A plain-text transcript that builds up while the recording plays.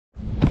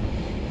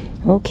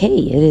Okay,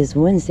 it is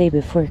Wednesday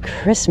before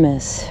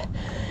Christmas.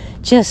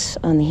 Just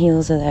on the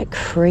heels of that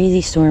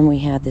crazy storm we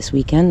had this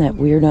weekend, that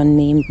weird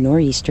unnamed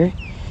nor'easter.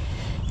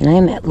 And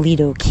I'm at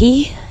Lido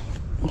Key,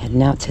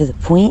 heading out to the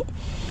point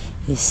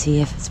to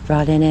see if it's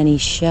brought in any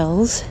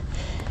shells.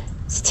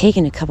 It's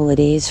taken a couple of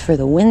days for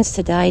the winds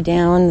to die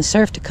down, the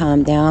surf to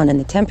calm down, and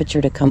the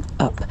temperature to come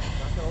up.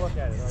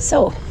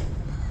 So,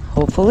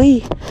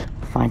 hopefully,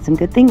 we'll find some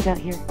good things out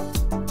here.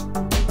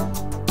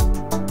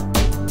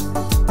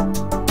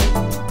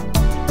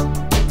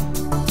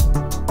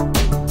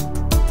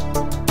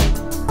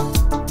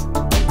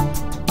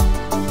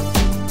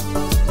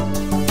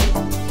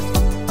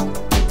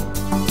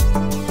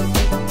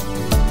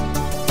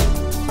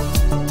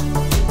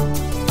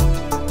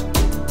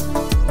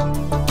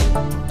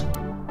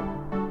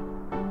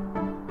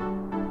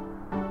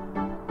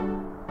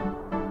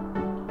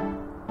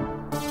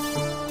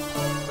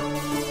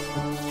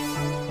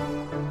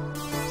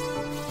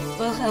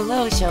 Well,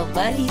 hello, show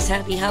buddies.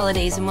 Happy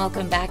holidays and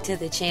welcome back to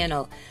the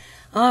channel.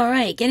 All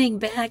right, getting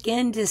back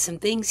into some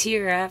things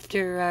here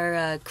after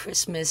our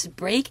Christmas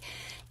break.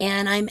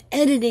 And I'm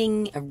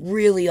editing a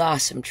really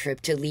awesome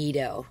trip to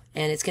Lido.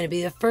 And it's going to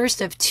be the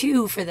first of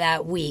two for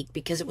that week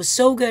because it was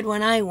so good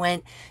when I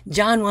went.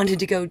 John wanted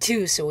to go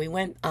too, so we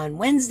went on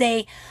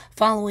Wednesday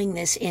following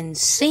this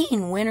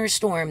insane winter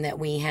storm that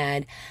we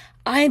had.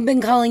 I've been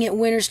calling it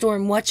Winter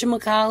Storm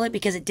whatchamacallit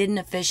because it didn't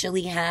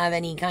officially have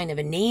any kind of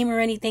a name or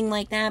anything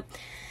like that.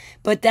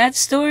 But that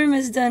storm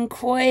has done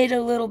quite a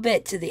little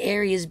bit to the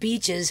area's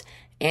beaches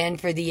and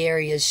for the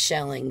area's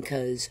shelling,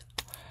 because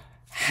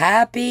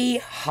happy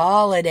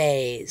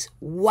holidays.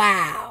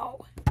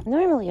 Wow.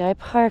 Normally I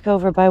park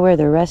over by where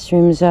the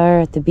restrooms are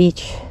at the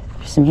beach.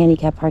 There's some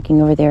handicap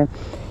parking over there.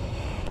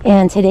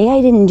 And today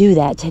I didn't do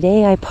that.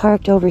 Today I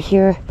parked over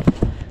here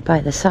by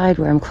the side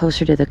where I'm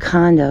closer to the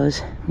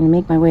condos. I'm gonna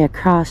make my way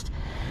across,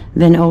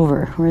 then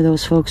over where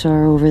those folks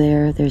are over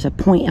there. There's a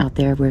point out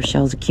there where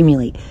shells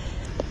accumulate.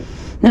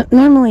 Now,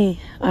 normally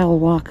I'll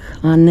walk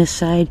on this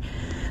side,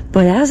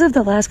 but as of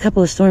the last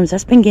couple of storms,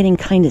 that's been getting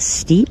kind of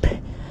steep,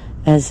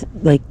 as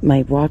like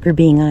my walker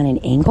being on an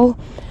angle.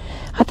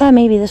 I thought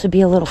maybe this would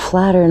be a little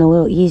flatter and a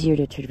little easier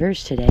to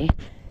traverse today.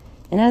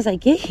 And as I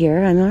get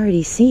here, I'm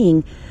already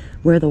seeing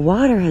where the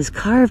water has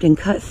carved and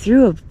cut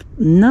through a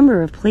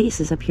number of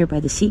places up here by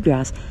the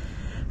seagrass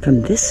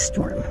from this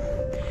storm.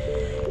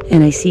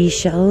 And I see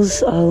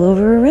shells all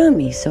over around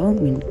me, so I'm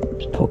going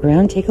to poke around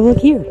and take a look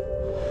here.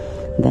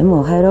 Then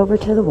we'll head over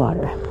to the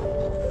water.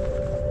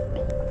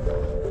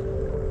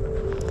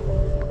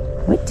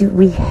 What do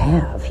we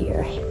have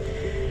here?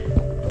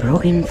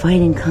 Broken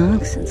fighting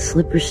conchs and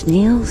slipper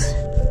snails.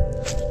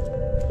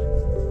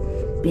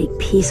 Big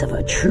piece of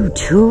a true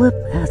tulip.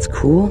 That's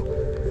cool.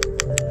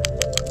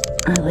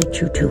 I like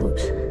true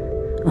tulips.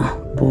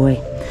 Oh boy,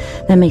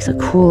 that makes a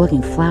cool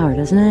looking flower,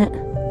 doesn't it?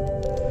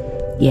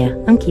 Yeah,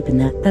 I'm keeping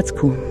that. That's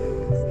cool.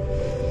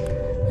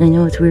 I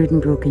know it's weird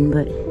and broken,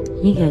 but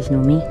you guys know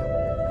me.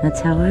 That's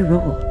how I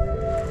roll.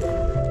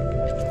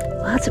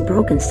 Lots of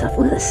broken stuff.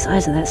 Look at the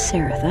size of that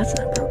seraph. That's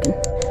not broken.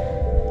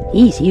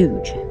 He's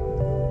huge.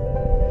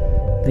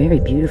 Very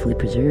beautifully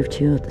preserved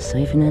too at the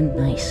siphon end.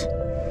 Nice.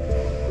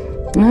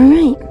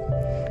 Alright.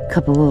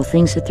 Couple little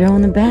things to throw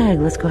in the bag.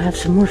 Let's go have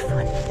some more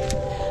fun.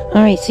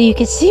 Alright, so you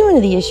can see one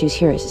of the issues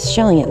here is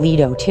shelling at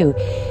Lido too.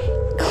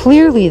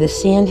 Clearly the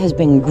sand has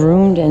been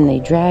groomed and they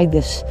dragged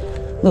this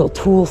little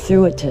tool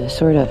through it to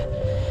sort of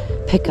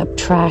pick up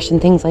trash and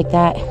things like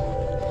that.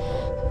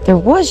 There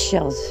was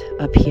shells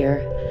up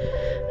here.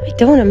 I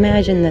don't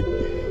imagine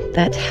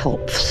that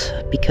helps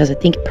because I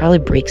think it probably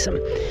breaks them.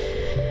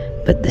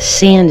 But the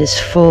sand is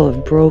full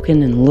of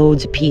broken and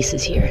loads of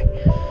pieces here.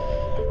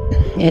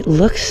 It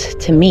looks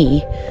to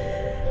me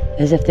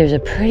as if there's a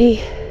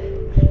pretty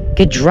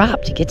good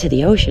drop to get to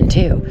the ocean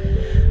too.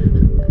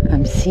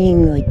 I'm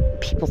seeing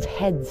like people's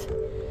heads,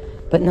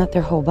 but not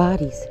their whole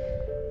bodies.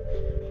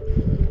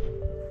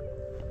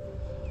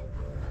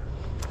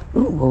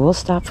 Ooh, well, we'll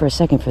stop for a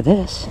second for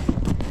this.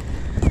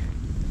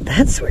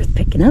 That's worth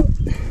picking up.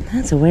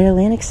 That's a white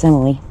Atlantic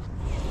simile.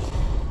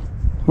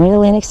 White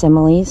Atlantic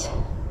similes.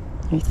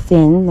 They're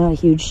thin, not a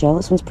huge shell.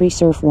 This one's pretty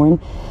surf worn.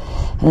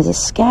 There's a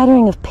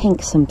scattering of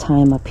pink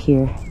sometime up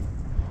here.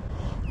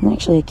 And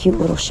actually a cute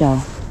little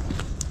shell.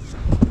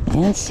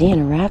 And seeing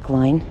a rack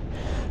line.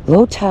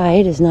 Low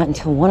tide is not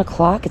until 1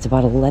 o'clock. It's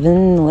about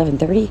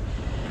 11:30,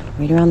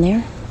 right around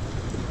there.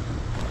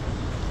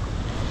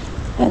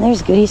 And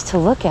there's goodies to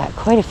look at.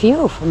 Quite a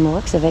few from the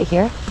looks of it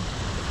here.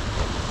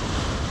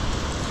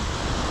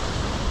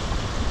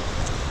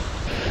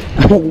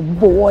 Oh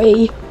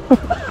boy.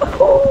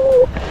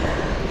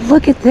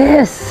 Look at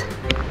this.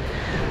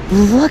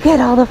 Look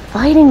at all the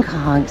fighting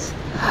conchs.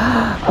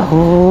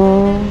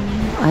 Oh,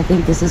 I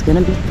think this is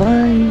going to be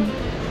fun.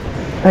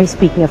 All right,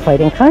 speaking of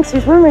fighting conchs,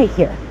 there's one right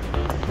here.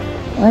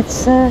 Let's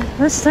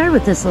start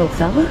with this little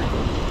fella.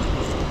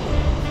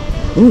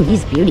 Ooh,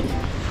 he's a beauty.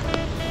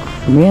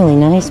 Really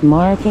nice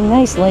marking,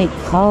 nice light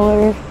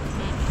color.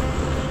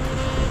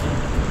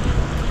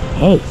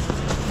 Hey,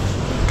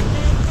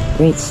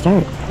 great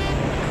start.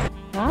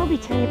 I'll be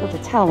able to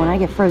tell when I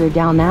get further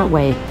down that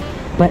way.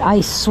 But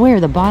I swear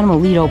the bottom of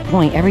Lido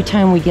Point, every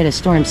time we get a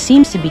storm,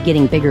 seems to be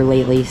getting bigger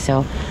lately.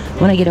 So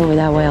when I get over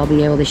that way, I'll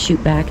be able to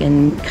shoot back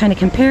and kind of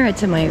compare it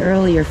to my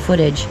earlier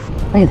footage.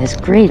 Look at this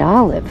great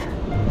olive.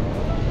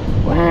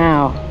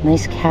 Wow,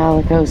 nice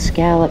calico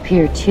scallop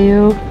here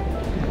too.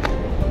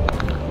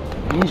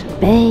 There's a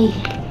bay.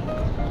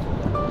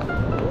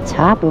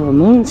 Top of a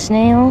moon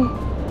snail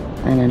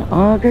and an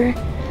auger.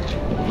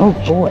 Oh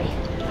boy.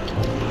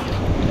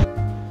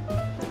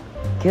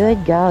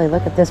 Good golly,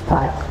 look at this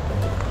pile.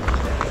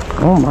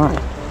 Oh my.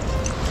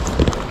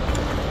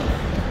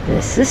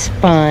 This is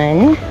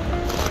fun.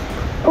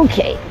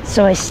 Okay,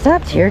 so I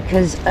stopped here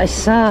because I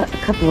saw a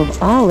couple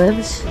of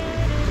olives.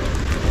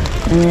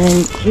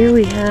 And here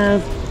we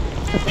have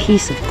a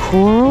piece of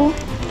coral.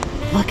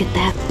 Look at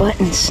that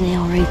button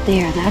snail right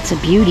there. That's a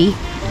beauty.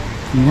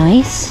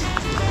 Nice.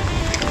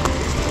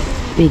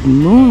 Big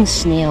moon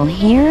snail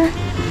here.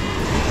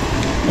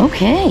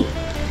 Okay.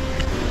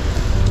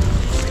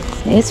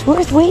 It's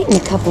worth waiting a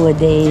couple of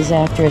days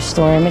after a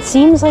storm. It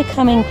seems like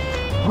coming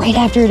right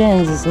after it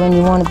ends is when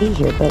you want to be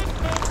here, but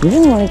you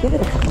really want to give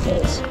it a couple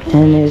days.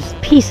 And there's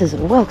pieces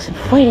of whelks and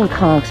fighting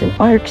conchs and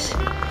arcs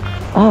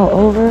all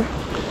over.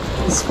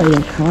 This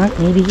fighting conch,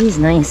 maybe he's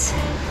nice.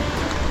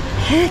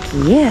 Heck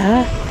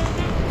yeah!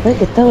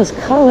 Look at those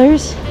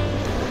colors.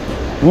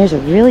 And there's a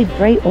really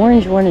bright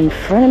orange one in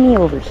front of me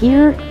over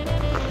here.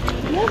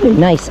 Another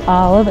nice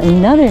olive,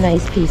 another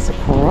nice piece of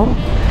coral.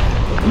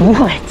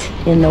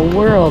 What in the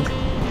world?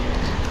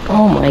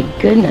 Oh my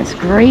goodness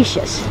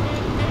gracious.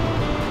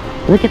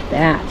 Look at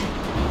that.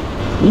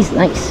 He's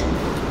nice.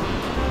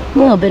 A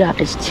little bit off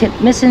his tip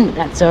missing, but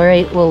that's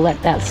alright. We'll let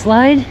that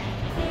slide.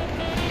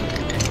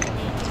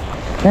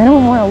 I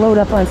don't want to load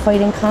up on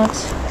fighting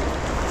conchs.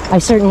 I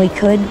certainly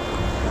could,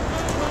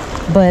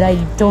 but I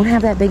don't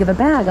have that big of a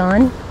bag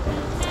on.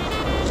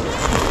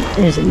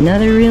 There's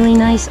another really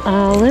nice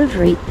olive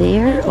right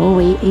there. Oh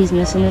wait, he's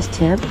missing his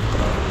tip.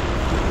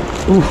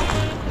 Ooh.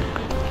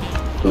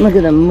 Look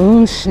at the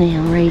moon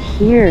snail right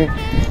here.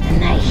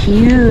 And that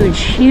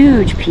huge,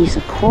 huge piece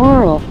of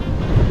coral.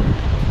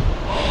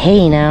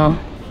 Hey now.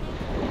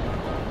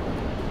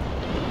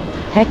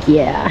 Heck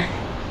yeah.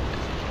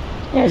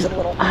 There's a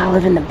little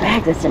olive in the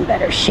back that's in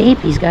better shape.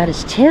 He's got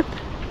his tip.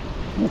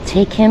 We'll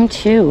take him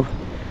too.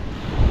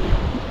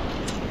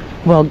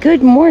 Well,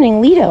 good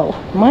morning, Lido.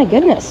 My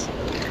goodness.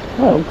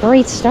 What a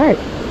great start.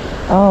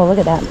 Oh, look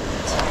at that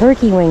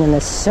turkey wing in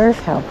the surf.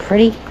 How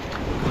pretty.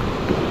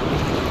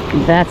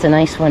 That's a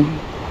nice one.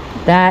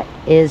 That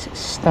is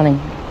stunning.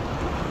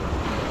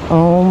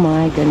 Oh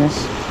my goodness.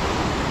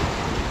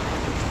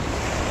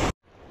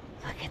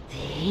 Look at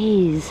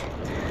these.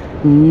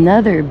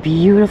 Another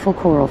beautiful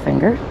coral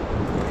finger.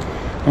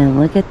 And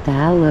look at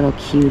that little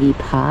cutie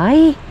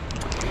pie.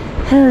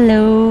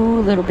 Hello,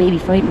 little baby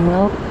fighting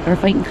whelk or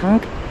fighting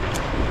conch.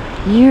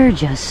 You're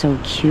just so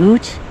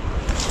cute.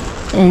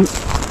 And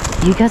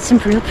you got some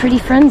real pretty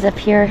friends up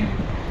here.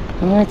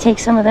 I'm gonna take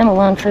some of them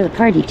along for the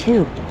party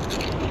too.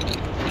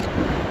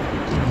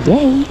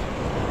 Yay.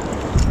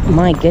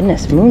 My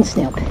goodness, moon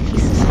snail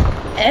pieces.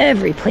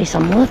 Every place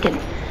I'm looking.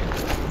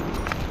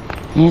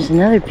 There's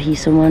another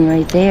piece of one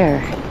right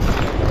there.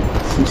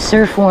 Some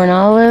surf-worn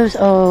olives.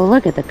 Oh,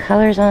 look at the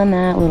colors on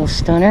that little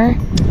stunner.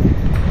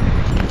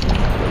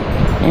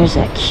 There's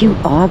that cute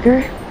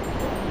auger.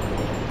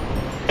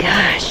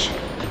 Gosh.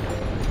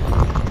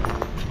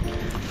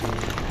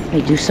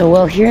 I do so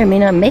well here, I may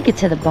not make it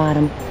to the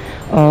bottom.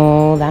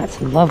 Oh, that's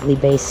lovely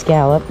base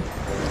scallop.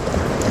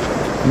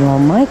 Oh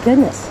my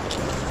goodness.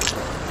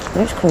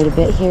 There's quite a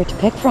bit here to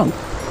pick from.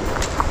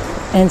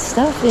 And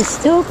stuff is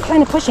still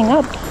kind of pushing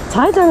up.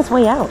 Tide's on its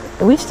way out.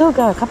 We've still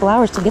got a couple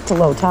hours to get to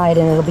low tide,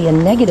 and it'll be a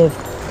negative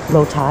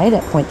low tide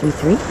at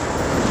 0.33.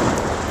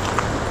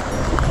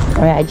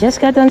 All right, I just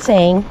got done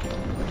saying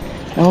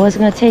I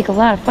wasn't going to take a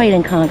lot of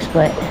fighting conchs,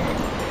 but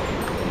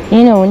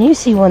you know, when you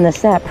see one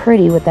that's that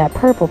pretty with that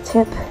purple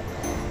tip,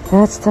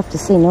 that's tough to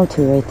say no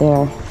to right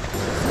there.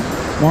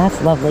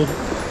 That's lovely.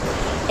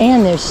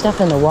 And there's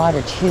stuff in the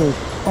water too.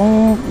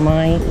 Oh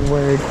my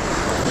word.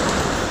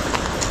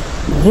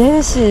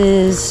 This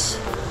is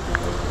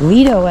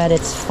Lido at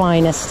its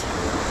finest.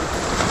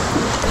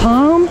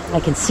 Calm, I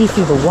can see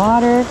through the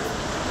water.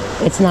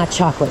 It's not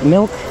chocolate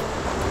milk.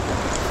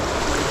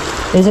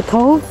 Is it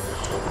cold?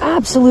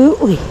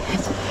 Absolutely.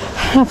 It's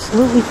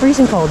absolutely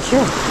freezing cold,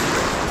 sure.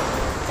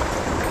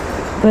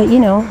 But you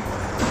know,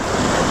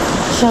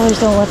 shellers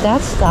don't let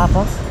that stop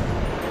us.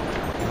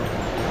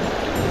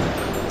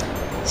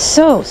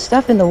 So,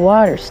 stuff in the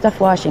water, stuff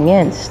washing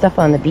in, stuff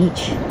on the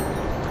beach.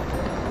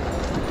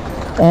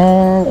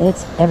 And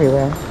it's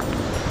everywhere.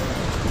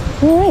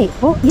 Alright,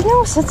 well, you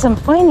know, since I'm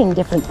finding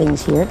different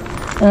things here,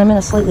 and I'm in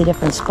a slightly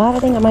different spot, I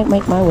think I might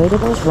make my way to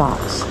those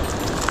rocks.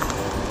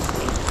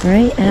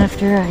 Right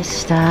after I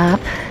stop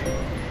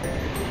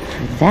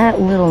for that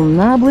little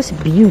knobless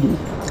beauty.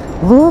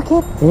 Look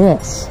at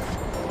this.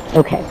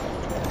 Okay,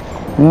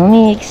 let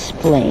me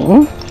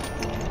explain.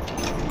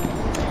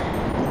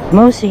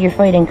 Most of your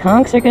fighting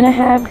conchs are going to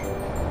have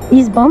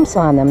these bumps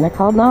on them. They're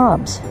called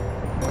knobs.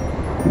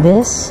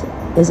 This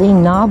is a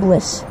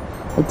knobless.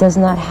 It does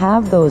not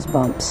have those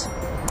bumps.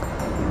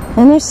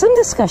 And there's some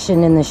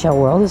discussion in the shell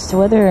world as to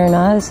whether or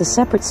not it's a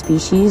separate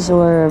species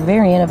or a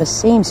variant of a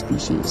same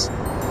species.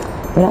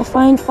 But I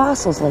find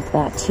fossils like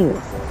that too.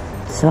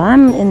 So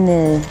I'm in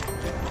the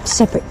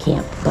separate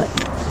camp, but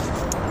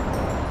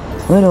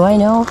what do I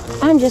know?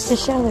 I'm just a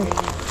sheller.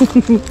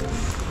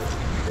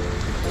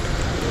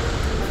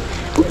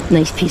 Ooh,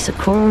 nice piece of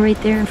coral right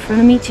there in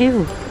front of me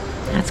too.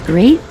 That's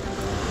great.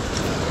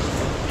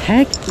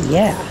 Heck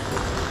yeah.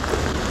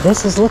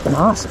 This is looking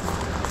awesome.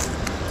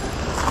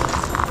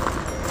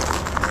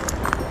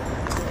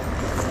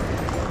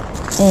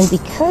 And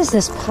because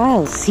this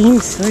pile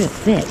seems sort of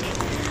thick,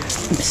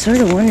 I'm sort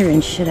of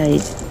wondering, should I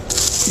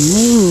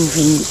move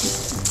and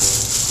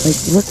like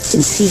look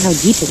and see how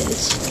deep it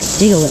is?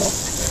 Dig a little.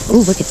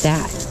 Oh, look at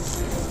that.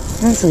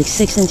 That's like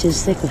 6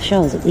 inches thick of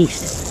shells at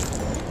least.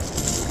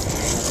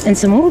 And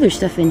some older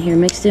stuff in here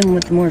mixed in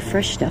with more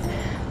fresh stuff.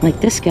 Like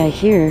this guy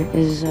here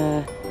is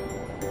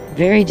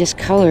very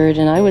discolored,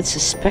 and I would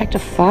suspect a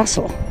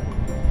fossil,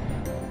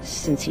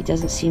 since he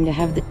doesn't seem to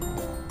have the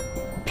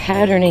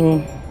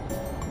patterning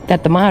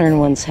that the modern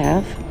ones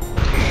have.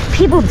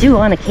 People do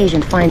on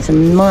occasion find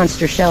some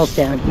monster shells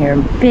down here.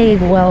 Big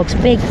whelks,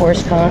 big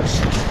horse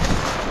conchs.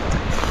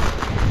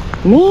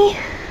 Me,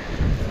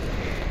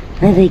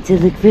 I like to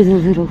look for the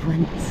little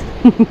ones.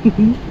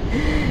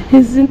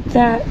 Isn't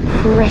that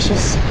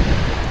precious?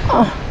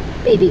 Oh,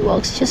 baby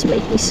whelks just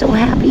make me so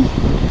happy.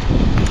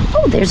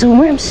 Oh, there's a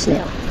worm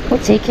snail. We'll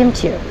take him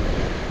too.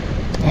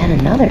 And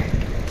another.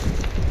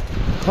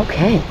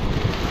 Okay.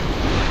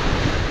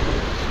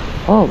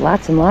 Oh,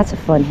 lots and lots of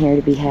fun here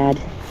to be had.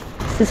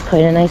 This is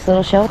quite a nice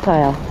little shell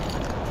pile.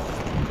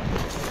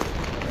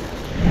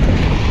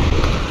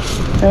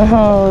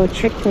 Oh,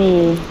 tricked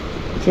me.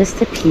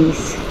 Just a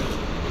piece.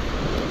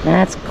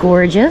 That's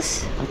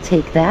gorgeous. I'll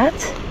take that.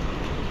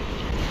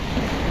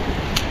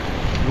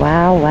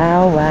 Wow,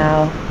 wow,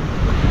 wow.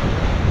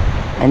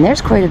 And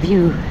there's quite a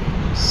few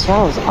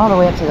shells all the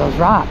way up to those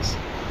rocks.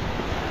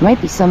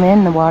 Might be some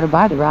in the water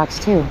by the rocks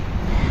too.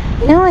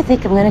 You know, I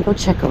think I'm gonna go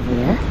check over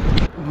there.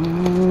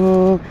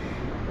 Oh,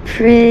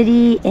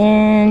 pretty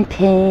and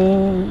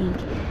pink,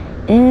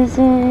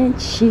 isn't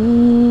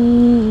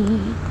she?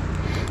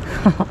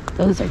 Oh,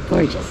 those are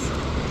gorgeous.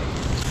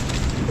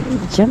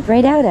 Jump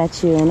right out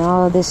at you, and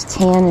all of this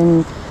tan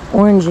and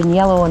orange and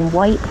yellow and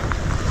white.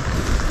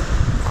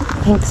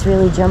 Pinks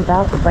really jump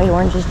out, the bright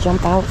oranges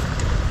jump out.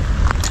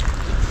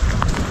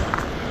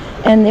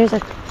 And there's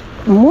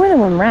more than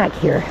one rack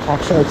here,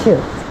 actually,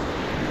 too.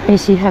 Okay,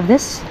 so you have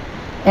this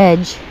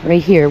edge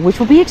right here, which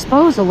will be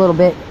exposed a little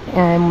bit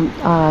in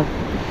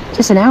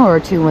just an hour or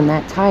two when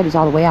that tide is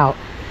all the way out.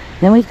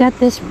 Then we've got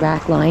this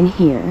rack line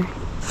here,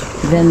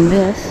 then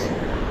this,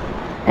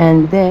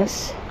 and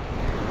this,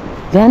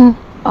 then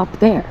up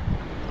there.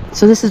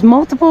 So this is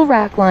multiple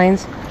rack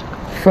lines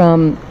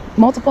from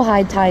multiple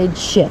high tide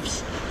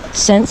shifts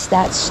since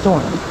that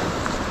storm.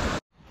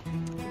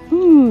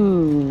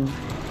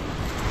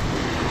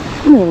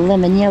 A little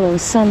lemon yellow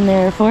sun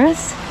there for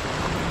us.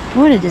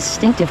 What a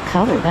distinctive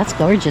color. That's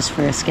gorgeous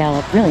for a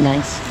scallop. Really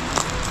nice.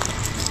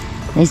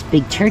 Nice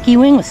big turkey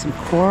wing with some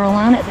coral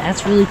on it.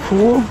 That's really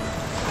cool.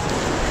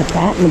 Put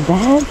that in the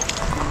bag.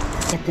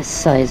 Get the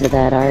size of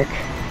that arc.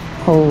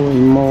 Holy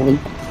moly.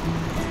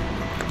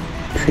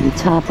 Pretty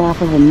top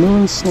off of a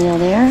moon snail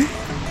there.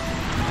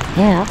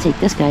 Yeah, I'll take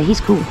this guy. He's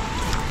cool.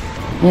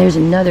 There's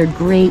another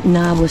great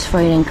knobless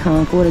fighting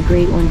conch. What a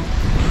great one.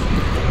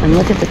 And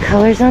look at the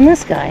colors on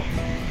this guy.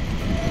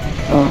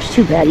 Oh, it's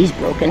too bad he's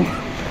broken.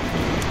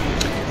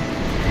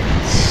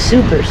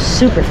 Super,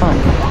 super fun.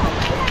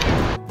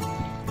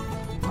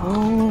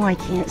 Oh, I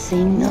can't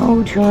say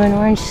no to an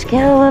orange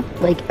scallop,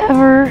 like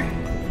ever.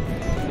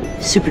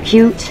 Super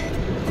cute.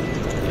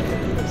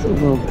 There's a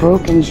little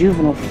broken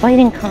juvenile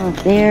fighting conch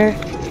there.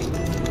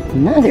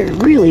 Another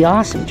really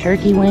awesome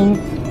turkey wing.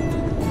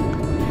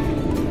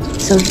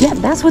 So yeah,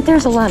 that's what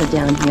there's a lot of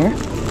down here.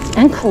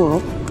 And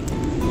coral.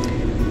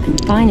 Been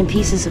finding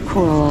pieces of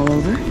coral all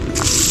over.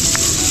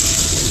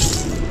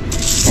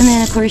 And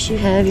then of course you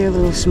have your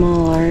little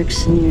small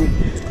arcs and your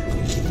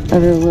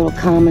other little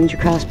commons,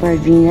 your crossbarred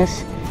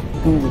Venus.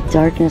 And the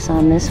darkness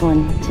on this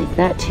one, take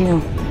that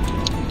too.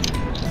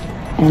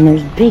 And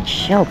there's big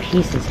shell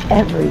pieces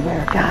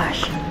everywhere,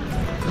 gosh.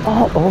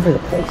 All over the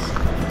place.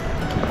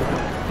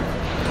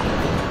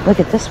 Look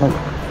at this one.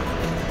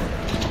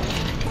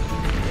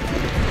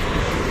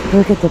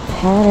 Look at the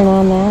pattern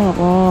on that,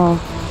 wow.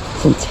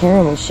 It's in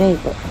terrible shape,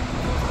 but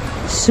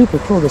super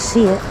cool to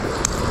see it.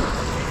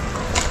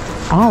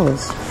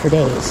 Olives for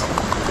days.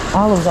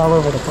 Olives all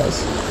over the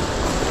place.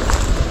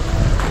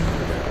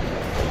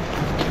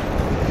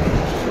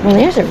 Well,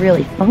 there's a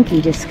really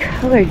funky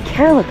discolored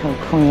calico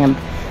clam.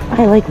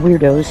 I like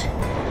weirdos.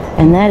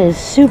 And that is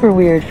super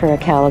weird for a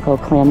calico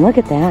clam. Look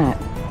at that.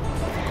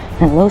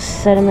 And low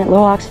sediment,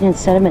 low oxygen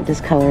sediment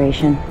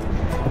discoloration.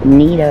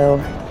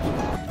 Neato.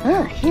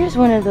 Ah, here's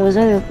one of those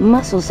other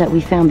mussels that we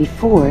found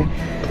before.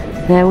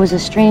 That was a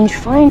strange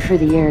find for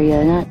the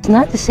area. It's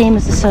not the same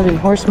as the southern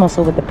horse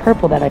mussel with the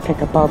purple that I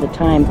pick up all the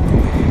time.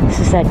 This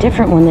is that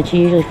different one that you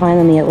usually find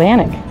in the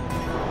Atlantic.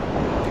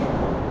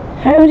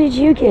 How did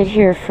you get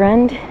here,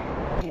 friend?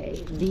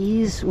 Okay,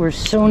 these were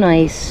so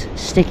nice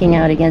sticking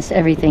out against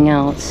everything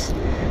else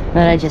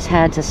that I just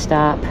had to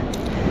stop.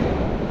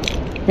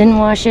 Didn't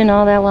wash in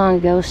all that long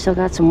ago, still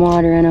got some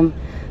water in them.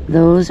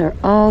 Those are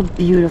all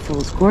beautiful.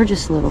 It's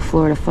gorgeous little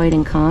Florida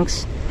fighting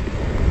conchs.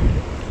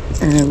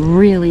 And a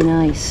really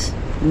nice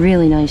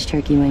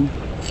turkey wing.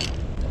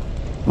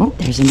 Oh,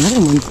 there's another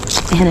one.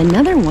 And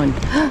another one.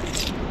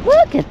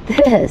 Look at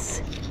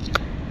this.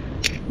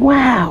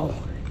 Wow.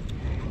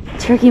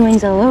 Turkey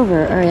wings all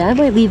over. All right, I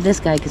might leave this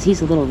guy because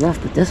he's a little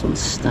rough, but this one's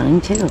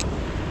stunning too.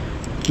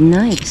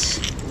 Nice.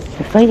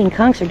 The fighting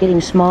conchs are getting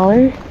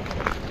smaller.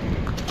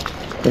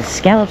 The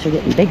scallops are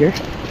getting bigger.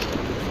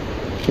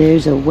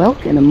 There's a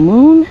whelk and a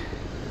moon.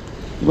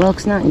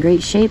 Whelk's not in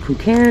great shape, who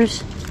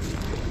cares?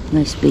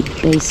 Nice big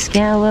base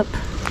scallop.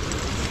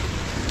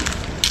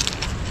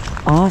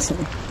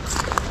 Awesome.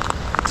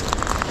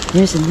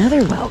 There's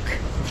another whelk.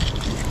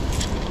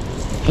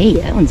 Hey,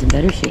 that one's in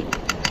better shape.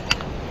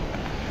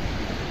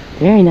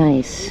 Very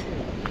nice.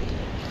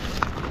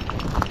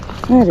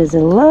 That is a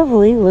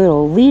lovely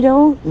little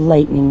Lido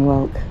lightning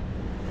whelk.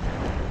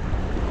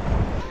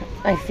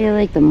 I feel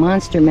like the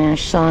Monster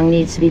Mash song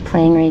needs to be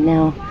playing right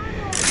now.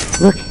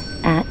 Look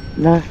at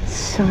the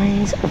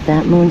size of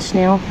that moon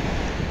snail.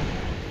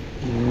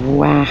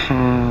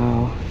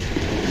 Wow.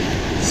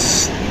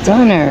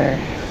 Stunner.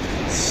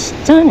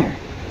 Stunner.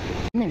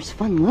 And there's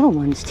fun little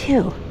ones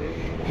too.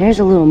 There's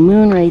a little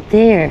moon right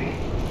there.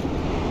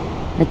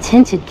 A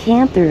tinted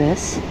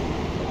cantharus.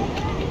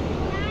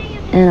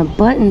 And a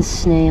button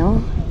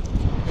snail.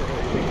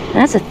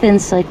 That's a thin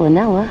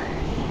cyclinella.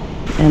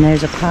 And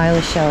there's a pile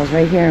of shells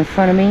right here in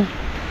front of me.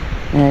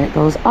 And it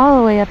goes all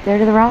the way up there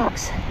to the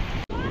rocks.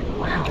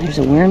 Wow, there's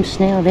a worm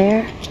snail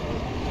there.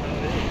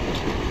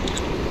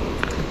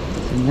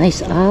 A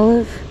nice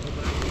olive.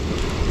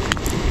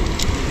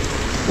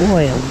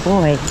 Boy, oh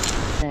boy.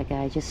 That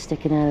guy just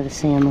sticking out of the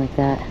sand like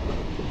that.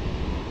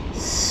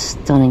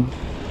 Stunning.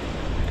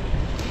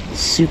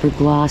 Super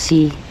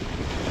glossy.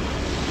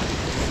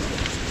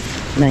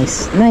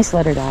 Nice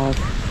lettered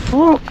olive.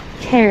 Won't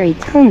carry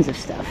tons of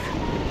stuff.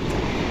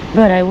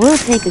 But I will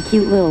take a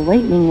cute little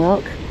lightning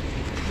whelk.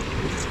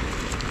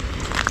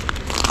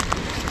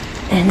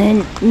 And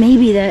then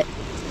maybe that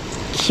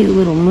cute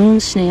little moon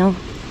snail.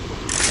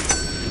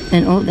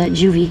 And oh, that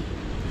juvie.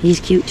 He's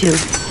cute too.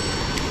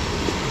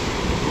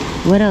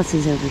 What else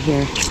is over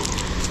here?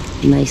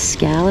 Nice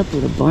scallop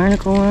with a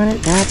barnacle on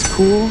it. That's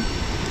cool.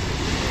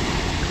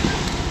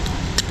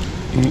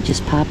 And it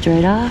just popped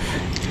right off.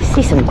 I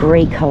see some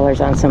great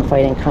colors on some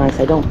fighting conchs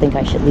I don't think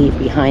I should leave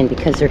behind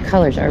because their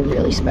colors are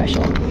really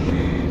special.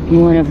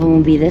 One of them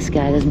will be this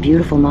guy, this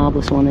beautiful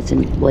knobless one that's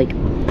in like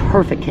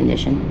perfect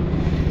condition.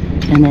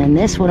 And then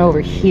this one over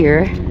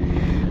here,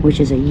 which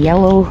is a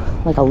yellow,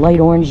 like a light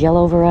orange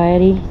yellow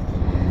variety.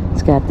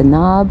 It's got the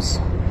knobs.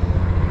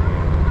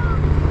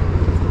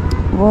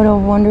 What a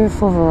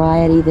wonderful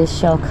variety this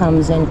shell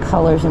comes in,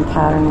 colors and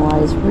pattern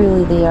wise.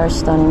 Really, they are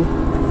stunning.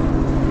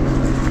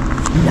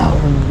 No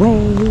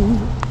way.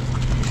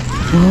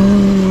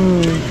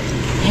 Whoa.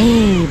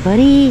 Hey,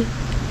 buddy.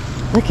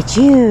 Look at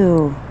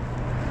you.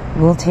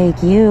 We'll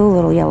take you,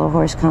 little yellow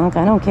horse conch.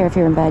 I don't care if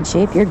you're in bad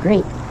shape. You're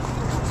great.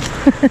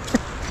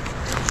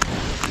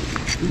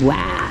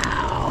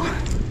 Wow.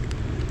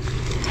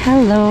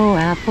 Hello,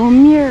 apple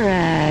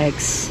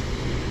murex.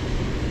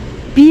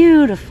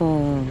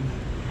 Beautiful.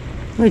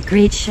 What a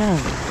great show.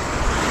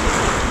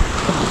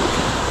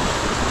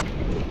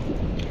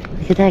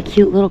 Look at that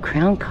cute little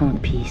crown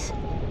conch piece.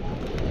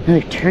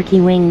 Another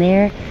turkey wing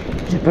there.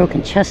 There's a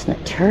broken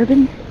chestnut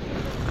turban.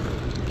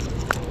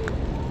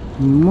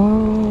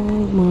 My.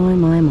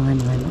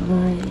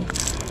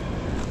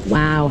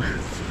 Wow.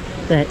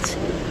 That's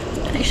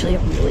actually a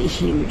really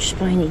huge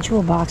spiny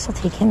jewel box. I'll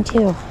take him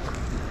too.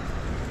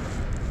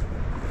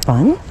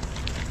 Fun.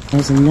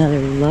 There's another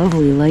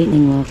lovely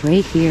lightning whelk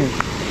right here.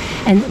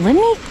 And let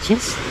me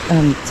just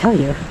tell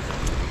you,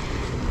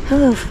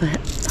 hello,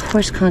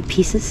 horse conch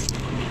pieces.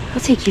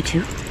 I'll take you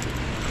too.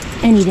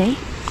 Any day.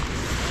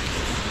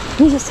 Let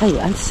me just tell you,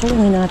 I'm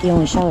certainly not the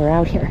only sheller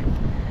out here.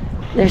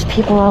 There's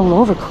people all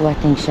over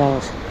collecting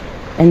shells,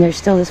 and there's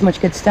still this much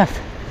good stuff.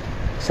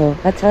 So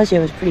that tells you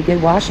it was pretty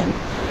good washing.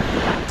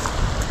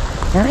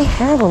 Now I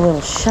have a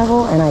little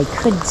shovel, and I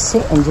could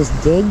sit and just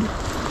dig,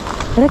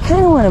 but I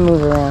kind of want to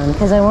move around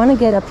because I want to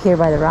get up here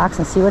by the rocks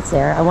and see what's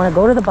there. I want to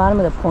go to the bottom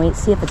of the point,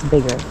 see if it's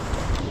bigger.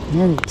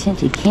 Another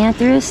tinted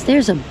cantharus.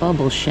 There's a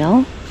bubble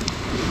shell.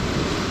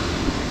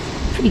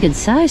 Pretty good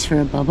size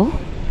for a bubble.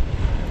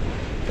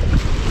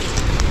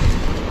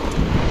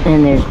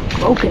 And there's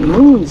broken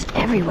moons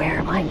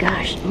everywhere. My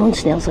gosh, moon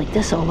snails like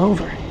this all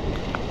over.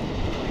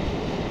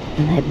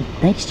 And that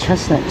nice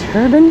chestnut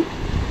turban.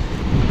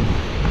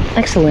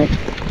 Excellent.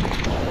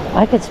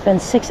 I could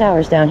spend 6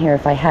 hours down here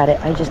if I had it.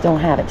 I just don't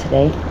have it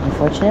today,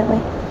 unfortunately.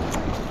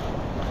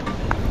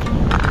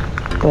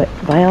 But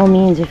by all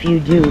means, if you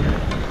do,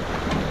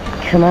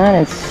 come on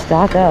and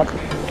stock up.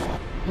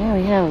 Here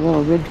we have a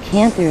little ribbed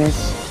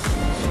cantharus,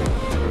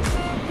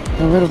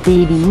 a little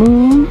baby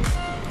moon,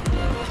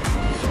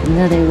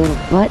 another little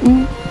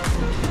button,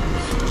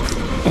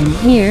 and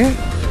here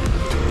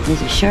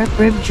is a sharp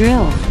rib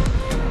drill.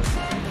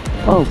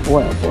 Oh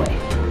boy, oh boy.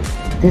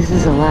 This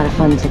is a lot of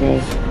fun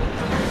today.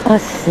 A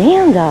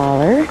sand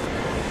dollar?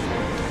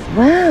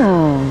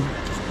 Wow.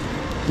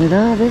 With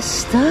all this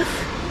stuff?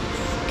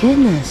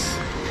 Goodness.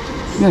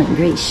 Not in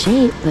great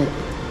shape, but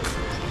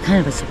kind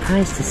of a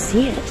surprise to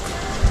see it.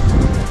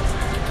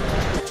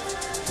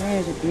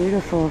 There's a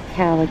beautiful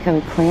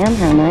calico clam.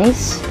 How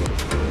nice.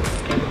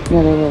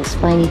 Another little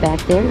spiny back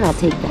there. I'll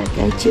take that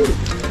guy too.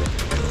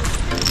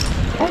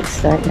 That's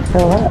starting to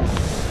fill up.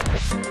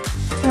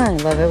 I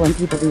love it when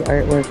people do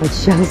artwork with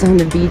shells on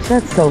the beach.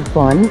 That's so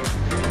fun.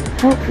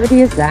 How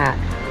pretty is that?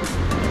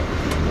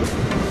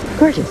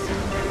 Gorgeous.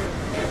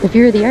 If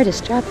you're the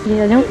artist, drop me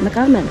a note in the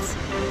comments.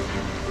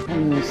 I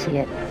mean, you see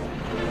it.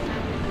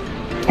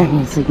 I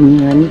mean, it's like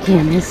neon. You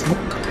can't miss it.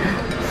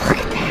 Look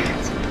at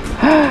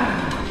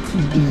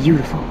that.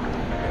 Beautiful.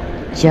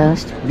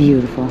 Just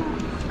beautiful.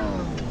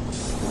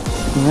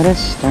 What a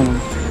stunner.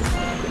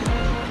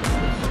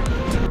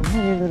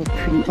 Another little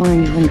pretty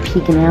orange one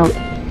peeking out.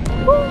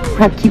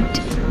 How cute.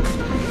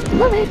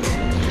 Love it.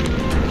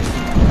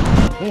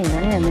 Okay,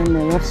 I am in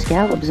the rough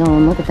scallop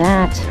zone. Look at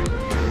that.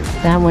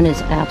 That one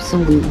is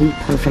absolutely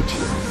perfect.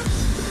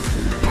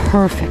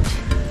 Perfect.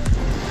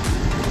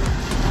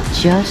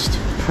 Just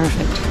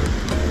perfect.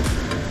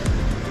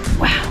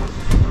 Wow.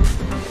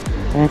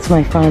 That's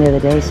my find of the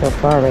day so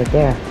far right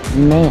there.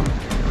 Man.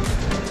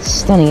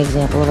 Stunning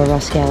example of a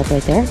rough scallop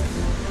right there.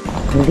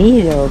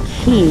 Lido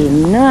Key,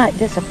 not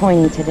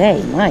disappointing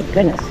today. My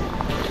goodness.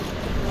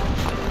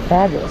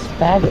 Fabulous,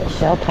 fabulous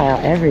shell pile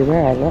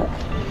everywhere I look.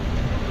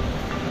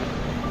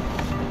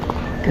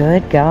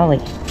 Good golly.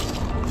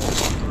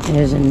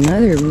 There's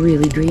another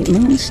really great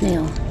moon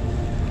snail.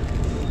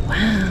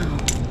 Wow.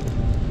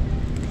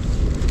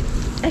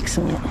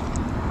 Excellent.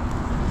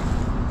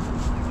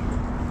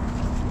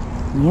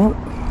 Yep.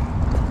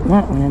 Put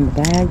that one in the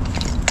bag.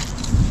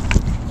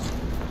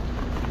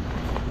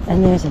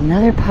 And there's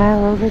another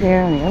pile over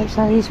there on the other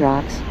side of these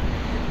rocks.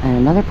 And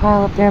another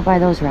pile up there by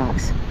those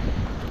rocks.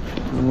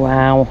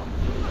 Wow.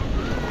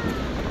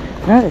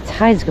 Now the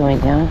tide's going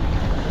down.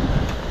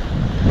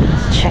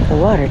 Let's check the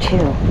water too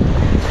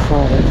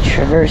before I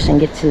traverse and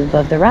get to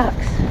above the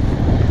rocks.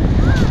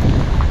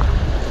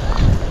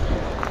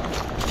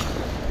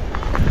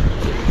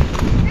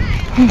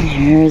 And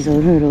there's a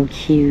little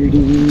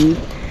cutie.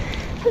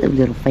 Hello,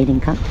 little fighting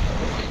cock.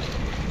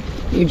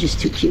 You're just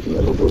too cute,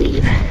 little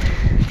believe.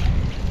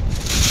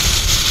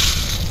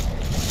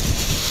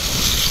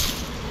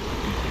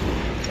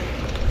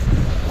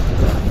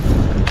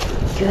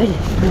 Good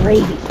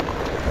gravy.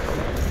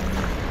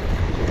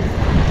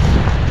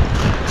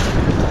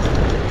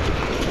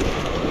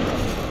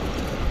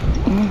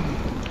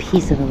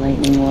 Piece of a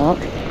lightning whelk.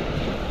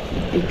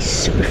 Big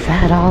super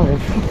fat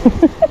olive.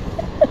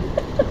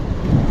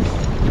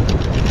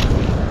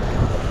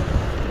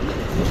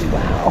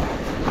 Wow.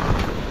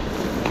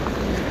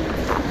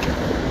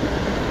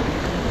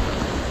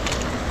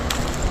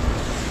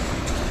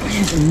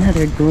 There's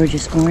another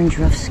gorgeous orange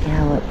rough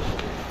scallop.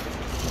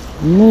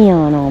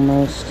 Neon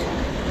almost.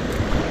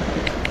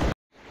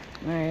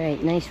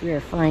 Alright, nice rare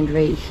find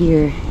right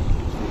here.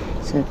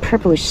 It's a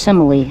purplish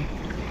simile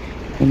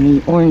in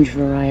the orange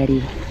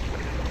variety.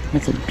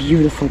 That's a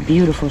beautiful,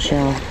 beautiful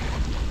shell.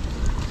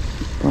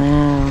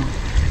 Wow.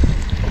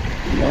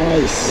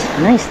 Nice.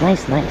 Nice,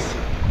 nice, nice.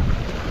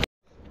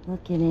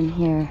 Looking in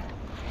here.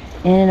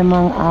 In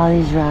among all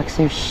these rocks,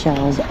 there's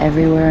shells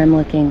everywhere I'm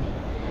looking.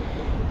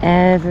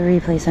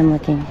 Every place I'm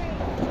looking.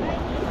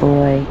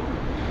 Boy,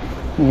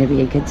 it's gonna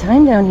be a good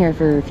time down here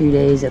for a few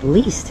days at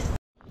least.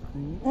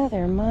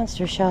 Another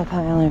monster shell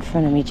pile in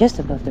front of me, just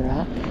above the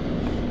rock.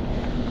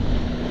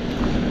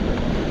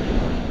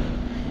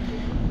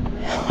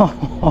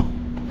 Oh,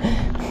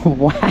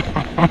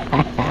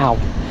 wow.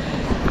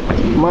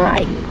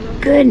 My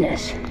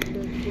goodness.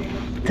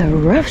 The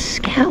rough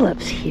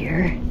scallops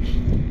here.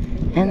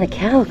 And the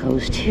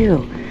calicos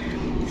too.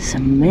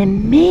 Some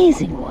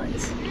amazing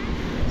ones.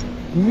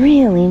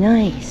 Really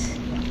nice.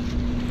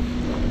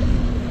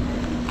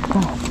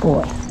 Oh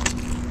boy.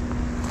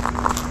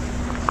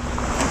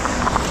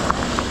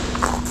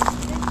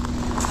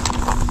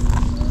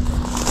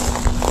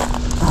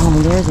 Oh,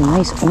 and there's a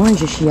nice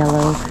orangish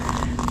yellow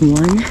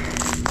one.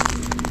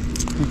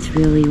 That's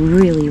really,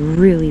 really,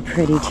 really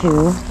pretty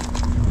too.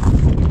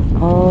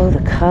 Oh,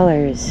 the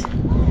colors.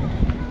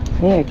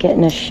 We are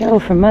getting a show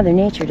from Mother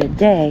Nature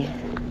today.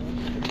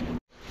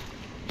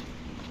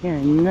 Got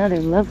another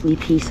lovely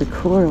piece of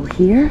coral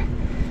here.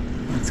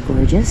 That's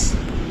gorgeous.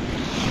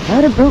 A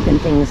lot of broken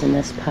things in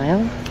this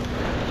pile.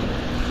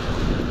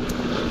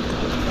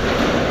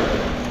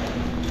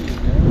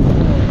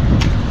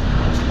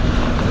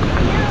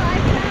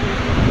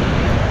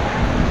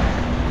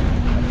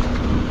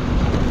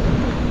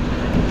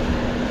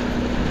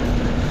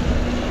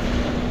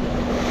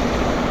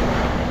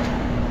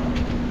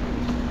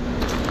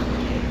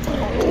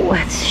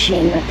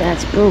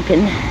 that's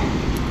broken.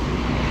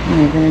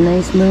 And got a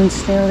nice moon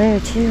snail there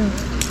too.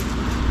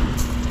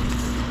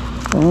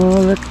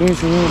 Oh, look,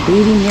 there's a little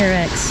baby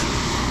murex.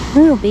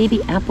 Little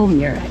baby apple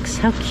murex.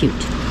 How cute.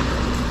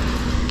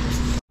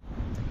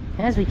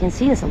 As we can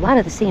see, it's a lot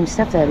of the same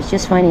stuff that I was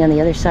just finding on the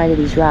other side of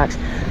these rocks.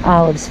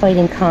 Olives,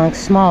 fighting conchs,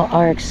 small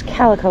arcs,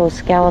 calico,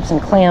 scallops,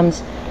 and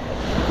clams.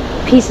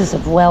 Pieces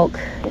of whelk.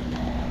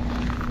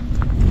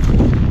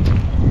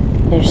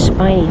 There's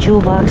spiny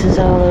jewel boxes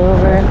all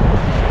over.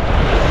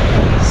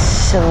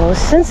 So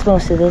since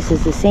most of this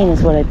is the same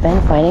as what I've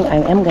been finding, I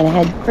am going to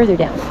head further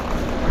down.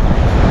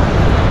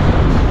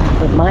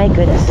 But my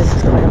goodness, this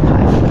is quite a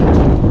pile.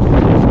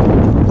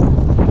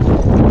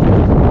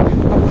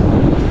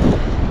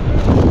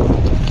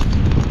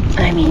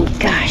 I mean,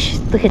 gosh,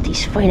 look at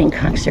these fighting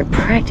conchs. They're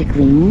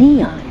practically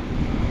neon.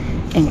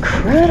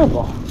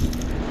 Incredible.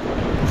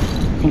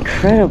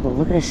 Incredible.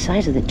 Look at the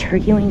size of the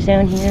turkey wings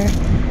down here.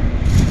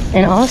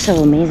 And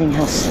also amazing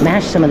how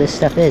smashed some of this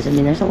stuff is. I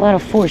mean, there's a lot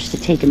of force to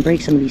take and break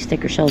some of these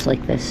thicker shells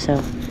like this.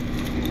 So,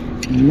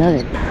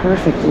 another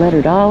perfect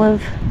lettered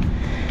olive.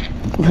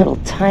 Little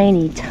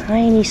tiny,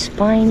 tiny,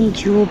 spiny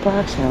jewel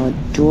box. How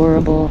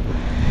adorable.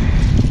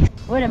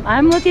 What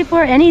I'm looking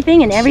for,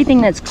 anything and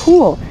everything that's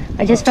cool.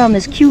 I just found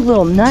this cute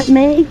little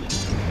nutmeg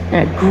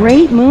and a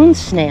great moon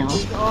snail.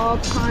 There's all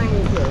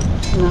kinds of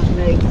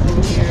nutmegs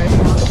in here.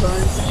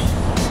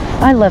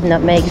 I love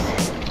nutmegs.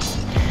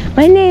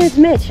 My name is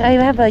Mitch. I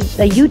have a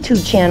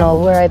YouTube channel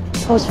where I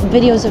post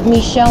videos of me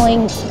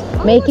shelling,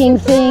 making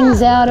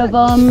things out of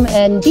them,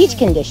 and beach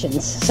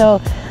conditions. So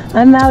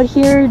I'm out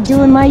here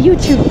doing my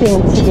YouTube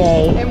thing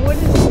today. And what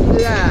is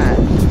that?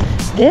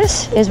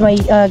 This is my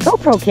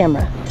GoPro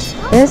camera.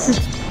 This is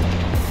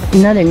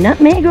another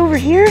nutmeg over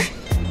here.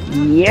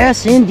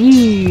 Yes,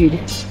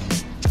 indeed.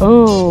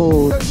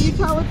 Oh. So you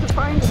tell it to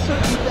find a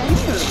certain thing,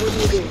 or what do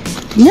you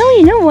do? No,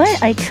 you know what?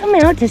 I come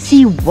out to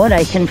see what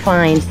I can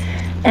find.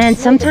 And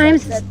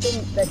sometimes... That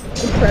thing, that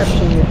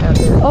contraption you have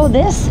there. Oh,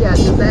 this? Yeah,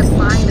 does that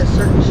find a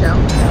certain shell?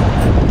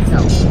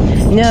 No.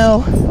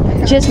 No,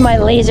 just my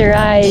laser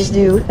eyes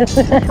do.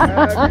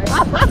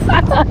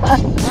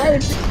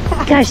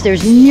 Gosh,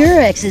 there's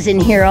murexes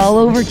in here all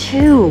over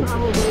too.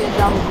 Probably a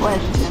dumb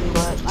question,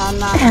 but I'm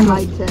not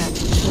high tech.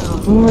 So.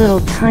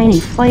 Little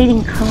tiny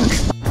fighting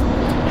conchs.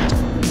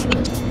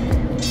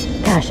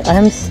 Gosh,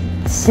 I'm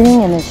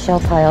sitting in this shell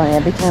pile, and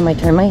every time I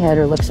turn my head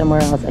or look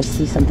somewhere else, I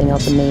see something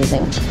else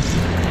amazing.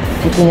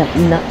 Picking up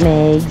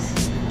nutmegs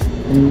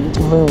and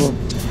little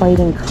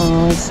fighting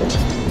conchs and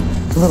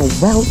little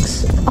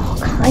whelks. All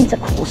kinds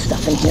of cool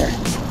stuff in here.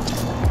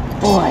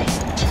 Boy.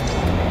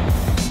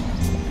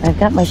 I've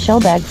got my shell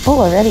bag full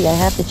already. I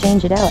have to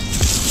change it out.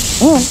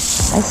 And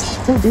I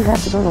still do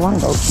have to go to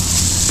Longboat.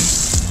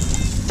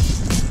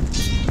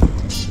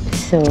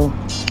 So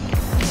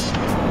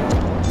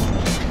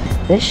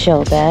this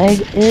shell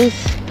bag is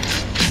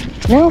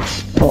now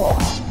full.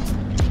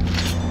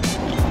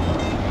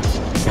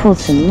 Pulled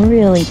some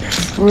really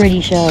pretty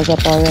shells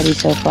up already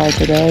so far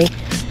today.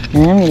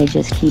 And I'm going to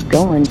just keep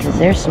going because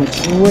there's some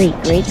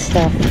great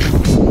stuff.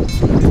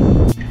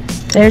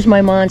 There's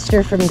my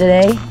monster from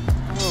today.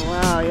 Oh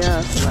wow, yeah,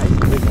 that's a nice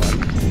big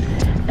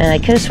one. And I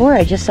could have swore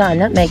I just saw a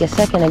nutmeg a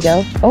second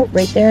ago. Oh,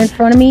 right there in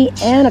front of me,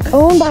 and a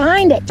cone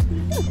behind it.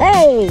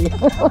 Hey!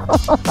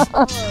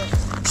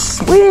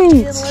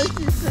 Sweet! Unless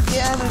you sit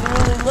down and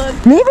really look.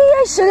 Maybe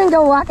I shouldn't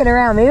go walking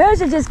around. Maybe I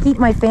should just keep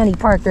my fanny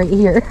parked right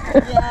here.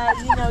 Yeah,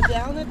 you know,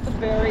 down at the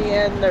very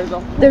end, there's a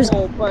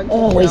whole bunch of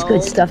always shells,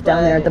 good stuff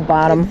down there at the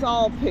bottom. It's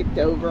all picked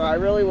over. I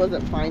really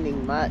wasn't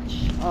finding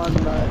much on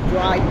the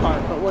dry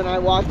part, but when I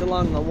walked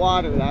along the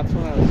water, that's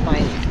when I was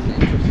finding some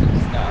interesting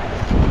stuff.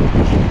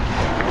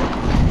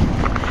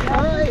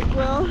 All right,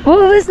 well,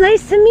 Well, it was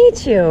nice to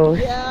meet you.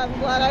 yeah, I'm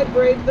glad I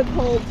braved the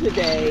cold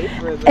today.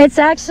 It's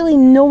actually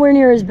nowhere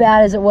near as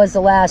bad as it was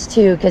the last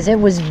two, because it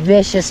was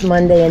vicious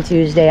Monday and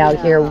Tuesday out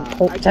here,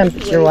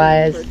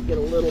 temperature-wise. To get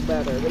a little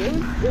better, but it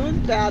was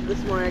bad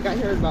this morning. I got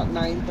here at about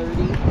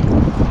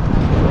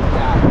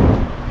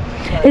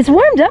 9:30. It's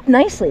warmed up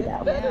nicely,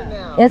 though. Better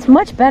now. It's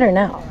much better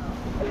now.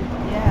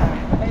 Yeah.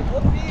 Hey,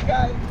 we'll see you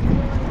guys.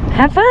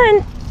 Have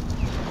fun.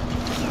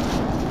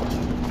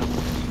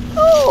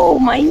 Oh,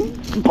 my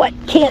butt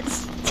can't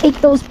take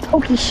those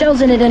pokey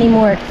shells in it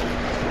anymore.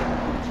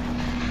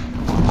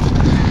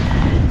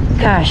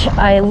 Gosh,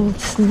 I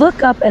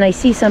look up and I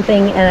see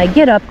something, and I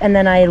get up and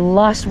then I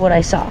lost what I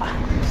saw.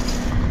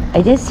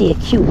 I did see a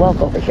cute whelk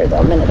over here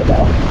though a minute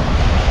ago.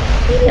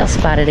 Maybe I'll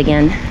spot it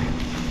again.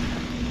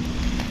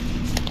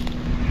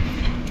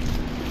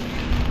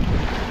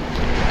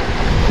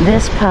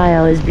 This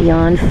pile is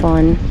beyond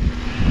fun.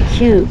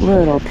 Cute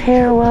little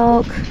pear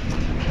whelk.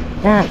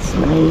 That's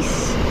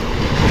nice.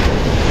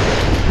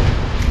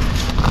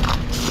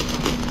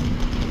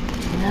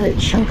 Another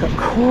chunk of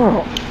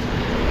coral.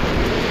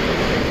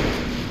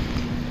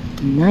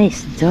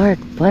 Nice dark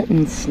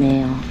button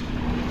snail.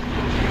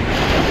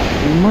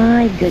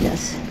 My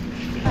goodness.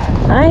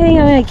 I think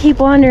I'm gonna keep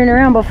wandering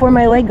around before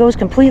my leg goes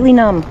completely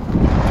numb.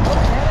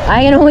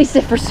 I can only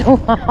sit for so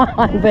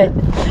long, but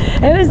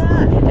It was,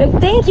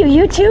 thank you,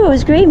 you too. It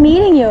was great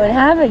meeting you and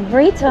have a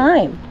great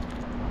time.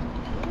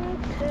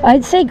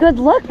 I'd say good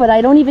luck, but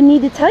I don't even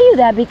need to tell you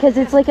that because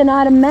it's like an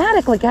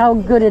automatic, like how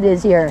good it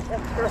is here.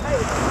 That's right.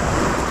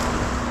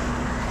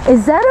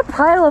 Is that a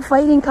pile of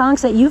fighting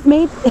conchs that you've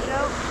made? No, it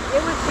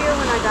was here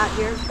when I got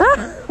here.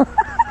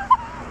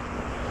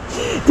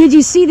 Did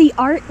you see the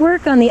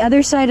artwork on the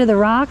other side of the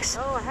rocks?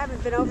 Oh, I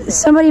haven't been over there.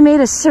 Somebody made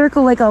a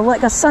circle like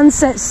a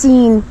sunset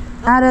scene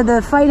out of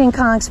the fighting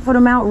conchs, put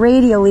them out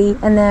radially,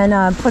 and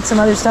then put some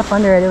other stuff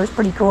under it. It was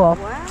pretty cool.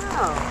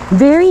 Wow.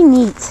 Very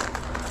neat.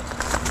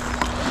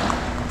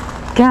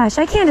 Gosh,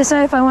 I can't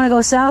decide if I want to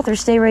go south or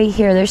stay right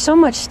here. There's so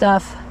much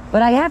stuff,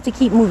 but I have to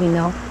keep moving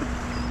though.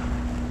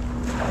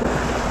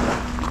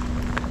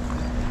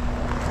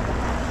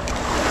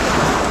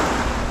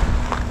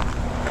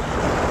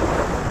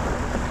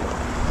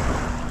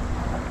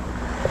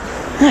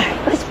 All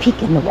right, let's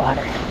peek in the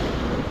water.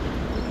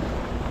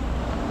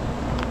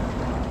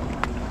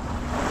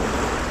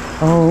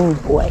 Oh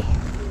boy,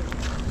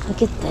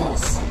 look at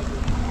this.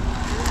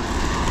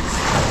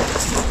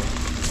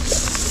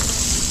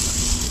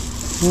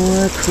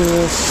 More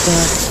cool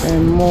stuff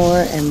and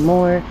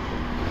more.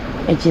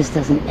 It just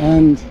doesn't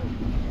end.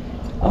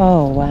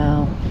 Oh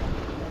wow.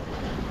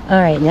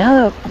 All right,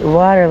 now the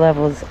water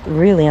level is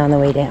really on the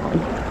way down.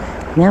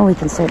 Now we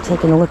can start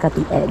taking a look at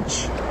the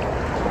edge.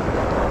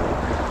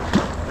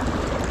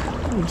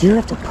 I do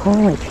have to pull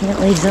my pant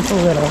legs up a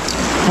little.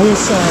 I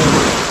just saw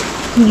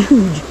a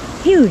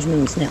huge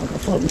moon snail go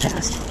floating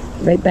past,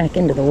 right back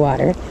into the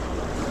water.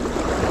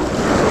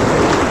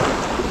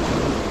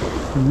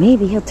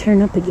 Maybe he'll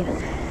turn up again.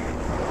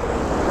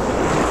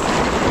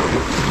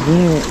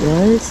 There it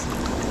was.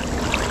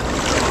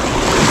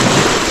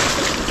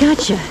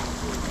 Gotcha.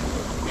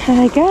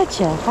 I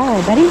gotcha.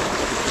 Hi, buddy.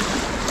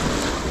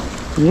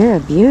 You're a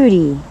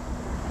beauty.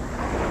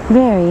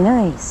 Very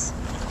nice.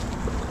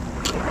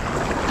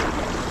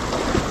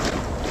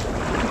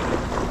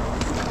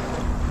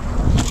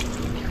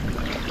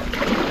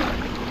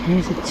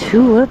 There's a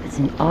tulip. It's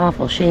in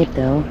awful shape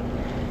though.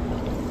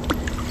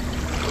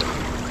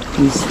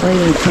 These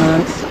fighting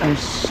conchs are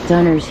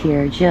stunners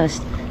here,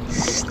 just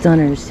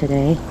stunners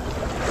today.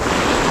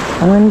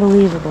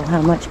 Unbelievable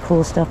how much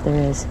cool stuff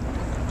there is.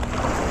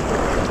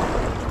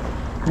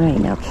 Alright,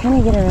 now can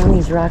I get around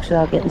these rocks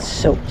without getting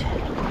soaked?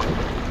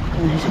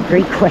 That's a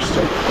great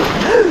question.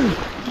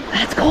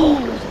 That's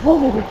cold!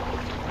 Whoa!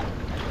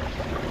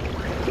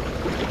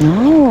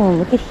 Oh,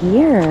 look at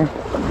here.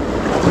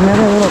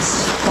 Another little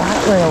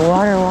spot where the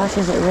water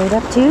washes it right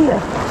up to you.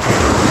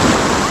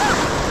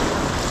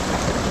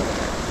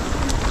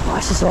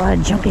 Washes a lot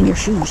of junk in your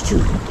shoes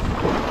too.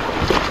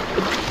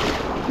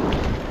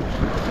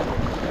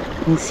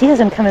 And see, as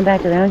I'm coming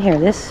back around here,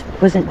 this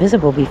wasn't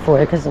visible before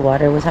because the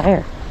water was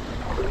higher.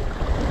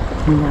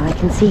 And now I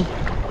can see.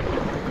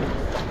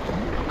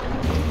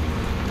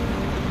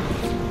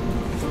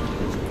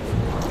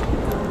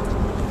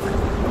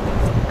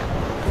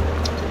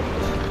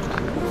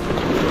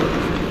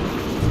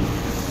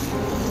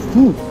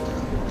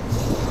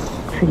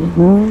 Pretty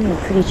moon and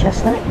pretty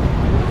chestnut.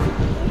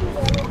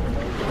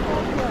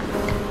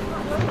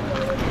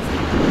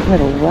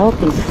 Little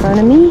whelk in front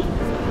of me.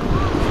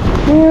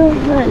 Well,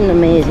 not in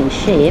amazing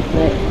shape,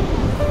 but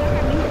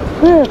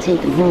we'll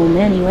take him home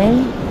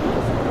anyway.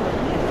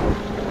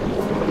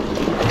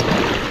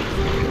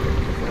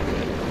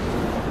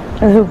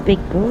 Oh, big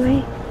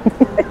boy.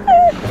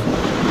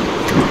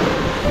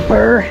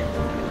 Brr.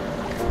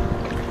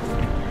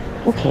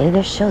 Okay,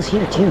 there's shells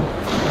here too.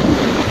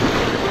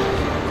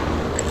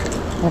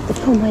 I have to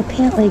pull my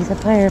pant legs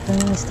up higher if I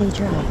want to stay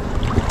dry.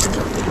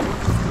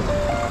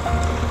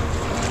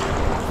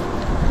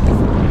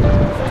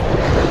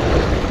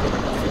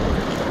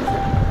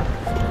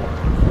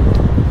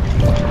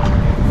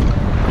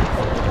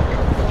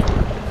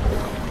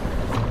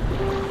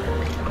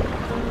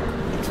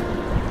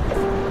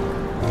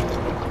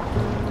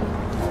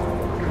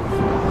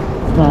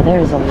 Wow,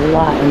 there's a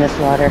lot in this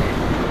water.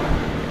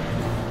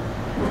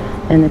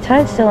 And the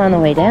tide's still on the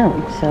way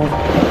down, so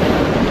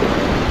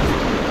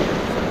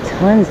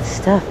tons of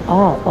stuff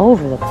all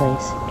over the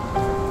place.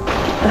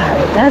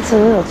 Alright, that's a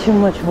little too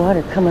much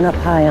water coming up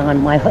high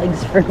on my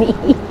legs for me.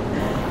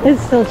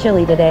 It's still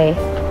chilly today.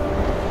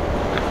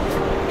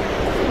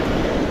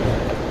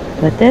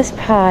 But this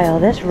pile,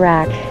 this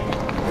rack,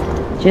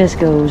 just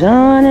goes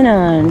on and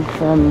on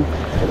from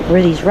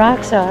where these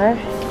rocks are,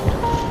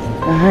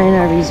 behind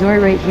our resort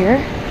right here.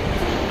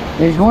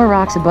 There's more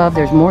rocks above,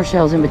 there's more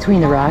shells in between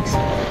the rocks,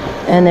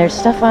 and there's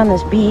stuff on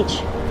this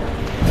beach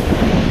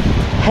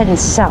heading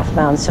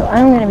southbound. So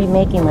I'm going to be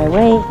making my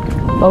way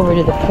over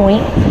to the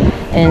point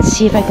and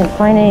see if I can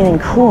find anything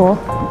cool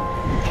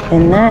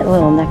in that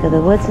little neck of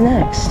the woods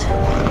next.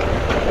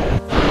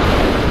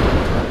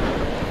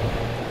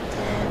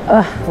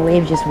 Oh, the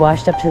wave just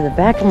washed up to the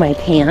back of my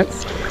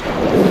pants.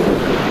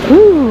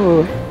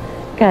 Ooh,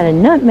 got a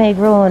nutmeg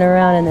rolling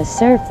around in the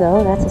surf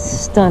though. That's a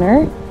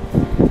stunner.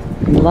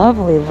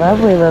 Lovely,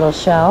 lovely little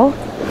shell.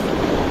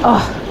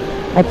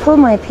 Oh, I pulled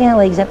my pant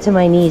legs up to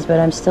my knees, but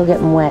I'm still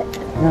getting wet.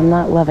 and I'm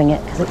not loving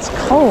it because it's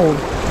cold.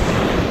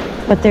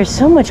 But there's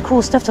so much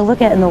cool stuff to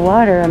look at in the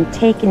water, I'm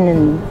taking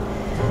and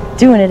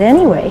doing it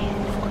anyway.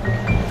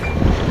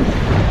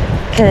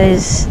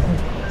 Because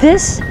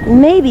this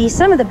may be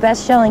some of the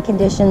best shelling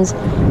conditions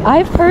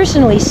I've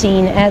personally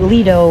seen at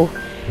Lido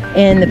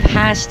in the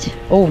past,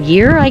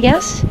 year, I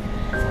guess.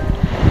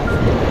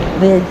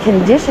 The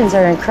conditions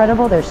are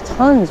incredible. There's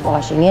tons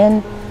washing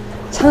in,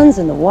 tons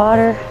in the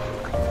water,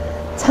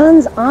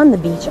 tons on the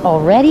beach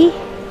already.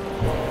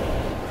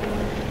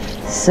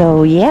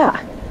 So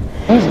yeah,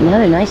 there's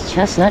another nice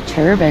chestnut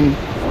turban.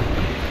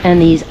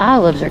 And these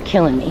olives are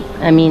killing me.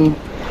 I mean,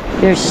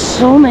 there's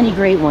so many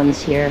great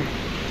ones here.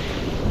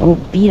 Oh,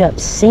 beat up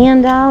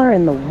sand dollar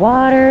in the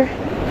water.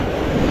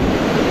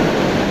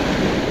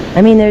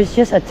 I mean, there's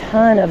just a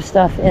ton of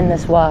stuff in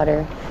this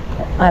water.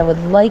 I would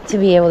like to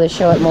be able to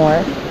show it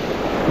more.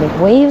 The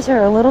waves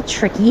are a little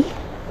tricky.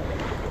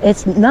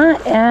 It's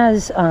not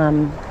as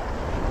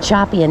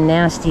choppy and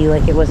nasty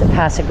like it was at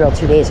Paso Grill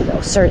 2 days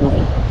ago,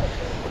 certainly.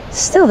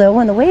 Still though,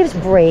 when the waves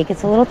break,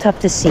 it's a little tough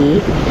to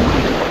see.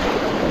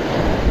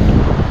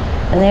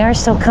 And they are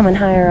still coming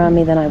higher on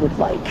me than I would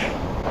like.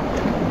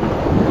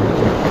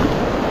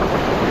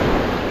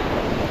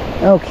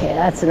 Okay,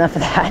 that's enough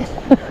of that.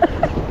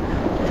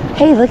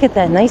 Hey, look at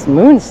that nice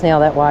moon snail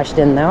that washed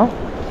in though.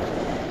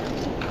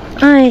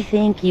 I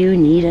think you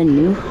need a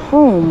new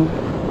home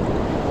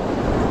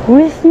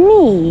with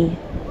me.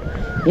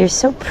 You're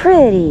so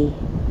pretty.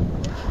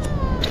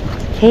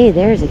 Hey,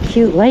 there's a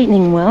cute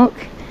lightning whelk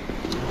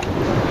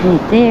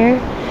right there,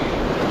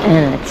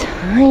 and a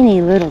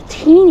tiny little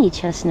teeny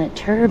chestnut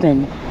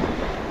turban.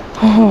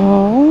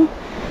 Oh,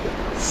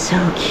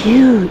 so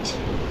cute.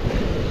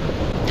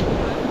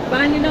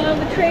 Finding all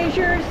the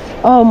treasures.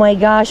 Oh my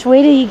gosh,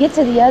 wait till you get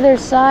to the other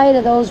side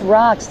of those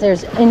rocks.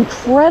 There's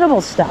incredible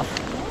stuff.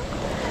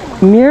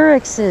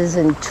 Murexes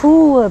and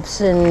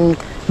tulips and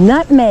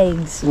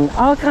nutmegs and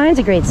all kinds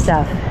of great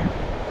stuff.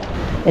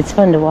 It's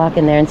fun to walk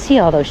in there and see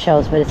all those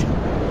shells, but it's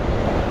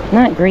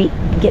not great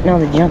getting all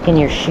the junk in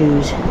your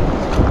shoes.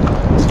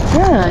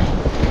 I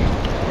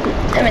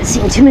haven't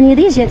seen too many of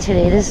these yet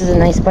today. This is a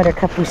nice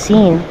buttercup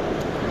Hussein.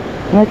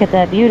 Look at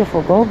that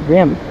beautiful gold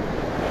rim.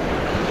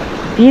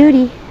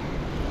 Beauty.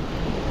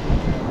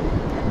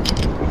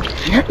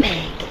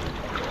 Nutmeg.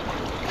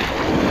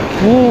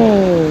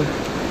 Yay.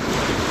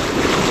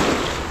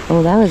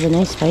 Oh, that was a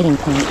nice fighting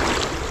point.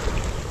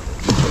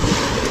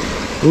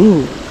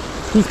 Ooh,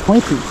 he's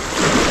pointy.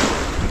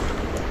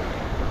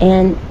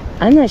 And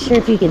I'm not sure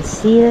if you can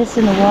see this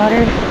in the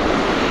water.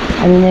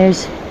 I mean,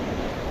 there's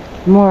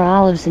more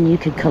olives than you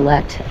could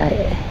collect.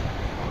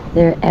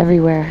 They're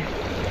everywhere.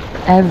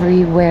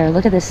 Everywhere.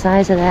 Look at the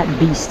size of that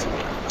beast.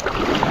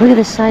 Look at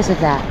the size of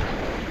that.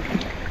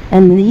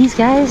 And these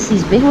guys,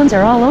 these big ones,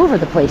 are all over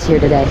the place here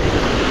today.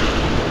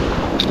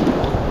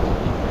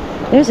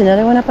 There's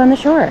another one up on the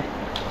shore.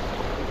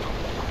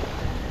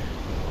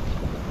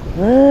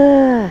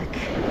 Look.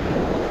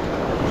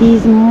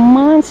 These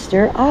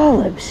monster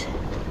olives.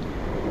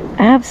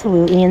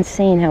 Absolutely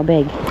insane how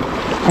big.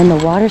 And the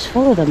water's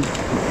full of them.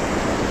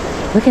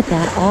 Look at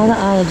that. All the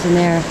olives in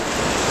there.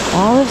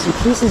 Olives and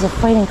pieces of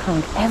fighting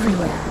conch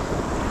everywhere.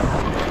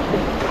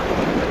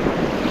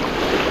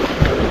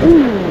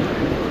 Ooh.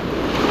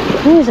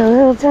 Here's a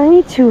little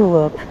tiny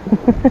tulip.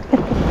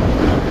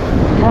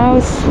 How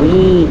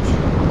sweet.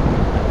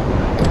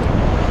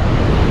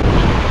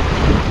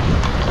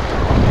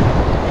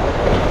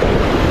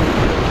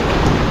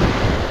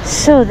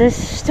 So this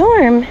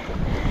storm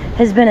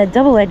has been a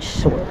double-edged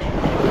sword.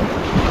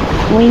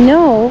 We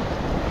know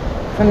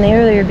from the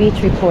earlier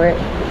beach report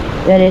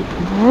that it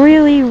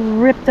really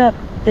ripped up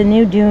the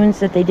new dunes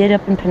that they did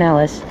up in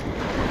Pinellas.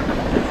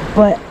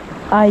 But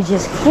I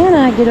just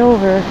cannot get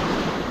over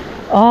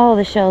all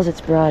the shells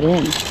it's brought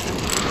in.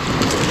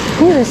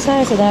 Look at the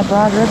size of that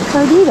broad-rib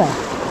cardita.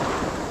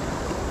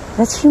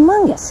 That's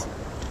humongous.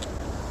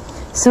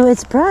 So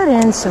it's brought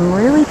in some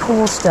really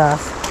cool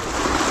stuff.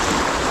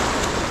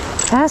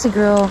 Paso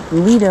Grill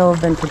and Lido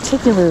have been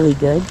particularly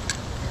good.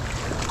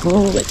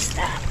 Oh, what's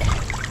that?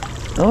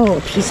 Oh,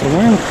 a piece of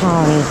worm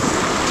colony.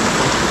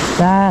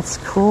 That's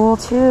cool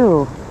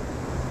too.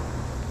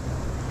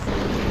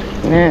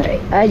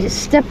 Alright, I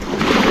just stepped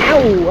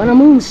on a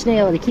moon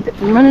snail to keep it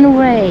from running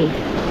away.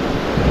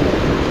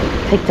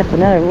 Picked up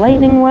another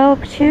lightning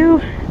whelk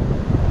too.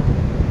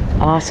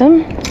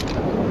 Awesome.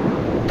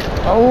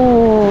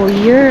 Oh,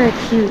 you're a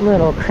cute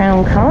little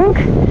crown conch.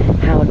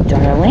 How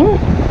darling.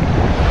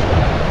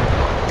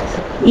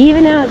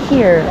 Even out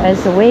here,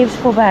 as the waves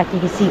pull back, you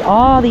can see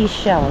all these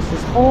shells.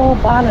 This whole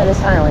bottom of this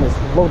island is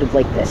loaded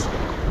like this.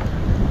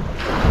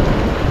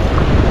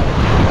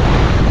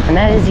 And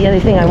that is the other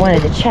thing I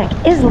wanted to check.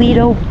 Is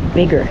Lido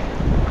bigger?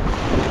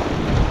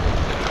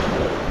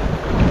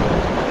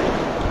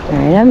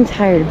 Alright, I'm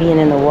tired of being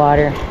in the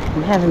water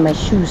and having my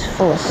shoes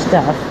full of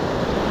stuff.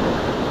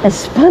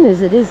 As fun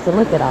as it is to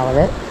look at all of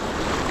it,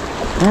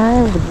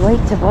 I would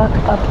like to walk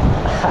up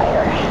higher.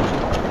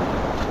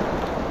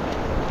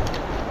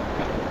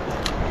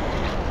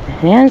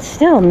 And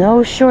still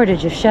no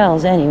shortage of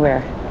shells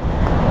anywhere.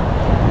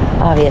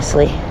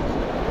 obviously.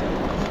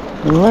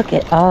 Look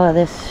at all of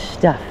this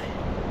stuff.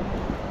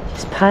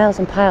 Just piles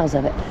and piles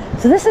of it.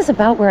 So this is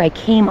about where I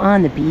came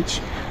on the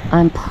beach.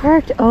 I'm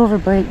parked over,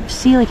 but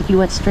see, like if you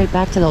went straight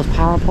back to those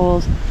power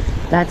poles,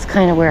 that's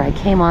kind of where I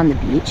came on the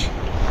beach.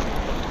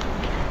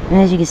 And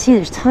as you can see,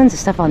 there's tons of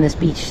stuff on this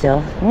beach still.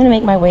 I'm gonna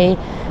make my way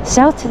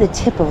south to the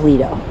tip of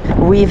Lido.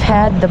 We've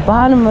had the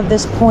bottom of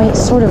this point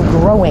sort of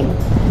growing,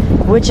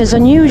 which is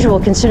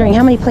unusual considering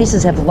how many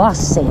places have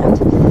lost sand,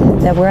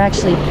 that we're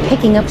actually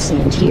picking up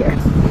sand here.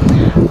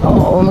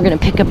 Oh, and we're gonna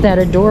pick up that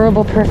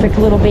adorable, perfect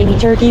little baby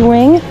turkey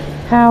wing.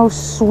 How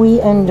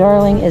sweet and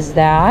darling is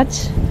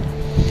that?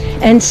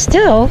 And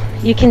still,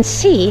 you can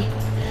see,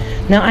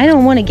 now I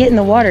don't want to get in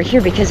the water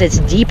here because it's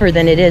deeper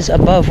than it is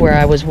above where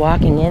I was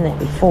walking in it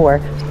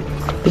before.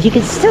 But you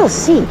can still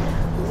see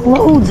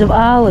loads of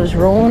olives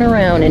rolling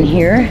around in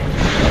here.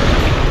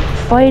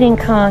 Fighting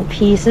conch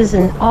pieces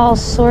and all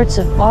sorts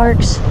of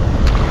arcs.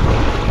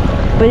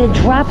 But it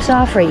drops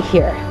off right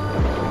here.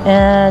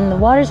 And the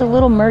water's a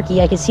little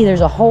murky. I can see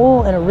there's a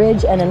hole and a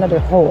ridge and another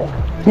hole.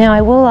 Now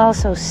I will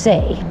also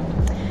say,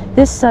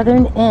 this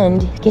southern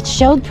end gets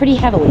shelled pretty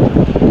heavily.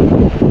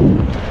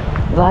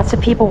 Lots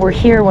of people were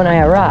here when I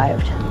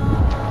arrived.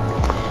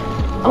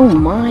 Oh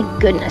my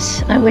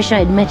goodness, I wish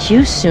I'd met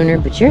you sooner,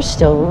 but you're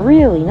still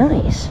really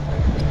nice.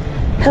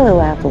 Hello,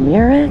 Apple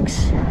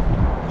Murex.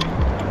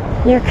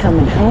 You're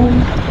coming home.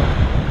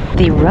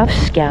 The rough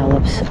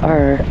scallops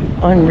are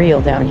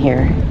unreal down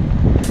here.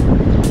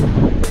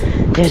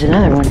 There's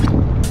another one.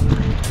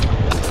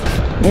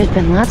 There's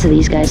been lots of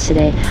these guys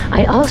today.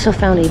 I also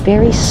found a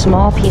very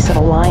small piece of a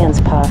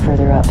lion's paw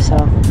further up, so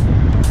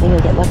maybe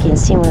I'll get lucky and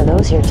see one of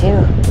those here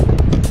too.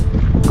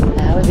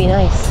 That would be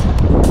nice.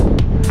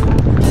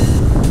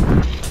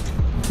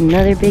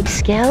 Another big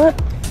scallop.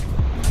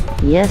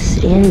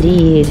 Yes,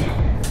 indeed.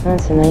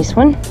 That's a nice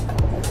one.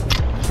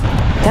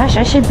 Gosh,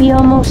 I should be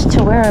almost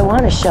to where I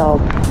want to shell.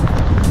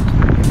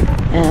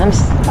 And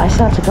I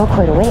still have to go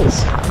quite a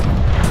ways.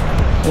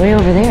 Way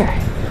over there.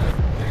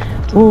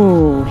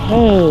 Ooh,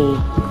 hey.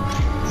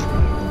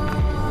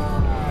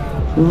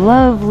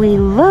 Lovely,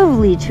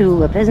 lovely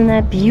tulip. Isn't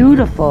that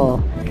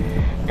beautiful?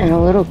 And a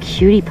little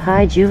cutie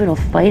pie juvenile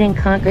fighting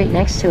conch right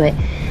next to it.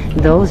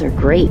 Those are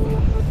great.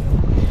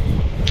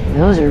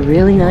 Those are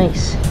really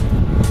nice.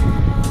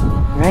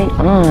 Right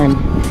on.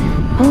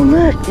 Oh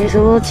look, there's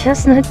a little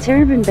chestnut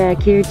turban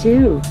back here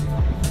too.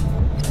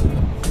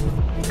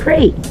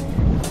 Great.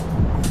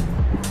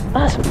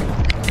 Awesome.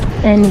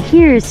 And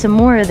here's some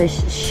more of the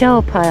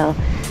shell pile.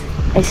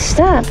 I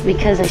stopped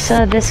because I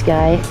saw this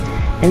guy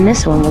and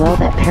this one with all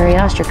that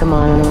periostracum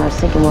on him, and I was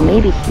thinking, well,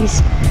 maybe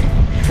he's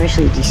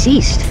freshly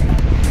deceased.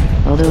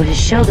 Although his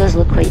shell does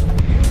look quite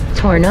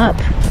torn up.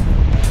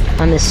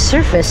 On the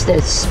surface,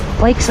 the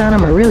spikes on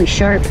him are really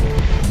sharp, so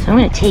I'm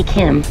going to take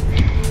him.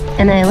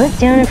 And I look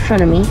down in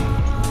front of me,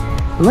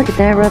 and look at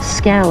that rough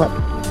scallop.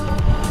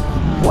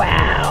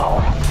 Wow.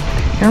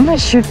 Now, I'm not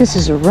sure if this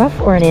is a rough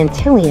or an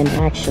Antillean,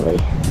 actually.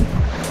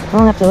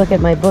 I'll have to look at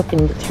my book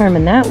and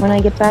determine that when I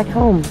get back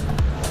home.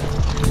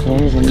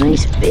 There's a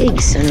nice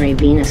big sunray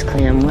Venus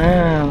clam.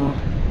 Wow.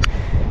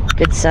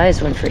 Good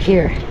size one for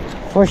here,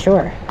 for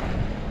sure.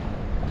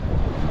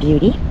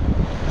 Beauty.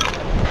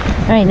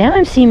 Alright, now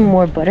I'm seeing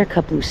more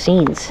buttercup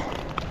lucines.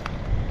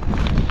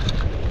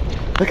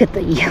 Look at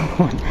the yellow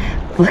one.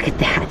 Look at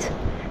that.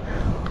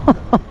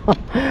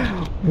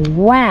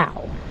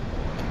 Wow.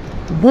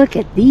 Look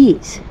at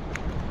these.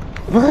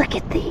 Look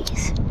at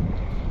these.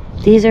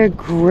 These are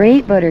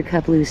great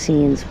buttercup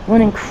lucines.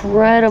 One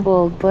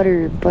incredible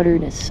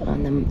butterness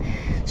on them.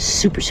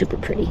 Super, super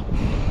pretty.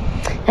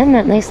 And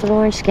that nice little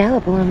orange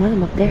scallop along with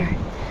them up there.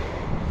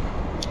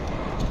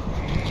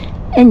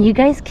 And you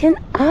guys can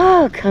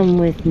all come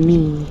with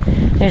me.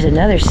 There's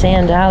another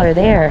sand dollar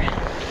there.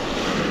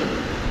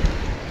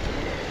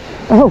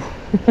 Oh,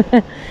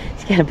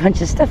 he's got a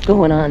bunch of stuff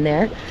going on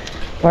there.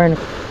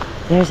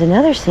 There's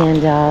another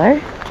sand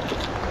dollar.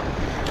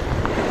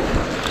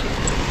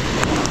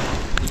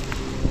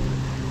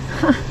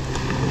 Huh.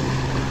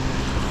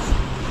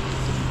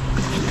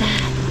 Look at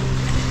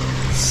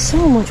that.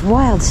 So much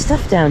wild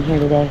stuff down here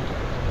today.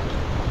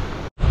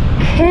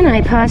 Can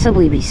I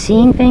possibly be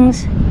seeing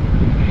things?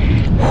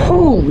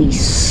 Holy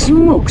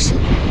smokes!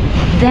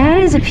 That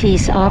is a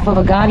piece off of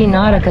a Gaudy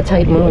Nautica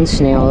type moon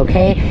snail,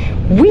 okay?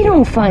 We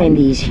don't find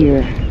these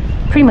here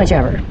pretty much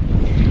ever.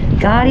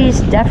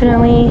 Gaudy's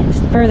definitely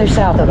further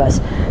south of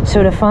us.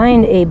 So to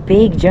find a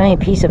big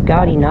giant piece of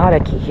Gaudy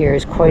Nautica here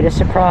is quite a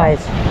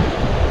surprise.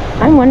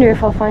 I wonder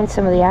if I'll find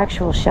some of the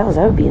actual shells.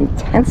 That would be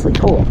intensely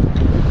cool.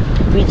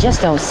 We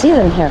just don't see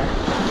them here.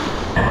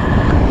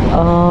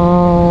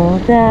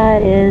 Oh,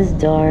 that is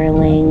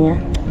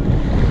darling.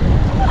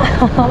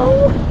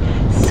 Oh,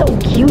 so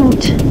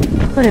cute.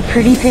 What a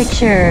pretty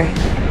picture.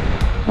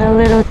 A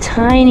little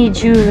tiny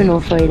juvenile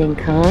fighting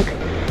conch,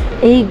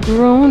 a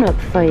grown-up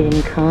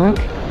fighting conch,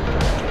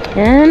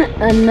 and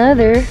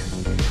another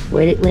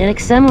white Atlantic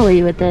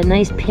semele with that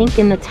nice pink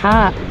in the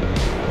top.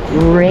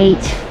 Great.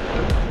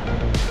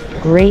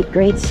 Great,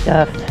 great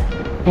stuff.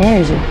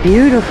 There's a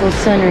beautiful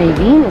Sunray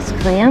Venus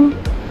clam.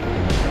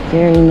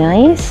 Very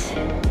nice.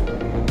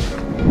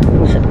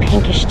 There's a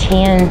pinkish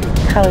tan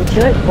color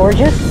to it.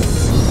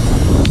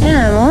 Gorgeous. And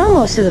I'm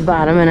almost to the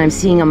bottom, and I'm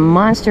seeing a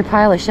monster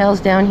pile of shells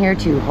down here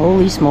too.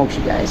 Holy smokes,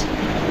 you guys.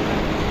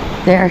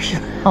 There are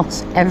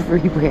shells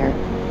everywhere.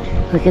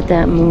 Look at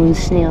that moon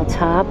snail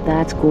top.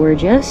 That's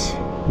gorgeous.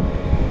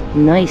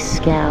 Nice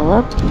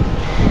scallop.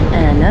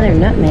 And another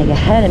nutmeg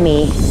ahead of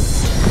me.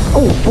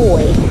 Oh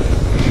boy.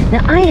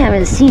 Now I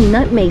haven't seen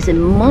nutmegs in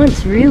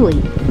months, really.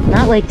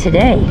 Not like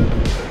today.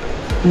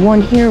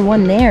 One here,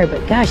 one there,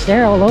 but gosh,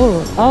 they're all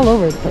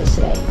over the place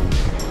today.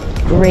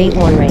 Great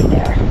one right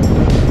there.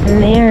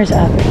 And there's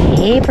a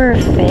paper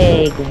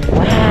fig.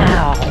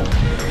 Wow.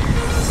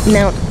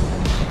 Now,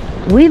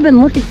 we've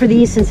been looking for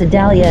these since a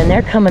dahlia, and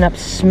they're coming up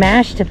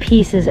smashed to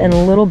pieces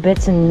and little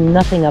bits and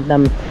nothing of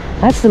them.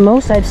 That's the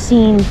most I've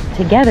seen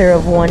together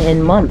of one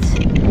in months.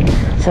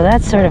 So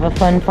that's sort of a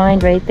fun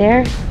find right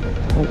there.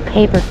 A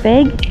paper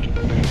fig.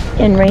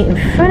 And right in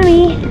front of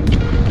me,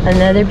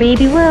 another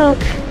baby whelk.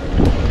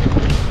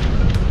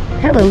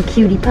 Hello,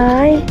 cutie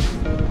pie.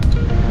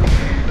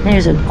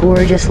 There's a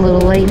gorgeous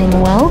little lightning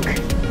whelk.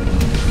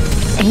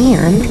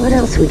 And what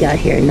else we got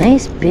here?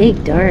 Nice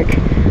big dark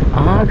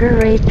auger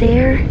right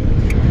there.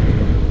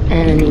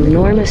 And an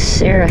enormous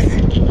seraph.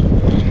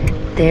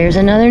 There's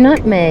another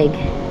nutmeg.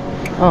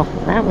 Oh,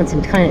 that one's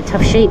in kind of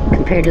tough shape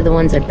compared to the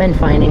ones I've been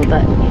finding,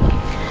 but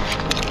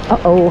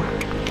uh-oh.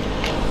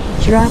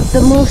 Dropped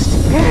the most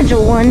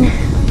fragile one.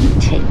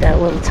 Take that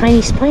little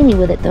tiny spiny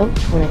with it though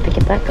when I pick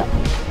it back up.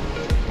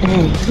 And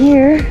then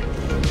here,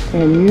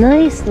 a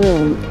nice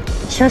little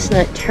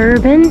chestnut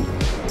turban.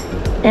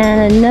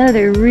 And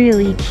another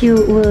really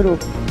cute little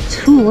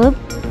tulip.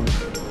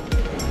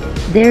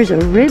 There's a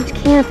ribbed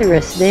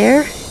cantharus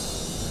there.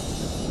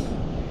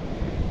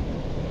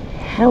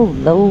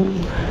 Hello.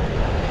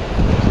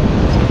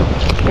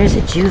 There's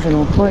a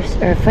juvenile horse,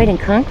 or a fighting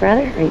conch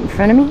rather, right in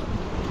front of me.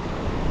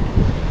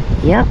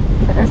 Yep,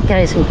 that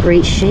guy's in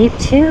great shape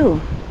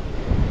too.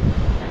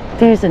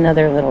 There's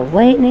another little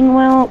lightning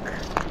whelk.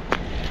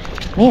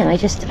 Man, I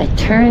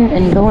turn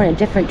and go in a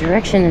different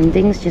direction and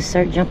things just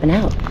start jumping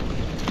out.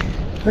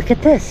 Look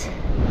at this.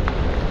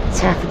 It's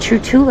half a true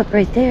tulip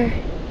right there.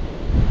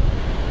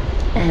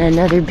 And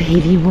another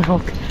baby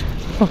whelk.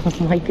 Oh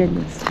my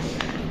goodness.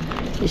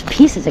 There's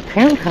pieces of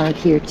crown conch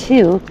here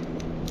too.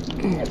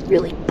 And a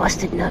really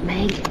busted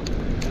nutmeg.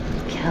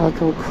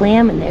 Calico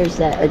clam, and there's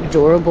that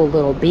adorable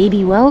little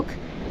baby whelk.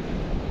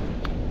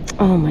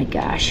 Oh my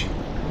gosh.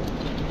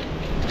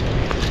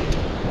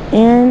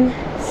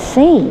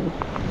 Insane.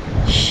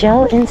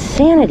 Shell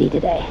insanity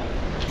today.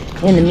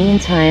 In the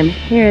meantime,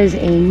 here is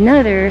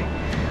another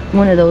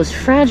one of those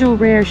fragile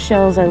rare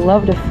shells I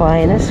love to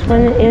find. This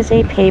one is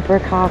a paper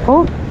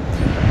cockle.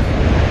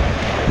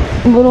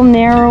 A little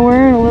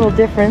narrower and a little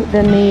different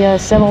than the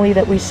simile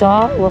that we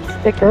saw. A little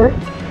thicker,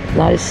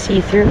 not as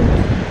see-through.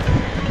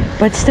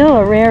 But still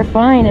a rare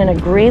find and a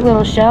great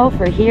little shell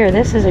for here.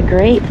 This is a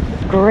great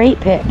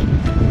pick.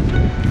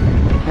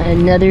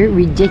 Another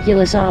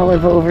ridiculous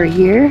olive over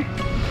here.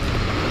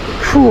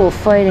 Cool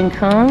fighting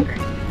conch.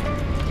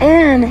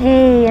 And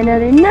hey,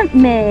 another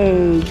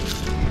nutmeg.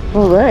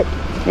 Oh look,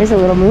 there's a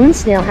little moon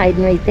snail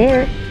hiding right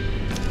there.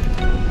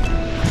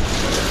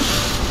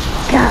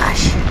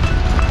 Gosh.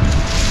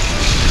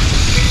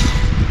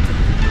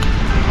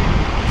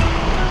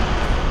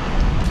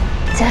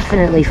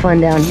 Definitely fun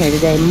down here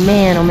today.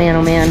 Man, oh man,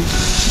 oh man.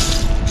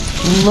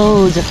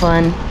 Loads of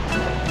fun.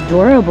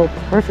 Adorable,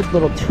 perfect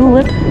little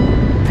tulip.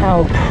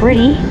 How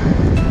pretty.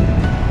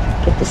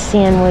 Get the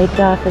sand wiped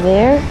off of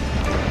there.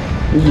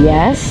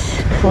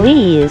 Yes,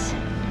 please.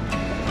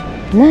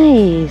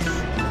 Nice.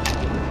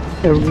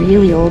 A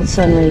really old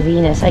Sunray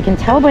Venus. I can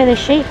tell by the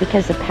shape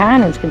because the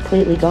pattern's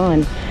completely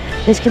gone.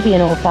 This could be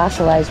an old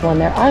fossilized one.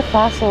 There are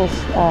fossils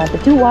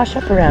that do wash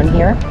up around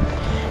here.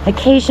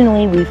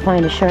 Occasionally we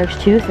find a shark's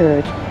tooth or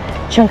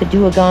a chunk of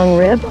duogong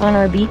rib on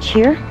our beach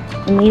here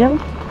in Lido.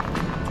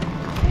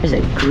 There's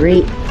a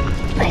great,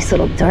 nice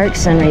little dark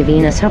Sunray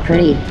Venus. How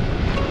pretty.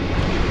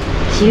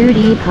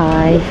 Cutie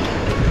pie.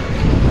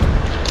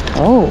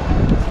 Oh,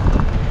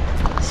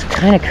 some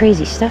kind of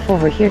crazy stuff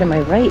over here to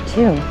my right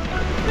too.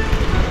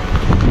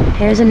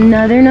 Here's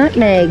another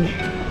nutmeg.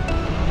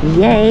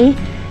 Yay.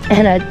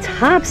 And a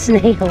top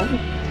snail.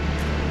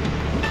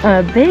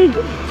 A big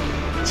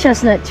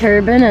chestnut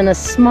turban and a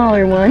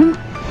smaller one.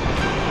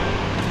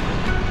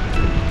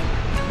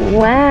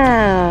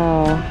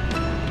 Wow.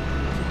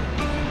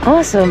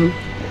 Awesome.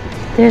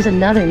 There's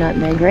another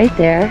nutmeg right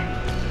there.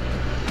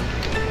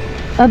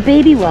 A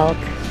baby whelk.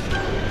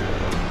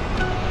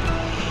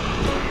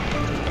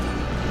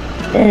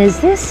 And is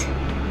this?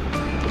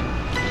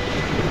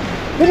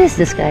 What is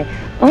this guy?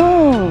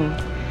 Oh,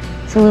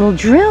 it's a little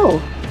drill.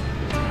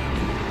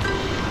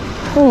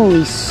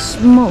 Holy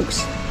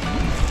smokes.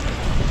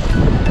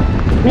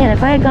 Man,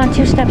 if I had gone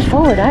 2 steps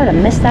forward, I would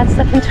have missed that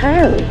stuff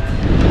entirely.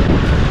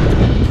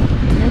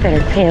 I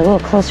better pay a little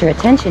closer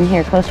attention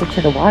here, closer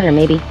to the water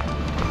maybe,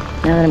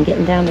 now that I'm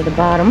getting down to the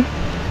bottom.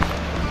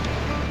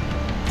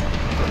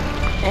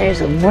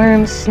 There's a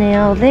worm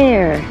snail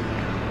there.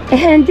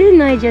 And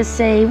didn't I just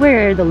say,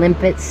 where are the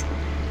limpets?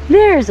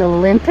 There's a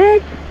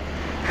limpet.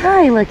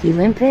 Hi, lucky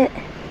limpet.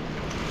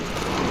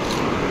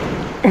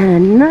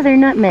 And another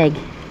nutmeg.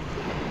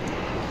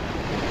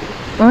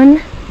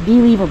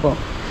 Unbelievable.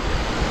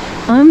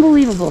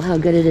 Unbelievable how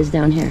good it is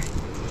down here.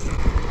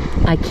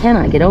 I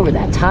cannot get over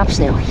that top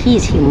snail.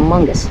 He's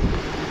humongous.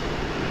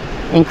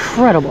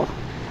 Incredible.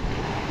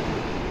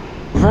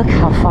 Look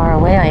how far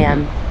away I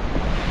am.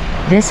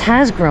 This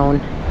has grown.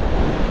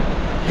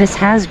 This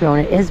has grown.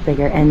 It is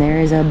bigger, and there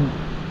is a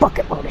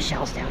bucket load of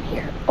shells down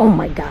here. Oh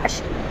my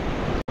gosh.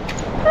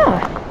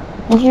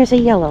 Oh, and here's a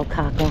yellow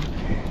cockle.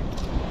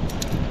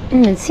 I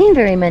haven't seen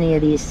very many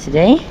of these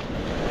today.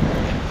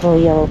 Little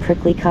yellow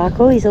prickly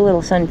cockle. He's a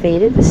little sun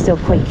faded, but still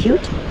quite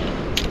cute.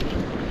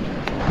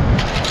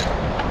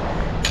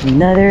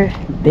 Another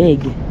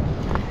big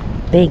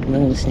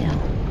moon snail.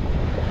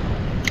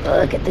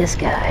 Look at this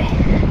guy.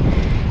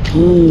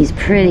 He's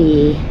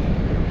pretty.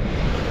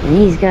 And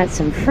he's got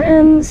some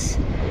friends.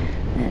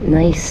 That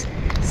nice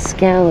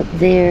scallop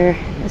there.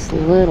 This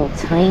little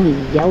tiny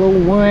yellow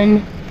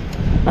one.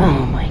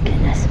 Oh my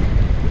goodness.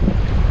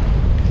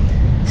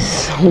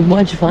 So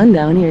much fun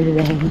down here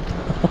today.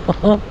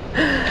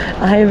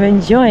 I'm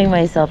enjoying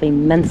myself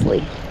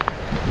immensely.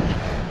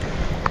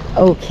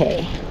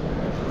 Okay,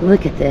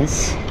 look at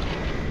this.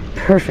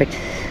 Perfect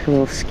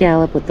little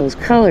scallop with those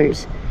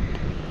colors.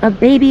 A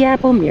baby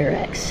apple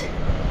murex.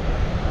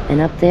 And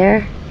up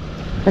there,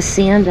 a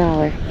sand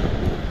dollar.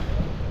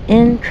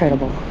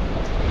 Incredible.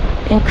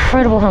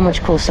 Incredible how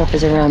much cool stuff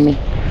is around me.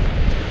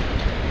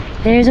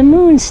 There's a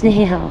moon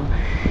snail.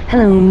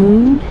 Hello,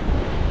 moon.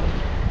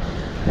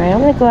 Alright,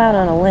 I'm going to go out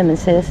on a limb and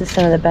say this is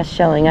some of the best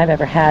shelling I've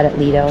ever had at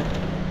Lido.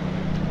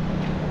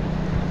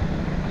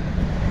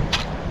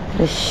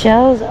 The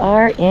shells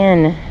are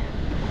in.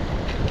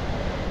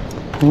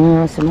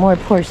 Some more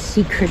poor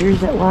sea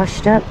critters that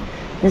washed up.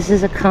 This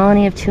is a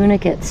colony of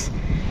tunicates.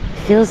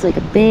 Feels like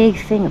a big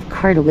thing of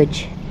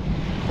cartilage.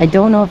 I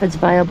don't know if it's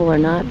viable or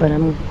not, but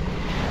I'm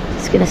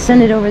just going to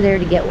send it over there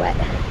to get wet.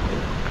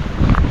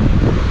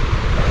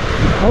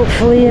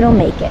 Hopefully it'll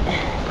make it.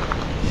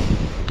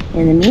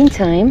 In the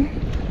meantime,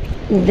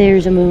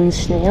 there's a moon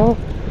snail,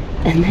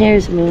 and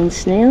there's a moon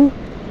snail,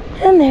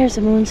 and there's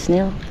a moon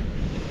snail.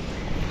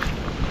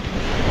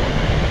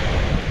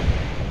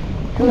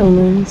 Hello,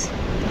 moons.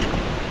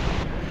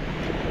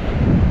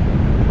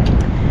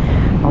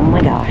 Oh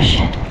my gosh.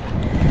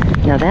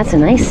 Now that's a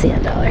nice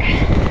sand dollar.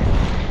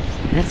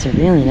 That's a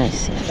really nice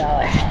sand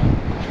dollar.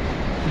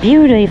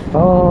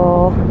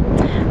 Beautiful.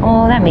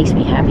 Oh, that makes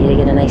me happy to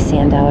get a nice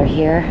sand dollar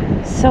here.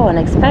 So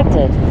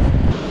unexpected.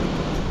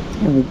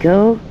 There we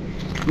go.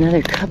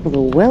 Another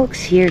couple of whelks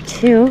here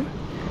too.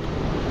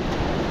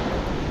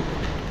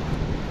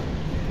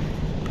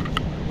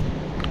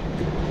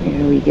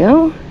 There we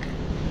go.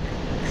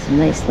 Some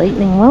nice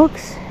lightning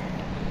whelks.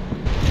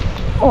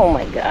 Oh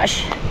my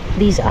gosh.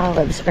 These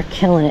olives are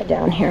killing it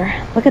down here.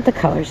 Look at the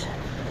colors.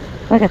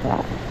 Look at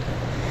that.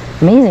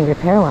 Amazing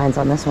repair lines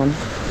on this one.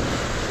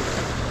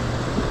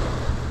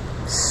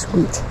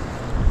 Sweet.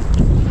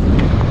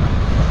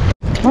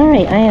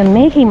 Alright, I am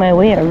making my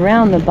way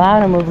around the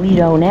bottom of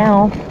Lido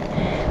now.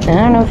 And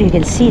I don't know if you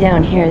can see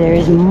down here, there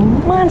is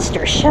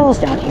monster shells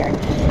down here.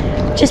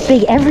 Just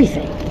big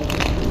everything.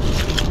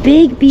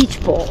 Big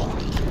beach bowl.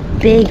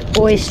 Big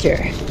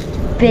oyster.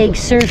 Big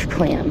surf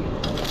clam.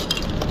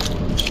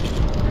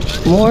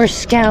 More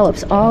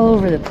scallops all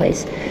over the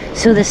place.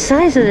 So the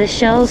size of the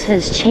shells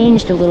has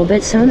changed a little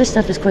bit. Some of the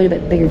stuff is quite a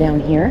bit bigger down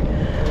here.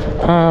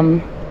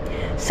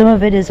 Some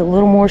of it is a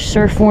little more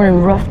surf worn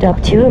and roughed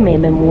up too. It may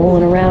have been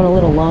rolling around a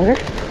little longer.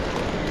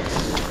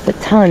 But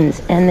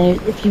tons. And there,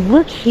 if you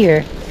look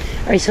here,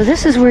 all right, so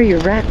this is where your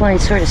rack line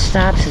sort of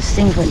stops as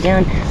things went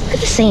down. Look at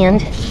the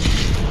sand.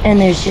 And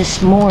there's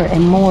just more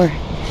and more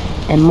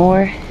and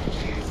more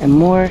and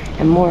more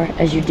and more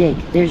as you dig.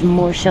 There's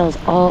more shells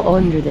all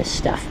under this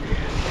stuff.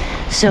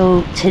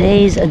 So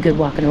today's a good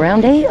walking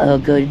around day, a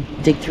good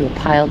dig through a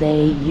pile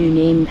day. You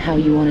name how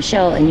you want to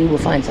shell and you will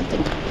find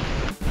something.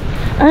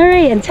 All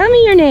right, and tell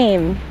me your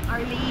name.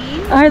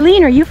 Arlene.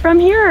 Arlene, are you from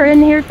here or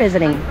in here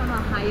visiting? I'm from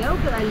Ohio,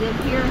 but I live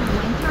here in the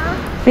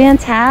winter.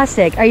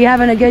 Fantastic. Are you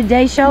having a good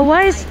day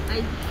shell-wise?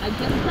 I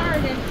just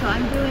started, so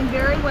I'm doing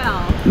very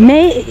well.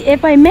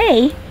 If I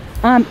may,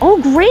 oh,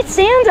 great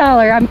sand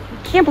dollar. I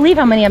can't believe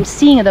how many I'm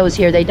seeing of those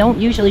here. They don't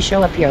usually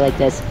show up here like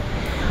this.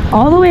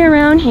 All the way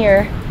around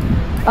here,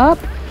 up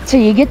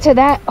till you get to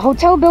that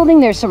hotel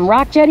building. There's some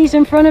rock jetties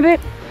in front of it.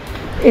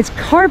 It's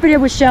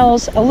carpeted with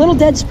shells, a little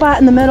dead spot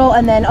in the middle,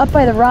 and then up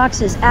by the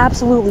rocks is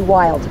absolutely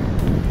wild.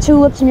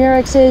 Tulips,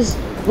 murexes,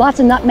 lots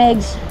of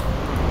nutmegs.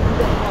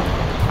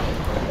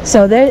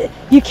 So there,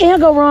 you can't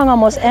go wrong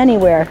almost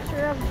anywhere.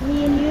 Picture of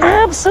me and you?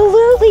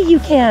 Absolutely you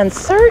can,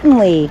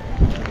 certainly.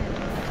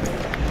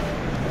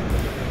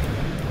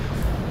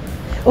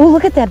 Oh,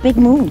 look at that big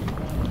moon.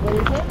 What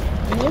is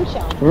it? A moon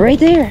shell. Right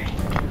there.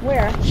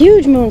 Where?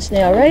 Huge moon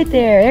snail right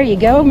there. There you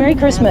go. Merry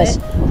Christmas.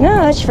 No,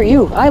 that's for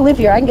you. I live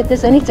here. I can get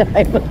this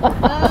anytime.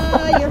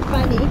 Oh, you're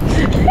funny.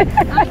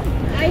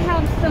 I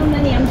have so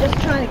many. I'm just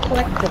trying to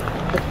collect the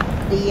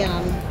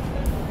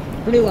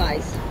blue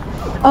eyes.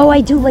 Oh,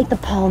 I do like the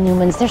Paul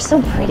Newmans. They're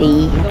so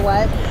pretty. The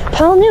what?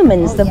 Paul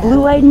Newmans, Oh, the yeah.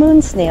 blue-eyed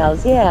moon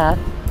snails. Yeah.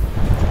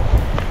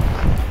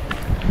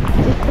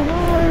 Just the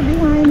water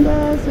behind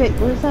us. Wait,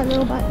 where's that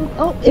little button?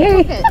 Oh, There you-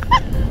 it's okay.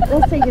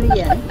 Let's take it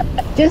again.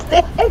 Just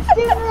It's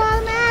doing it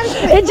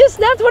automatically. it just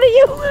snapped one of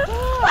you.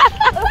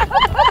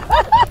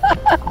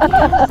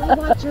 Yes, I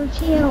watch your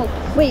channel.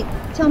 Wait,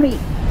 tell me.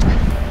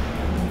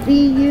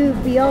 Echoue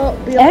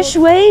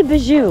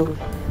Bijoux.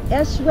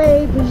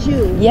 Echoue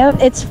Bijoux.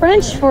 Yep, it's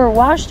French for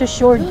washed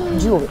ashore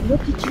jewelry.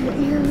 Look at your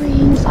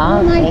earrings. Ah,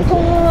 Oh my thank you.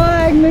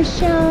 God,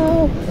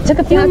 Michelle. Took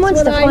a few That's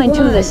months to what I find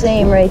two of the want.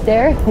 same right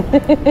there. Oh,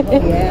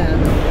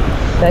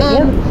 yeah. But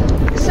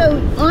yeah. So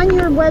on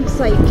your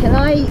website, can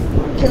I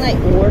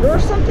order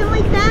something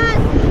like that?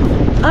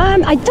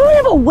 I don't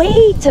have a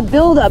way to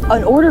build up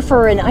an order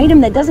for an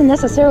item that doesn't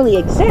necessarily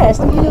exist.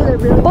 You know they're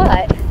really.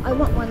 But I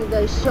want one of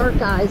those shark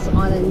eyes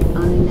on a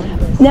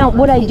necklace. now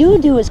what I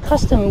do is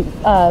custom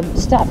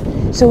stuff.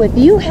 So if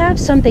you have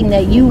something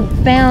that you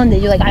found that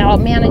you're like, oh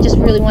man, I just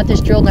really want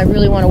this drilled and I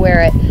really want to wear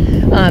it,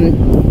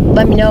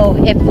 let me know.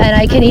 And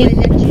I can I either.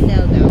 let you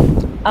know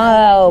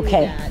though.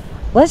 Okay. Do that.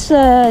 Let's.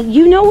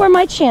 You know where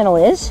my channel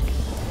is.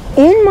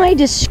 In my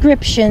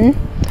description,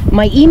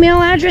 my email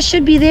address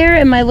should be there,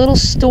 and my little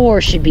store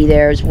should be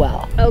there as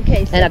well.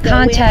 Okay. So And a go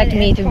contact in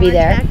me and to be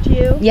there. contact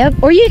you. Yep.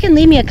 Or you can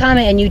leave me a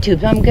comment on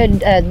YouTube. I'm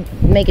good at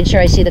making sure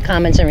I see the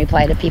comments and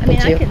reply to I people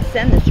mean, too. I could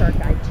send the shark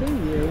eye to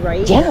you,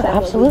 right? Is Yeah, that what we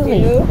absolutely.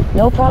 do?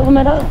 No problem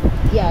at all.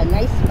 Yeah,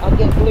 nice. I'll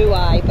get blue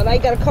eye, but I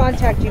gotta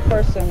contact you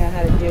first so I know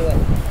how to do it.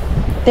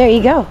 There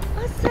you go.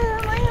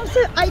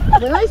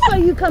 Awesome. When I saw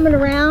you coming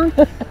around,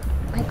 I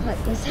thought,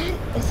 is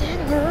that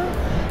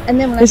her? And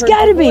then when There's I heard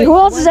got to your be. voice, Who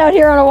else is out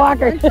here on a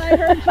walker? Once I heard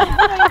your voice,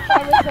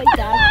 I was like,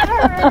 that's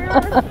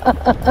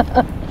her.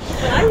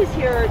 But I was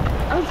here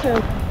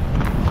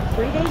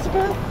 3 days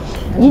ago.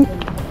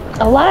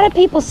 A lot of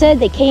people said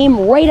they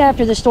came right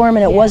after the storm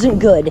and it wasn't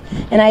good.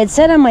 And I had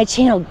said on my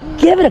channel,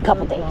 give it a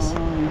couple days.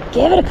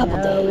 Give it a couple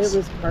days. It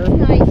was perfect.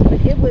 Nice, but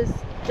it was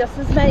just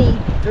as many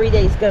 3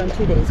 days ago and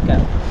 2 days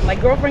ago. My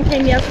girlfriend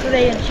came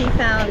yesterday and she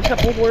found a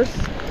couple horse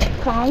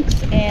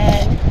conchs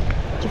and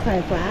did you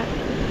find flat?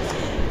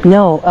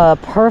 No,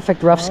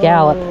 perfect rough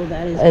scallop. Oh,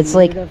 that is It's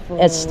beautiful.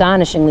 like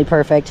astonishingly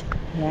perfect.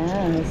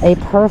 Yes. A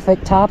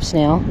perfect top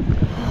snail.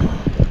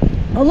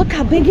 Oh, look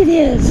how big it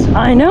is.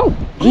 I know.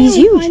 He's I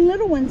only huge. find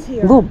little ones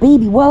here. Little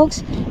baby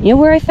whelks. You know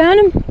where I found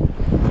him?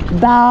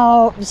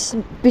 About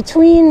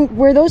between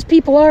where those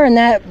people are and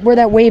where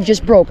that wave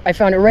just broke. I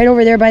found it right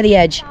over there by the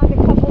edge. I found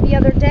a couple the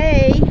other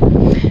day.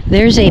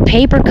 There's a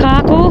paper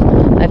cockle.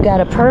 I've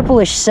got a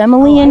purplish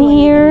semele in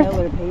here. I don't even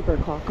know what a paper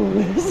cockle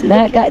is.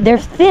 That guy, they're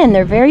thin.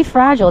 They're very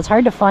fragile. It's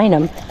hard to find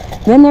them.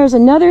 Then there's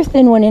another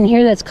thin one in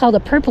here that's called a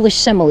purplish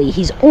semele.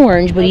 He's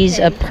orange, but he's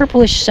a Okay.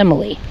 purplish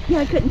semele. Yeah,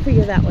 I couldn't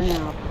figure that one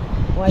out.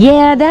 Why-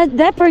 Yeah,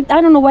 that bird, I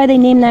don't know why they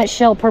named that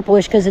shell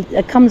purplish because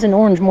it comes in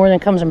orange more than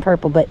it comes in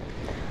purple, but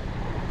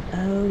Oh,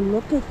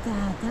 look at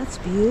that. That's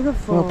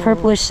beautiful. a little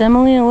purplish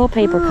semele and a little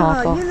paper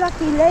cockle. Oh, you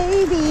lucky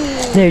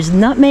lady. There's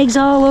nutmegs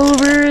all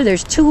over.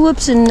 There's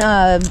tulips and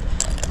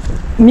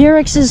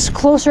murexes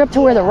closer up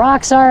to where the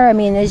rocks are. I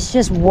mean, it's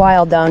just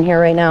wild down here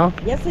right now.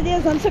 Yes, it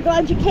is. I'm so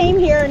glad you came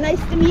here. Nice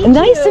to meet you.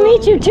 Nice to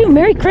meet you too.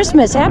 Merry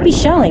Christmas. Happy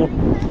shelling.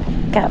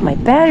 Got my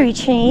battery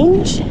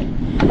changed.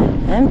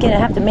 I'm gonna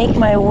have to make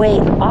my way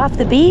off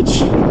the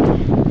beach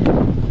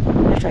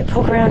after I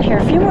poke around here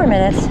a few more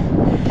minutes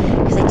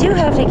because I do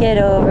have to get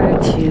over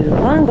to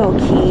Longboat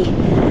Key,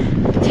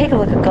 take a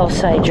look at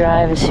Gulfside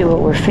Drive and see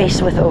what we're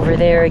faced with over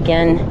there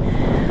again.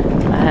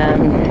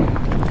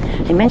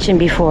 I mentioned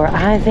before,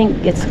 I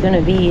think it's going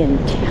to be in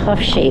tough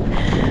shape.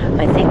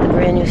 I think the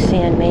brand new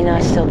sand may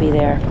not still be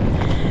there.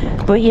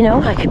 But you know,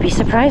 I could be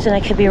surprised and I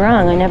could be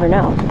wrong. I never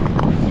know.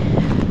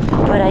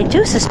 But I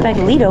do suspect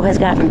Lido has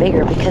gotten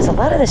bigger because a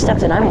lot of the stuff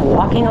that I'm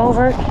walking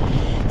over,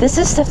 this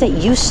is stuff that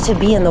used to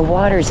be in the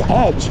water's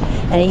edge.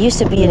 And it used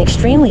to be an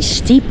extremely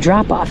steep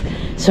drop-off.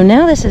 So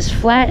now this is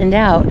flattened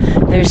out.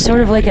 There's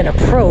sort of like an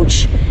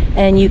approach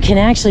and you can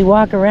actually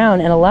walk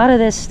around. And a lot of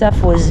this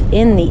stuff was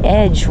in the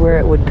edge where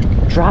it would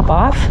drop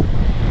off.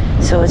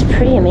 So it's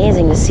pretty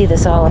amazing to see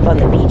this all up on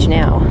the beach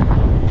now.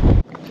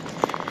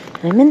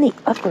 I'm in the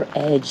upper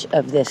edge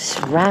of this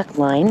rack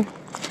line.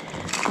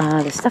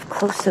 The stuff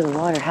close to the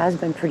water has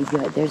been pretty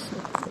good.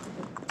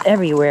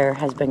 Everywhere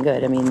has been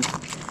good. I mean,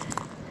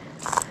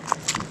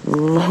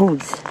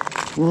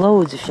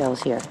 loads of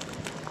shells here.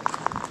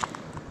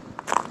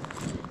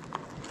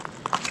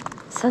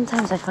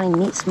 Sometimes I find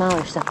neat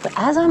smaller stuff, but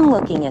as I'm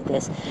looking at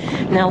this,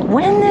 now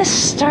when this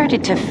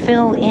started to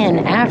fill in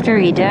after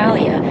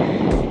Idalia,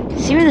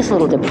 see where this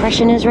little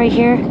depression is right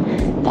here?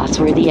 That's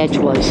where the edge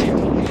was.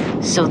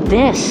 So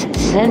this,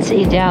 since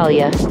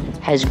Idalia,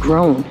 has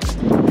grown,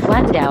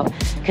 flattened out,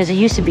 because it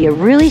used to be a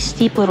really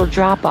steep little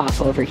drop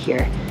off over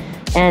here.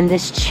 And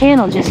this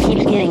channel just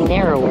keeps getting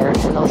narrower,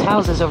 and those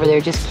houses over there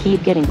just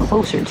keep getting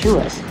closer to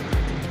us.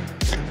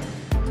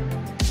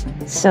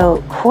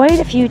 So quite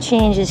a few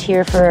changes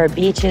here for our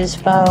beaches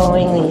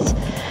following these,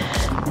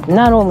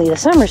 not only the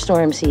summer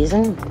storm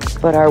season,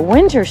 but our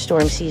winter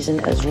storm season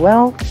as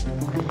well.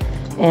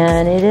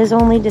 And it is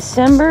only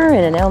December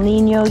in an El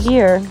Nino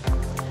year.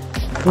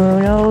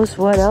 Who knows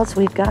what else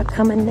we've got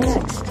coming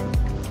next.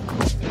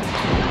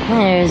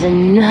 There's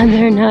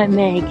another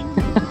nutmeg.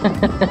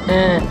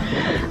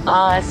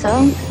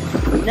 Awesome.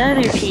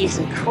 Another piece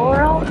of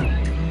coral.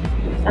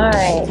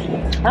 Alright,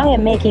 I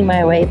am making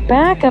my way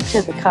back up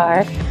to the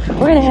car.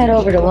 We're going to head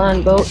over to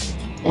Longboat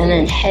and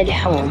then head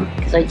home,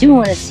 because I do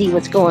want to see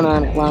what's going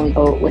on at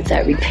Longboat with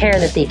that repair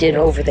that they did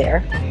over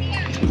there.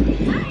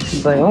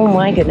 But oh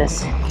my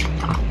goodness.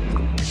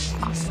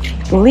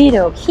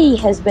 Lido Key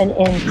has been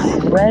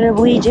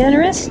incredibly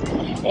generous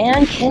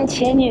and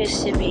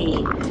continues to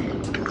be.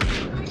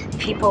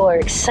 People are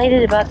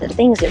excited about the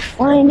things they're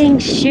finding,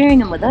 sharing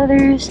them with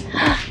others.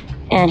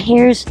 And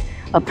here's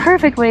a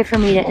perfect way for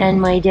me to end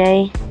my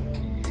day.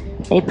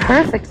 A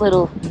perfect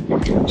little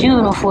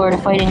juvenile Florida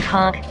fighting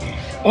conch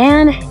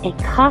and a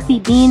coffee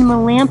bean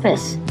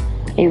melampus.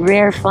 A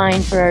rare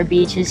find for our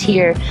beaches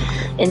here.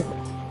 And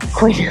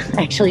quite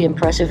actually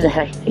impressive that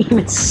I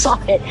even saw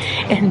it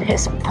in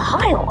this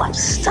pile of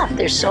stuff.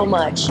 There's so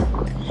much.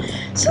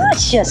 So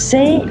let's just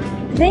say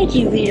thank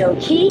you, Lido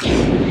Key.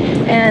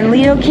 And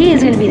Lido Key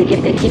is going to be the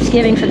gift that keeps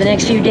giving for the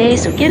next few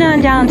days. So get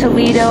on down to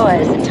Lido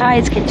as the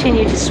tides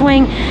continue to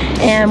swing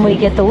and we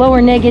get the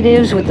lower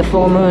negatives with the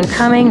full moon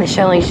coming. The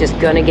shelling's just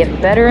going to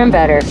get better and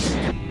better.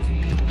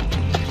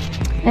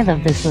 I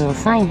love this little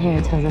sign here.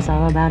 It tells us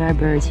all about our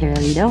birds here at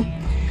Lido.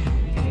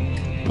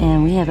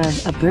 And we have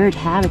a bird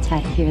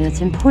habitat here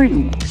that's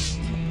important.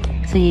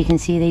 So you can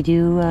see they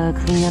do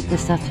clean up the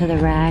stuff to the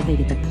rag. They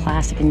get the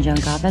plastic and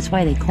junk off. That's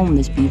why they comb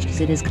this beach, because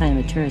it is kind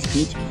of a tourist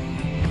beach.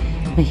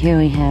 But here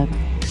we have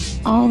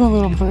all the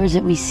little birds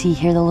that we see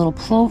here. The little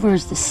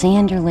plovers, the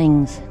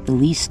sanderlings, the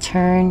least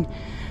tern,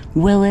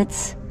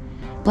 willets,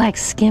 black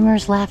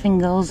skimmers, laughing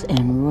gulls,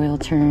 and royal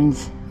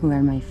terns, who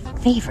are my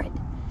favorite.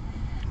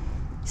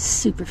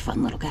 Super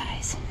fun little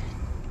guys.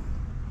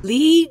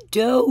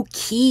 Lido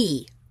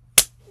Key.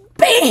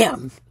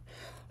 Bam!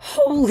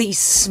 Holy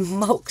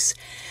smokes.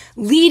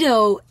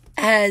 Lido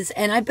has,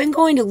 and I've been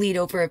going to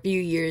Lido for a few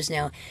years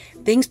now.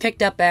 Things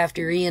picked up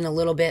after Ian a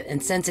little bit,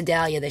 and since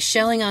Idalia, the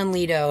shelling on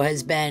Lido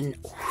has been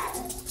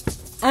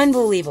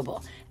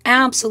unbelievable.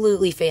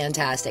 Absolutely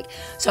fantastic.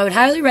 So I would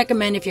highly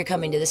recommend, if you're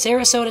coming to the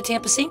Sarasota,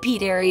 Tampa, St.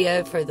 Pete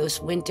area for this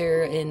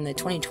winter in the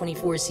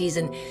 2024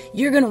 season,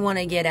 you're going to want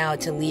to get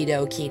out to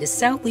Lido Key, to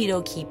South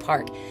Lido Key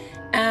Park.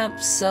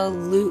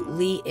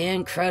 Absolutely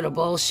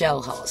incredible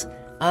shell hulls.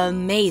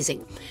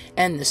 Amazing.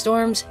 And the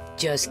storms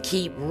just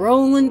keep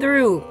rolling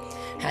through.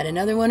 Had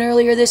another one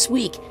earlier this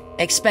week.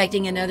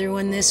 Expecting another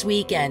one this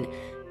weekend.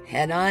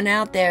 Head on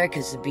out there,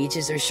 because the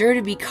beaches are sure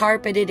to be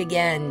carpeted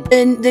again.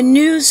 The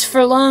news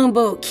for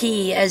Longboat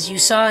Key, as you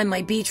saw in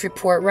my beach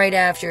report right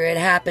after it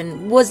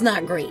happened, was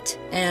not great.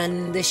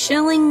 And the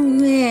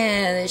shelling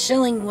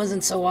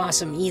wasn't so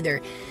awesome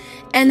either.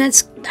 And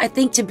that's, I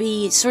think, to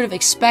be sort of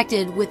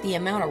expected with the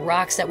amount of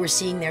rocks that we're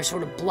seeing there,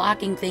 sort of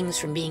blocking things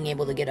from being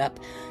able to get up.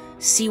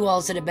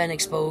 Seawalls that have been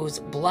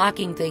exposed,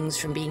 blocking things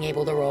from being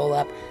able to roll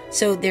up.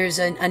 So there's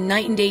a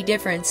night and day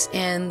difference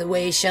in the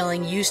way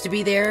shelling used to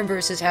be there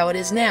versus how it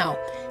is now.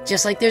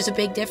 Just like there's a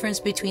big difference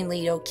between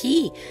Lido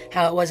Key,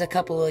 how it was a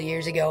couple of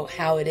years ago,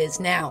 how it is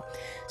now.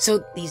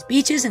 So these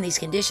beaches and these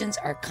conditions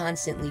are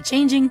constantly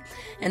changing,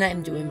 and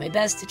I'm doing my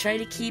best to try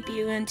to keep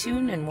you in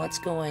tune and what's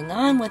going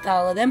on with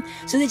all of them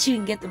so that you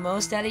can get the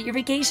most out of your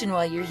vacation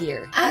while you're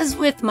here. As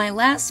with my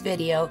last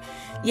video,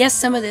 yes,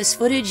 some of this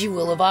footage you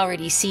will have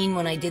already seen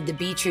when I did the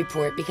beach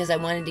report, because I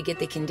wanted to get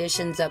the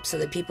conditions up so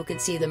that people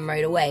could see them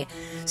right away.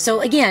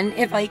 So again,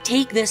 if I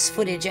take this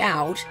footage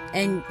out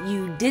and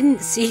you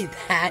didn't see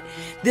that,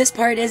 this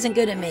part isn't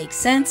going to make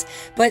sense.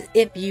 But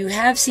if you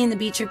have seen the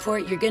beach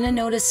report, you're going to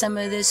notice some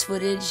of this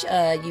footage.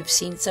 You've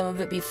seen some of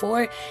it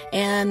before,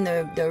 and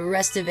the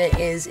rest of it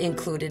is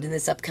included in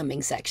this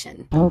upcoming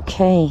section.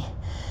 Okay,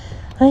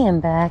 I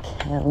am back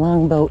at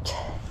Longboat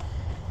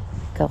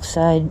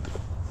Gulfside,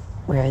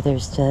 where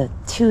there's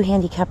 2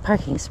 handicap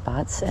parking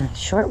spots and a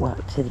short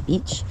walk to the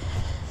beach.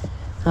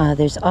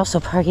 There's also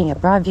parking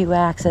at Broadview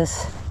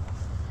Access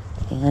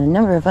and a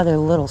number of other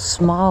little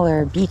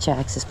smaller beach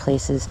access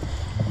places,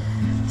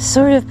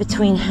 sort of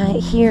between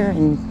here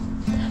and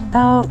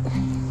about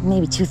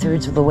maybe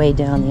 2/3 of the way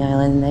down the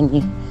island, and then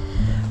you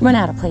run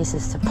out of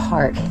places to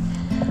park.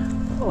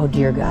 Oh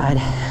dear God.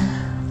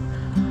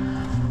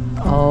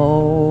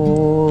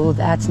 Oh,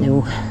 that's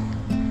new.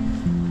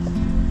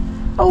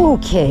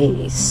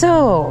 Okay,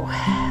 so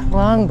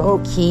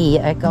Longboat Key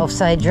at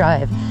Gulfside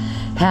Drive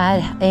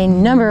had a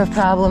number of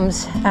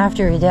problems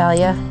after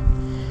Idalia,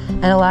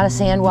 and a lot of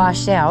sand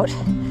washed out.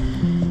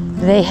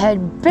 They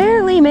had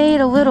barely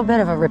made a little bit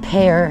of a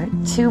repair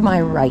to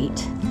my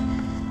right,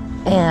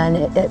 and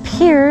it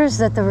appears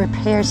that the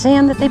repair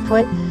sand that they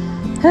put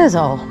has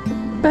all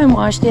been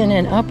washed in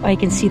and up. I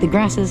can see the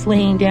grasses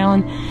laying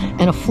down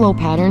and a flow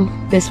pattern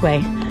this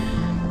way.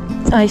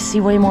 I see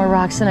way more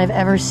rocks than I've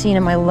ever seen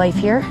in my life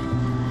here.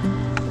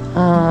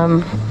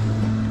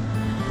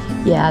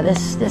 Yeah,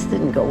 this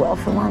didn't go well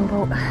for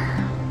Longboat.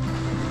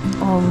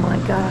 Oh my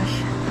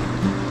gosh.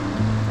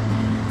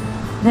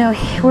 Now,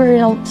 we're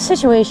in a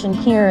situation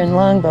here in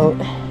Longboat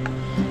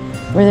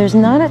where there's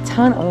not a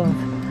ton of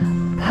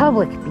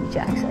public beach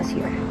access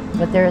here,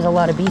 but there is a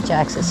lot of beach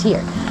access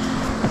here.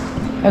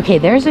 Okay,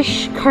 there's a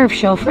carved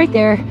shelf right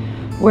there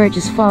where it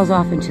just falls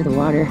off into the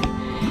water.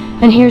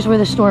 And here's where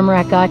the storm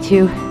rat got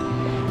to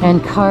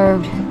and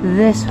carved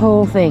this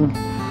whole thing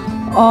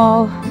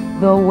all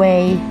the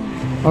way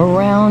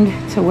around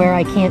to where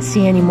I can't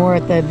see anymore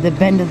at the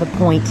bend of the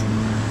point.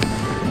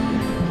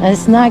 And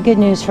it's not good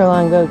news for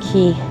Longboat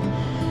Key.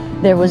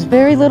 There was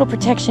very little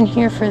protection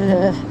here for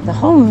the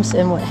homes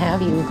and what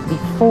have you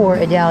before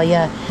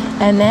Idalia,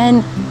 and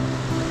then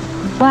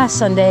last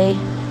Sunday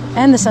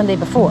and the Sunday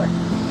before.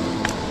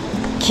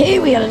 Okay,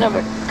 we got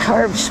another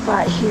carved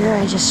spot here.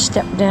 I just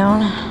stepped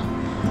down,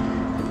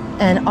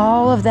 and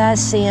all of that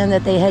sand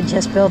that they had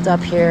just built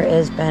up here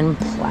has been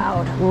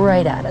plowed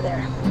right out of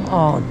there.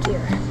 Oh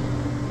dear.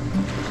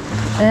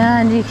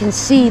 And you can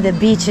see the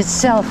beach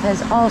itself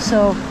has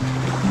also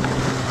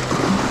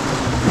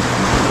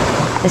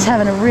is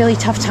having a really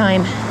tough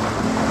time.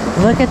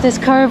 Look at this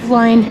carved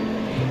line.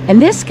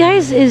 And this,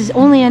 guys, is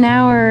only an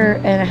hour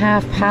and a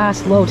half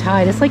past low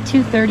tide. It's like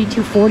 2:30,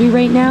 2:40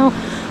 right now.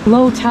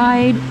 Low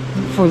tide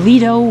for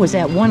Lido was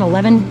at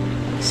 1:11,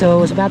 so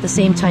it was about the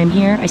same time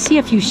here. I see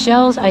a few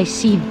shells. I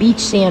see beach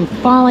sand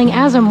falling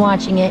as I'm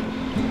watching it.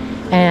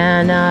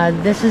 And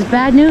this is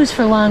bad news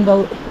for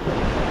Longboat.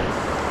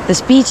 This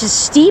beach is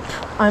steep.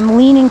 I'm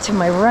leaning to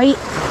my right,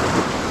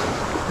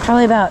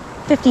 probably about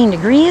 15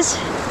 degrees.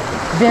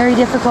 Very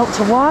difficult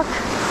to walk.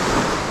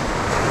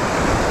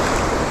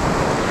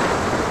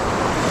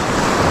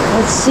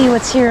 Let's see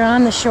what's here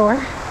on the shore.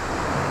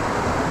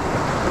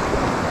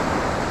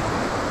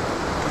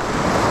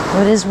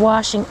 It is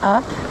washing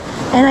up,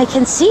 and I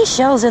can see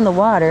shells in the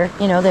water.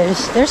 You know,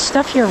 there's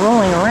stuff here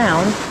rolling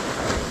around.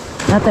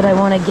 Not that I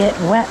want to get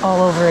wet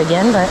all over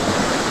again, but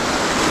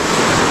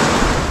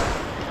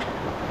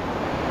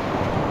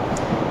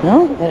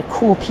no, got a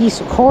cool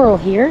piece of coral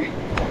here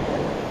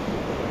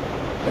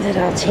that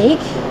I'll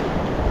take.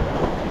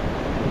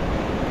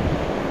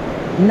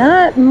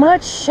 Not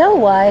much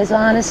shell-wise,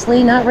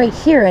 honestly, not right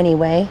here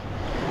anyway.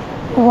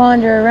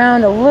 Wander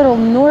around a little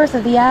north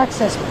of the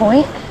access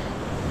point.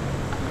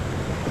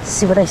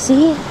 See what I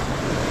see?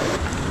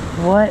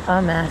 What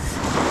a mess.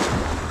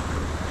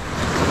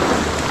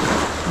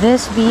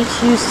 This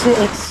beach used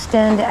to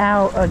extend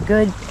out a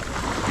good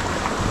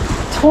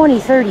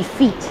 20-30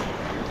 feet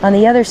on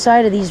the other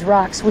side of these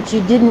rocks, which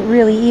you didn't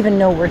really even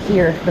know were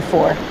here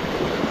before.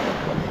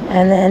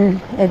 And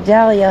then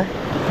Idalia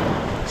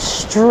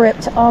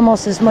stripped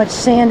almost as much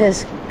sand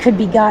as could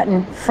be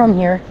gotten from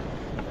here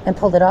and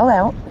pulled it all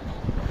out.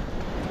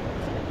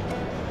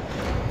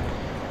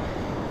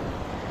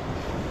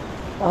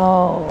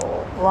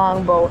 Oh,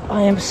 Longboat,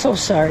 I am so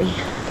sorry.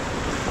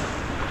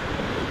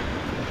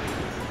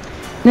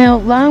 Now,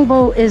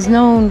 Longboat is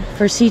known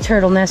for sea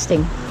turtle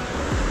nesting.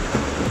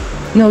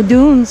 No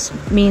dunes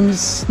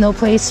means no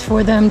place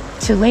for them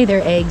to lay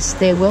their eggs.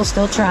 They will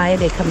still try.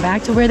 They come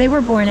back to where they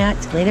were born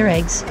at to lay their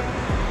eggs.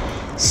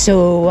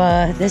 So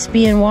this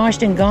being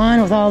washed and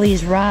gone with all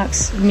these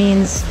rocks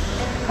means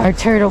our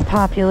turtle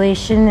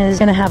population is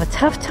going to have a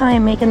tough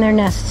time making their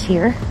nests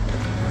here,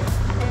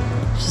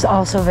 which is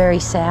also very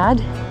sad.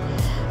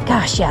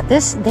 Gosh, yeah,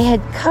 they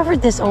had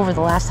covered this over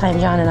the last time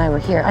John and I were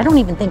here. I don't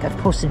even think I've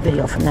posted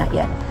video from that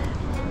yet.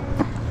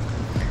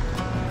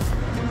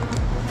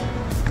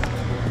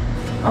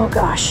 Oh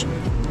gosh,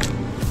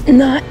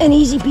 not an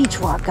easy beach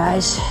walk,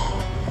 guys.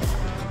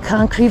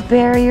 Concrete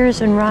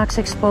barriers and rocks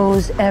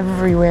exposed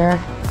everywhere.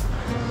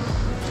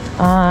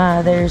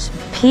 There's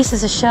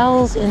pieces of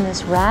shells in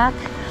this rack.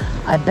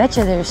 I bet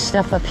you there's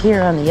stuff up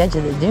here on the edge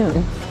of the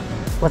dune,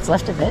 what's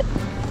left of it.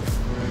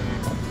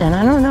 And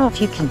I don't know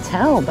if you can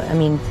tell, but I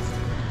mean,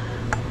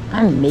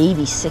 I'm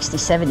maybe 60,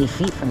 70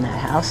 feet from that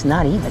house,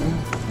 not even.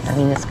 I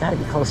mean, it's gotta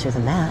be closer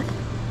than that.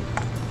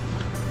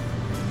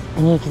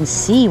 And you can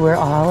see where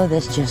all of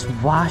this just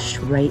washed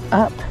right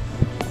up.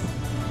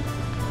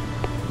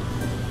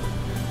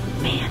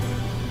 Man.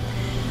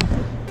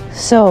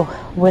 So,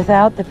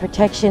 without the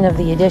protection of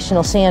the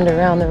additional sand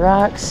around the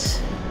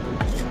rocks,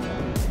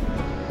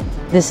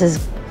 this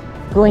is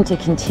going to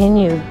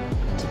continue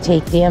to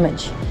take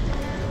damage.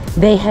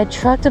 They had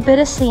trucked a bit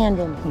of sand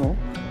in here.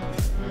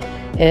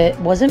 It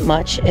wasn't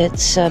much.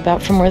 It's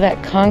about from where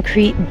that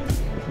concrete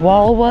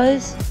wall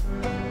was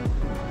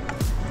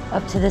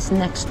up to this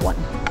next one.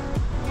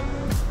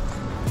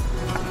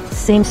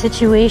 Same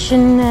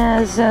situation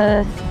as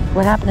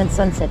what happened in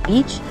Sunset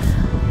Beach.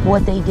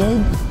 What they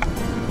did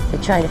to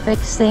try to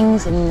fix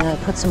things and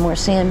put some more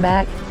sand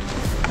back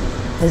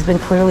has been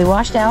clearly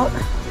washed out.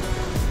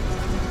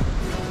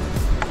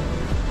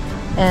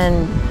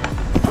 And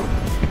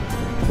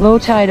low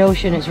tide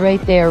ocean is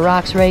right there,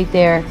 rocks right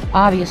there.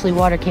 Obviously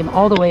water came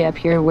all the way up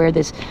here where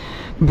this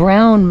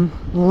brown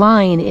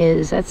line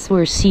is. That's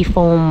where sea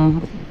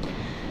foam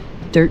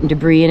dirt and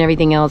debris and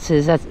everything else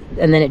is.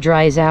 And then it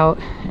dries out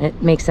and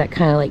it makes that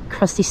kind of like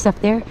crusty stuff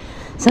there.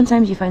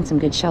 Sometimes you find some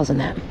good shells in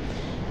that.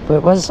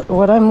 But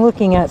what I'm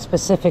looking at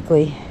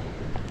specifically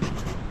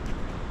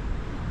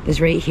is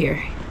right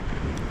here.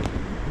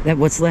 That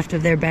what's left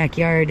of their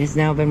backyard has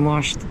now been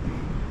washed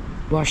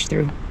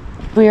through.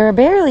 We are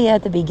barely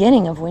at the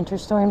beginning of winter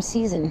storm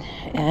season,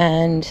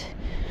 and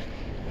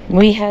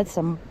we had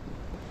some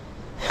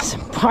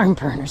barn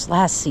burners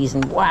last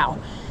season. Wow.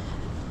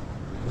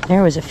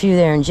 There was a few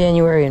there in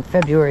January and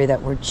February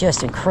that were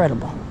just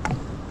incredible.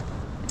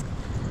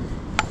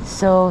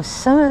 So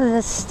some of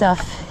this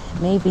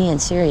stuff may be in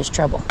serious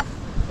trouble.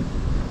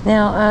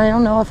 Now, I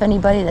don't know if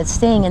anybody that's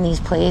staying in these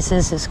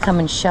places has come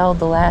and shelled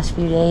the last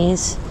few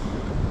days.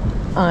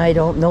 I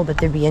don't know that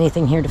there'd be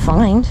anything here to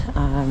find.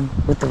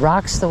 With the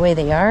rocks the way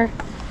they are,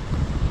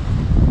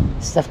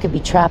 stuff could be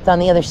trapped on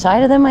the other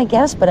side of them, I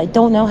guess, but I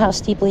don't know how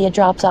steeply it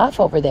drops off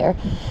over there,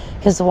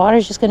 because the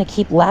water's just going to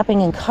keep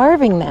lapping and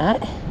carving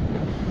that.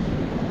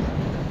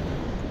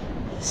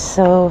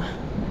 So,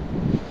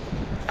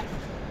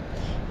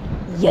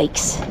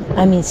 yikes.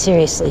 I mean,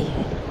 seriously.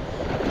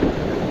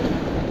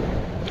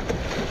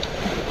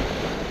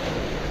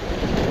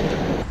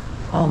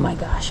 Oh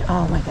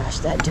my gosh,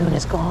 that dune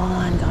is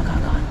gone.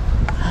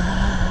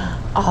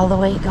 All the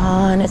way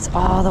gone. It's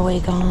all the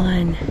way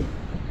gone.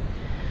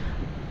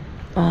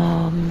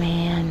 Oh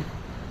man.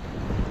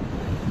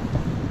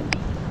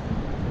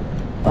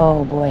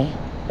 Oh boy.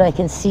 I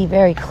can see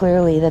very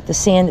clearly that the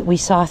sand that we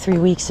saw 3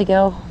 weeks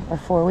ago or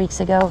 4 weeks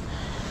ago,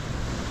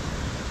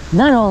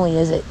 not only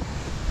is it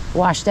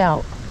washed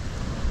out,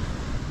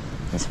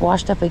 it's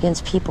washed up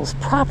against people's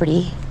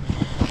property.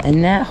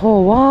 And that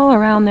whole wall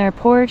around their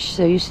porch,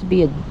 so used to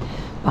be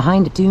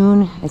behind a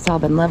dune, it's all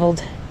been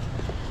leveled.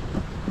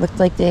 Looked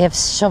like they have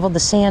shoveled the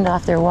sand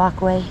off their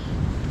walkway.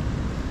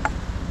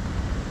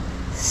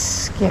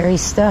 Scary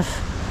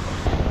stuff.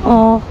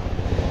 Oh,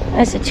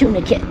 that's a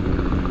tuna kit.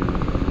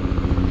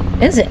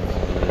 Is it?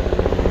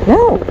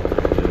 No.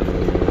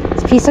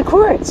 It's a piece of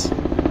quartz.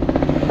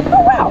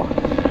 Oh, wow.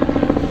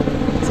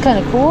 It's kind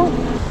of cool.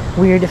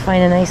 Weird to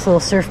find a nice little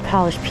surf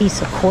polished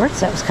piece of quartz.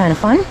 That was kind of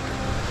fun.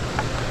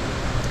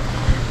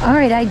 All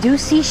right, I do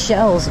see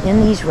shells in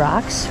these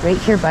rocks right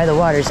here by the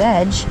water's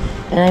edge,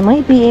 and I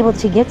might be able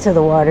to get to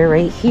the water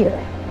right here.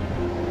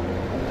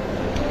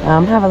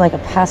 I'm having like a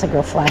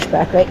Pass-A-Girl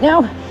flashback right now.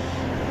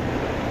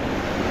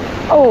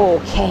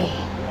 Okay.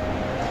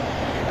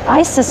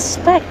 I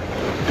suspect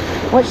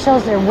what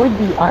shells there would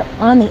be are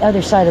on the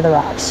other side of the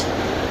rocks.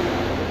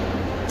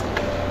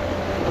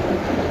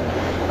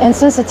 And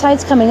since the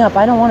tide's coming up,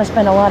 I don't want to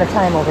spend a lot of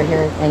time over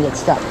here and get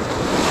stuck.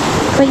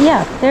 But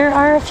yeah, there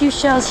are a few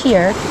shells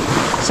here.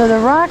 So the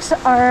rocks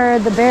are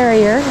the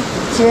barrier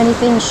to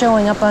anything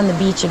showing up on the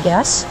beach, I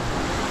guess.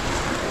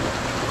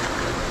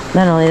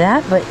 Not only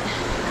that, but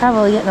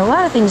probably getting a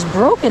lot of things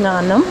broken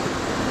on them.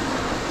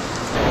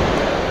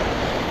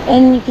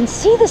 And you can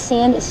see the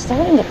sand is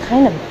starting to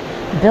kind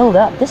of build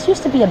up. This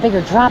used to be a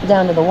bigger drop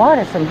down to the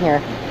water from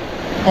here.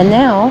 And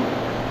now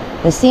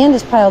the sand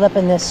is piled up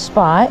in this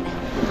spot,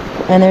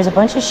 and there's a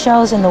bunch of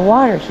shells in the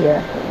water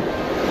here.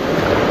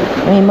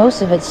 I mean,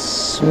 most of it's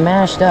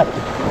smashed up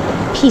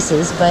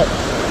pieces, but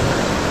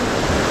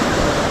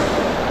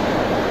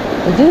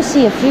I do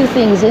see a few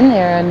things in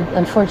there. I'm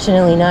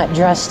unfortunately not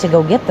dressed to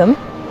go get them.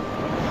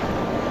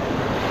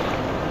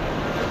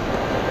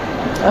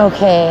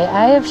 Okay,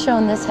 I have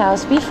shown this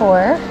house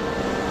before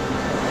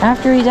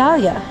after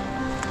Idalia,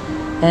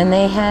 and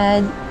they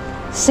had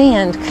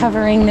sand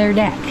covering their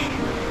deck.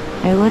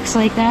 It looks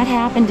like that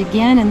happened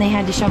again, and they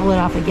had to shovel it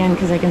off again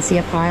because I can see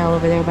a pile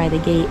over there by the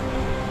gate.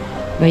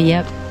 But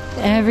yep,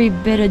 every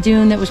bit of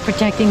dune that was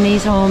protecting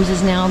these homes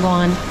is now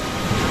gone.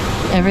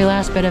 Every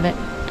last bit of it.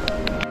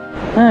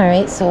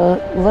 Alright,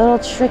 so a little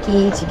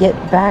tricky to get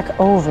back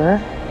over.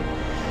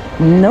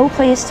 No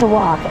place to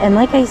walk. And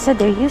like I said,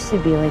 there used to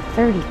be like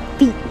 30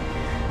 feet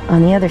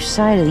on the other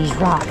side of these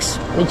rocks,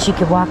 which you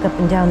could walk up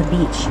and down the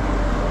beach.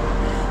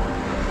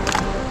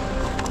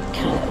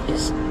 Kind of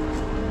just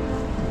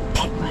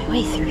pick my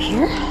way through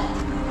here.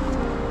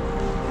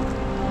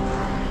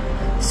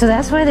 So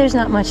that's why there's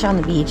not much on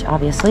the beach,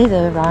 obviously.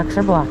 The rocks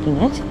are blocking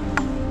it.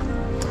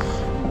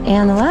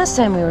 And the last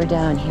time we were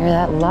down here,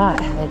 that lot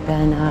had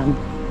been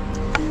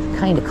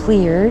kind of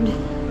cleared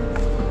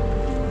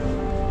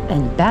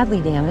and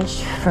badly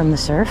damaged from the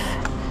surf.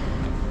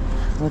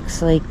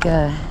 Looks like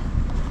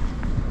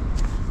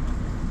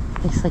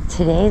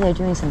today they're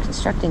doing some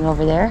constructing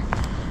over there.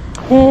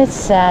 It's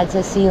sad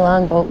to see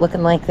Longboat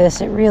looking like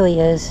this. It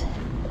really is.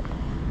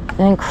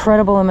 An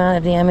incredible amount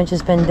of damage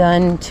has been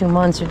done. 2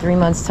 months or 3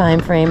 months time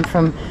frame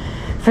from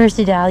first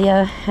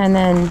Idalia, and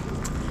then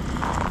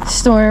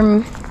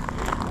storm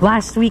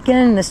last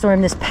weekend and the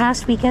storm this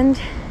past weekend.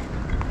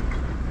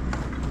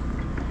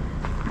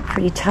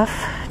 Pretty tough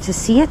to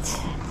see it.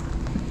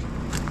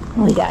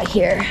 What we got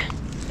here?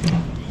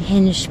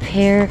 Hinged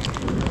pair,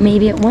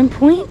 maybe at one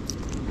point.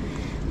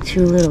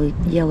 2 little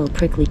yellow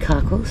prickly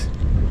cockles.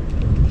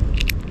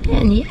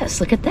 And yes,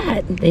 look at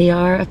that. They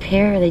are a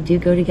pair. They do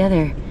go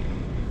together.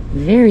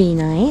 Very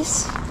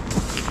nice.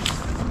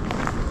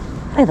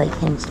 I like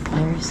hinged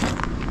pliers.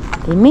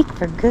 They make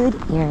for good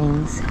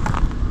earrings.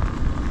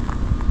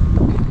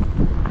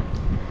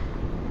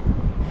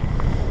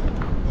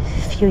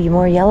 A few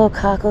more yellow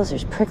cockles.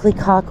 There's prickly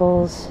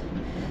cockles.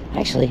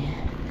 Actually,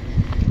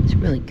 it's a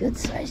really good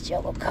sized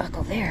yellow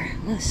cockle there.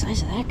 Look at the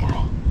size of that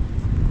guy.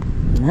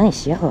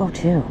 Nice yellow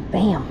too.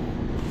 Bam.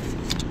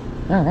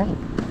 All right.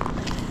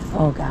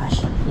 Oh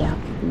gosh, yeah.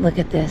 Look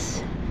at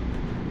this.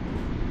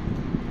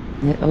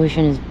 The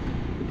ocean is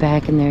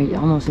back in their,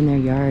 almost in their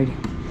yard.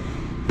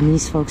 And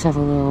these folks have a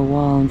little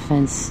wall and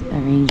fence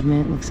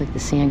arrangement. Looks like the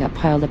sand got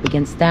piled up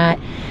against that.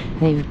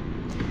 They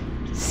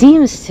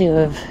seems to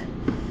have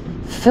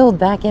filled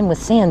back in with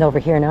sand over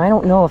here. Now I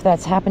don't know if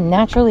that's happened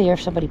naturally or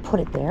if somebody put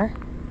it there.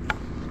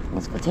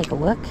 Let's go take a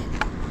look.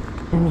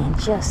 I mean,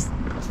 just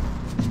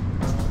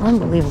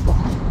unbelievable.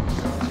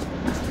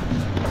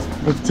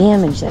 The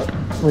damage that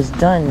was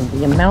done,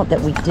 the amount that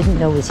we didn't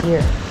know was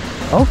here.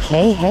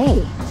 Okay,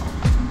 hey.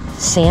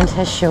 Sand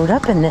has showed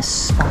up in this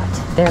spot.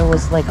 There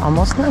was like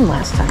almost none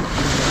last time.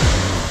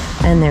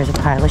 And there's a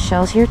pile of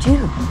shells here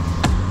too.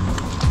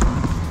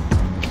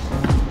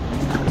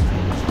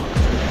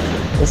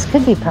 This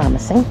could be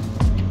promising.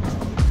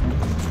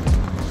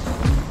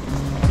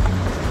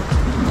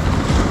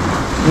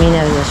 I mean,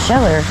 as a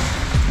sheller,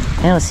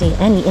 I don't see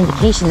any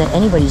indication that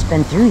anybody's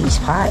been through these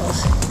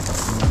piles.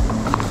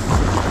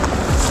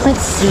 Let's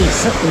see,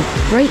 something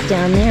bright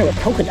down there with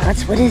polka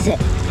dots. What is it?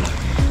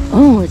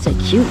 Oh, it's a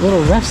cute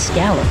little rough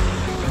scallop.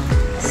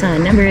 Saw a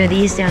number of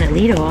these down at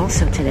Lido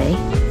also today.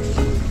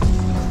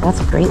 That's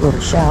a great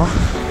little shell.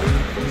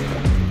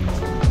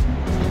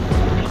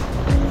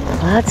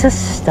 Lots of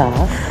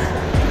stuff.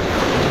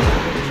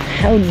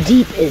 How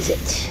deep is it?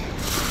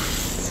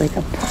 It's like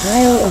a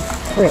pile of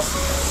frit.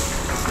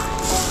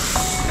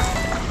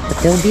 But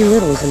there'll be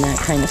littles in that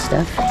kind of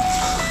stuff.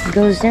 It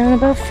goes down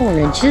about 4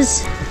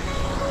 inches.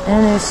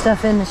 And there's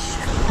stuff in the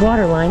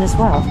water line as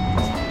well.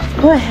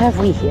 What have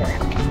we here?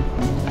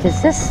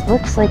 Because this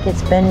looks like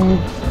it's been,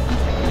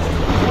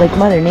 like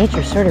Mother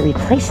Nature sort of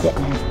replaced it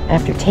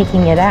after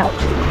taking it out.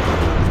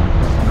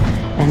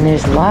 And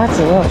there's lots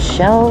of little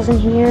shells in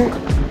here.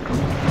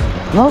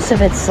 Most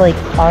of it's like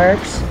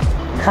arcs,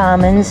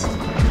 commons,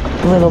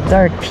 little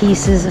dark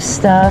pieces of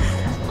stuff,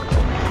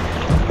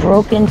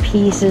 broken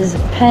pieces,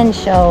 pen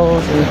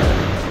shells,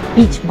 and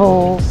beach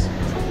bowls.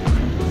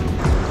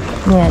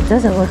 Yeah, it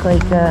doesn't look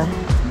like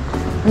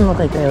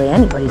really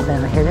anybody's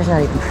been out here. There's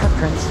not even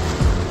footprints.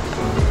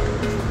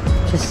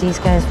 Just these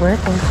guys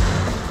working.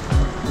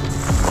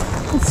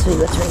 Let's see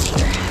what's right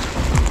here.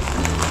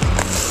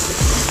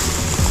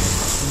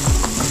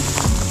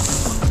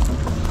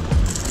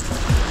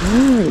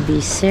 Oh, there'll be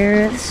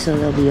serifs, so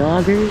there'll be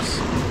augers.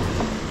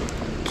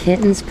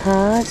 Kitten's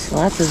paws,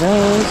 lots of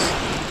those.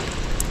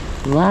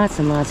 Lots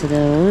and lots of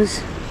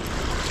those.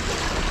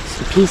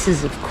 Some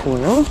pieces of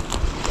coral.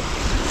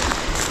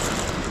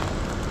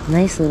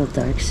 Nice little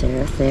dark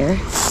serif there.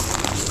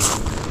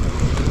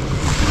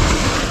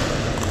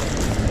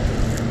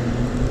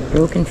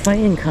 Broken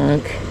fighting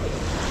conch.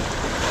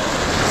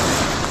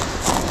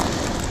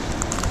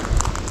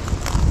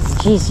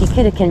 Geez, you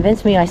could have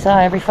convinced me I saw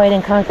every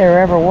fighting conch there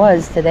ever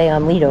was today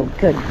on Lido.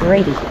 Good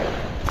gravy.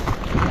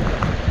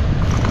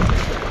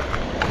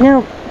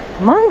 Now,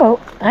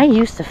 Longboat, I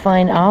used to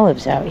find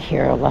olives out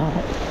here a lot.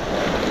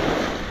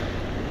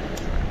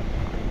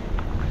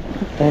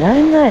 But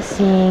I'm not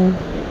seeing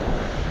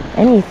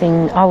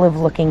anything olive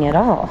looking at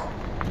all.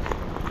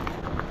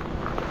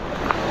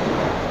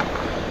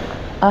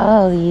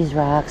 All these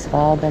rocks have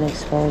all been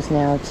exposed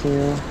now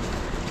too.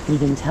 You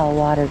can tell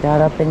water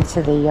got up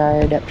into the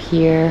yard up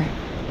here.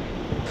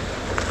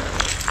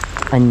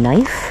 A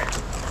knife?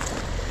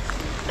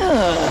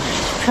 Ugh,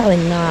 probably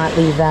not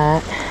leave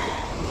that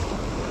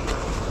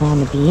on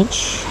the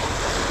beach.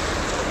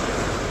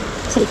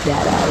 Take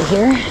that out of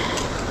here.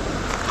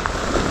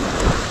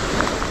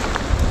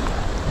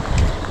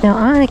 Now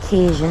on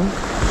occasion,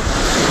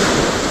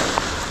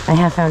 I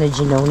have found a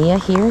Genonia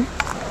here.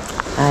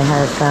 I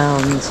have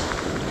found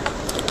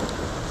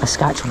a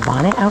Scotch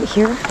bonnet out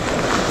here.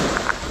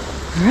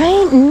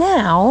 Right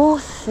now,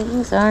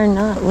 things are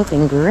not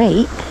looking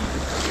great.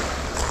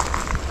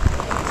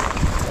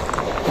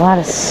 A lot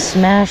of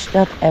smashed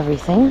up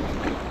everything.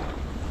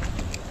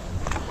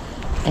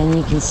 And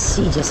you can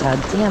see just how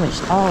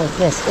damaged all of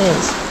this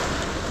is.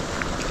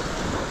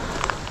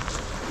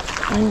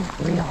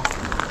 Unreal.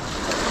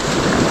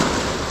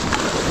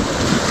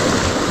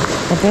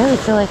 I barely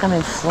feel like I'm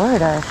in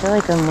Florida. I feel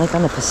like I'm like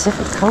on the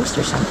Pacific coast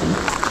or something.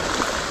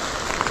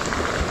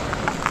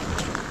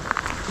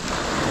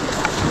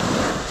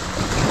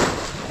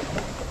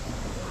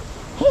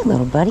 Hey,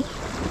 little buddy.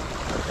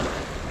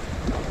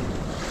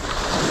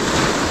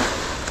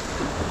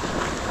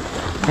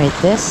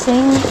 Right, this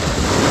thing,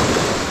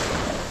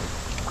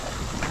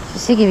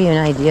 just to give you an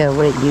idea of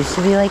what it used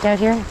to be like out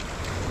here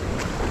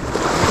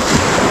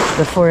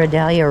before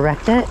Adalia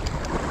wrecked it.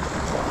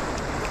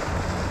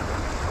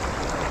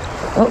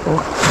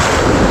 Uh-oh.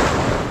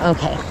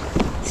 Okay.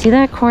 See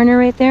that corner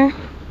right there?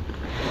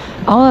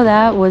 All of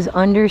that was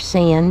under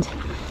sand.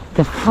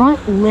 The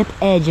front lip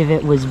edge of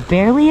it was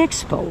barely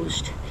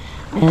exposed.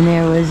 And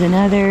there was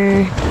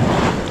another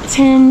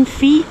 10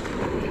 feet,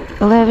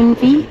 11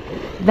 feet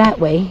that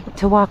way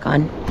to walk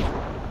on.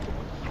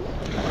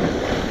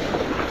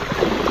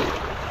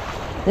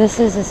 This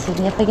is a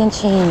significant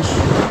change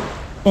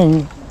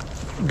in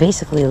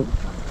basically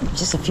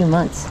just a few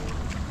months.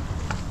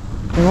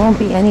 There won't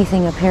be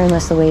anything up here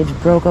unless the waves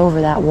broke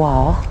over that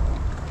wall.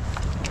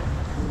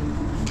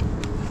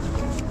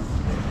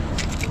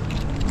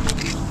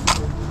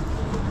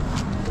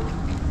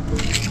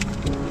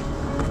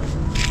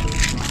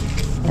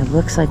 It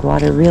looks like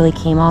water really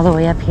came all the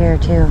way up here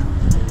too.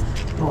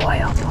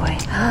 Boy, oh boy.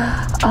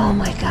 Oh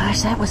my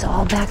gosh, that was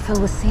all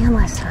backfilled with sand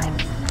last time.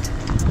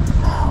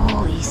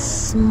 Holy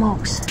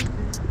smokes.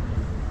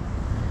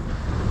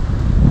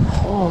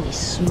 Holy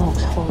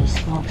smokes, holy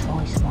smokes,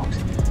 holy smokes.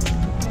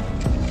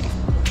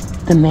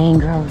 The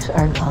mangroves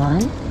are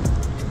gone.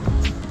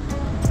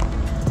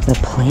 The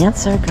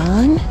plants are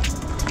gone.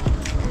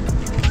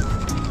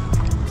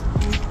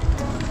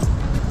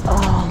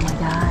 Oh my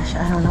gosh,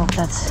 I don't know if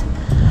that's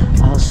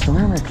all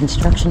storm or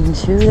construction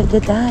too that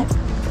did that.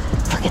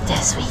 Look at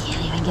this, we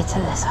can't even get to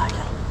this hardly.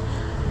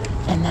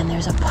 And then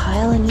there's a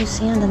pile of new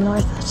sand on the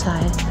north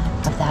side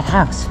of that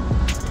house.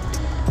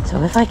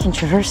 So if I can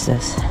traverse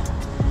this,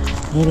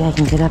 maybe I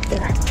can get up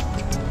there.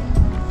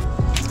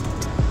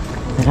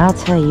 But I'll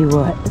tell you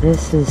what,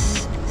 this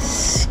is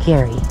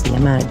scary, the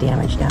amount of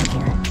damage down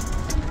here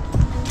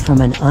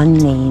from an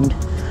unnamed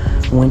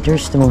winter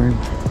storm.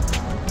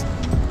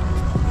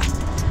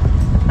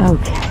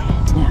 Okay,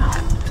 now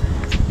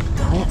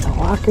plant the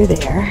walker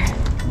there.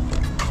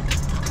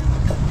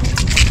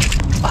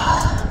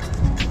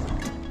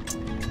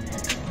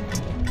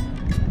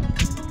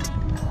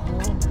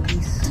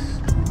 Holy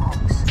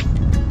smokes.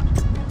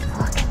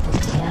 Look at the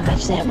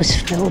damage. That was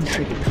filled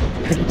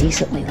pretty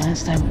decently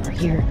last time we were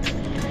here.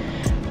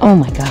 Oh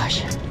my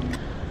gosh.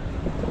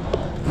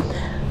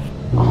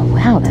 Oh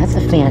wow, that's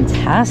a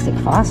fantastic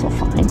fossil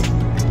find.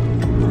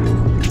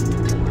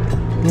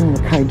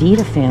 The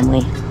Cardita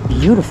family.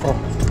 Beautiful.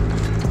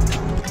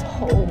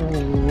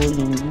 Holy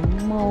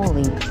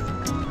moly.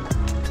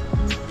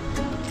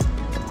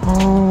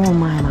 Oh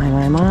my.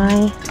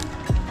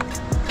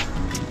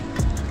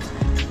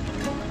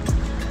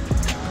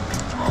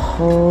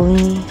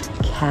 Holy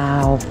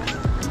cow.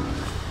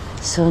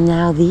 So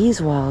now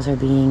these walls are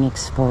being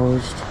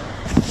exposed.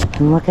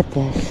 And look at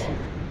this.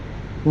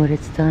 What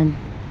it's done.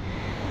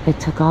 It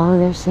took all of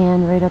their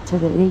sand right up to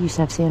the, they used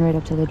to have sand right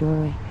up to the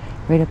doorway.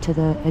 Right up to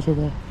the edge of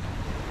the,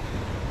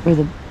 where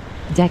the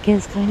deck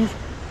is, kind of.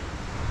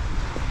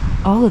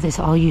 All of this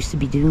all used to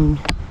be dune.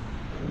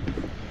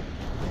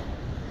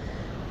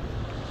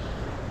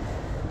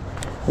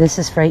 This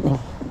is frightening.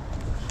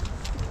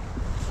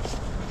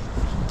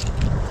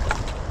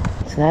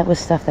 So that was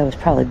stuff that was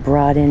probably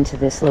brought into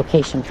this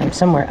location from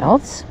somewhere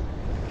else.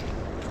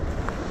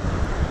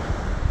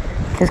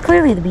 Because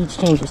clearly the beach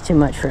changes too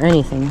much for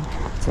anything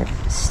to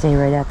stay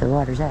right at the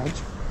water's edge.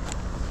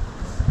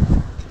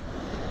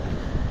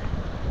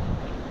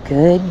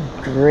 Good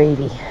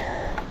gravy.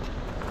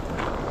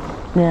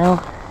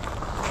 Now,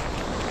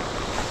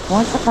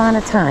 once upon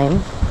a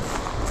time,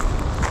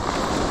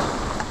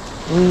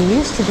 we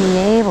used to be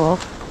able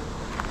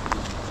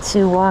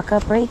to walk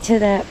up right to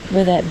that,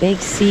 where that big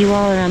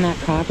seawall around that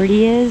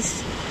property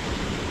is.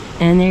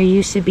 And there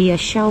used to be a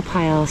shell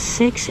pile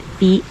 6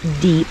 feet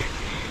deep.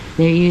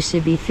 There used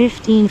to be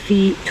 15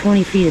 feet,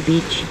 20 feet of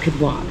beach you could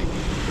walk.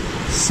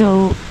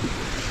 So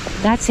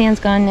that sand's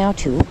gone now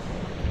too.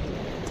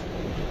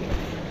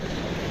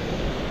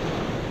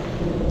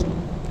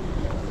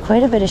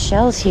 Quite a bit of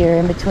shells here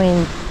in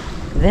between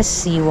this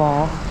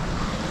seawall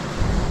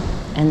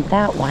and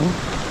that one.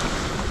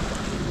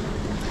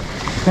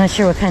 Not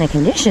sure what kind of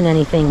condition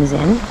anything's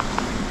in,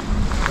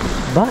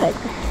 but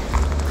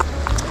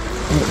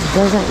it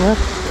doesn't look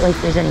like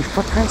there's any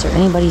footprints or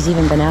anybody's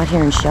even been out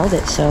here and shelled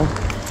it, so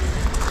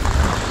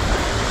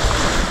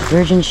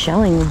virgin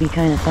shelling would be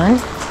kind of fun.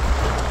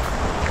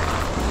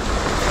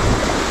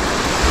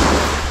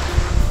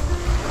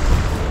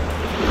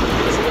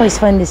 It's always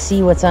fun to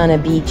see what's on a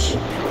beach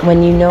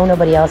when you know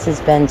nobody else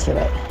has been to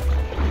it.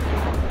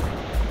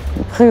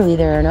 And clearly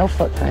there are no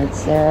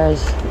footprints.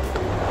 There's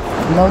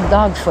no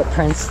dog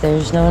footprints.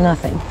 There's no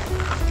nothing.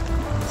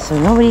 So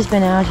nobody's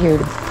been out here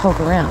to poke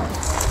around.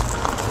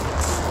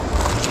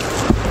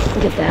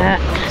 Look at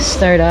that.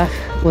 Start off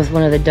with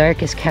one of the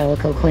darkest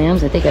calico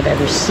clams I think I've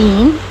ever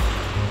seen.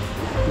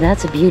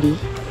 That's a beauty.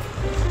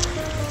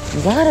 A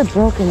lot of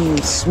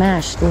broken,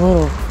 smashed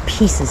little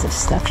pieces of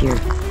stuff here.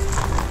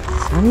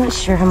 So I'm not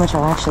sure how much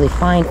I'll actually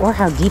find or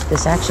how deep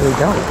this actually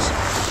goes.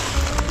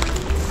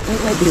 It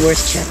might be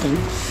worth checking.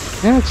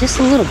 No, just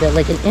a little bit,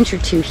 like an inch or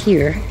two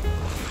here.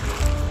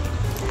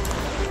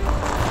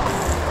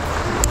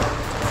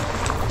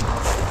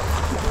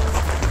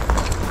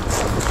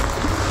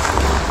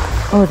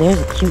 Oh, there's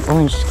a cute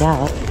orange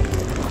scallop.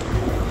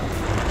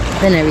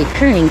 Been a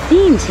recurring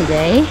theme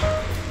today.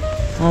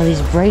 All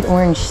these bright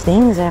orange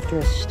things after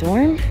a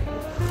storm.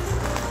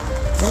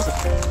 There's a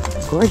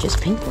gorgeous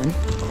pink one.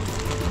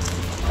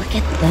 Look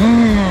at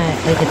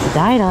that. Like it's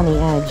dyed on the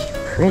edge.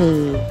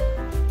 Pretty.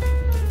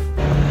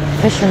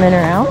 Fishermen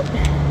are out.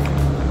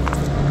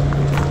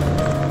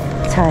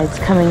 Tide's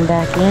coming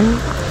back in,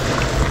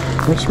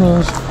 which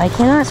means I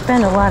cannot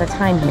spend a lot of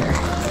time here.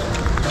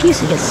 I used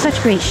to get such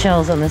great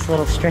shells on this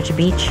little stretch of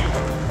beach.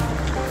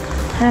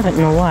 Haven't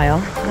in a while.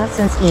 Not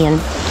since Ian.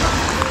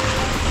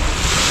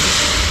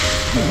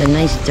 There's a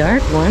nice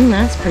dark one.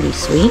 That's pretty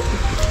sweet.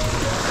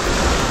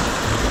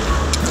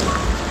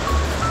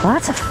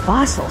 Lots of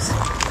fossils.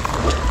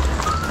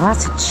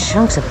 Lots of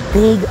chunks of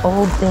big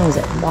old things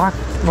that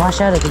wash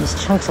out of these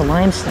chunks of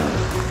limestone.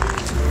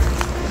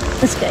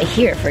 This guy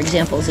here, for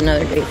example, is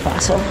another great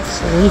fossil.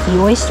 It's a leafy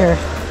oyster,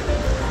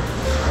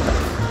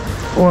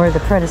 or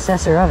the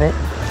predecessor of it.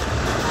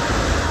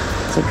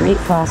 It's a great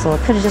fossil.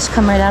 It could have just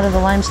come right out of the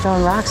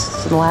limestone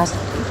rocks in the last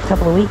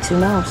couple of weeks, who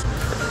knows?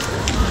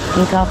 I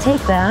think I'll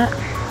take that.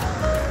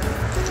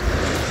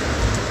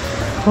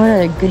 What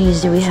other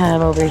goodies do we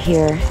have over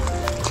here?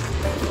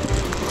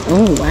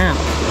 Oh, wow.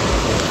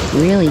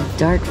 Really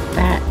dark,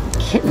 fat,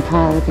 kitten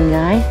paw looking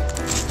guy.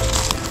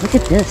 Look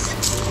at this.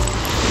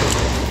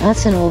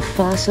 That's an old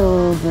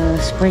fossil of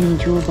a springy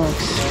jewel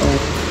box, or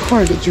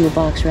corrugate jewel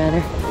box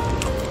rather.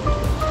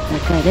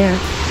 That guy there.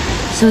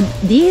 So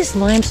these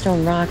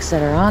limestone rocks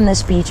that are on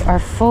this beach are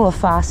full of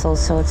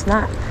fossils, so it's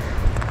not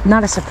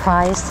a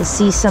surprise to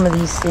see some of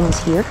these things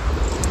here.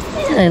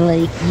 And I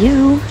like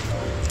you.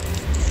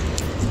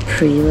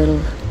 Pretty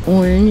little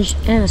orange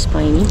and a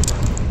spiny.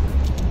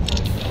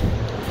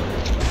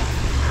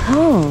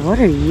 Oh, what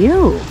are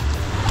you?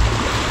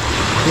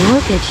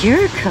 Look at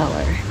your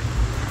color.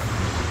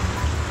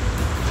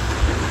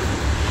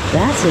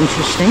 That's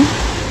interesting.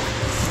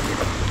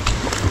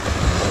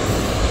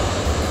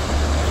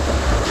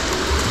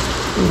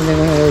 Another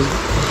one of those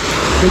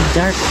big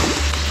dark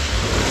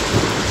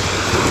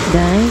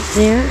guys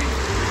there.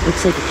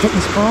 Looks like a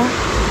kitten's paw.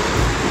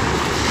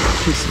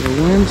 Piece of a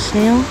worm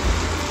snail.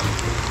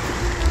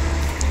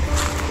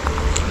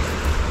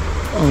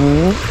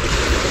 Oh,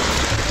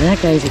 that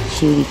guy's a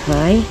cutie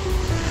pie.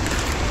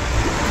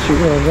 Cute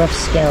little rough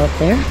scallop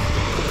there.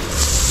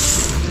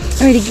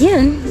 Alright,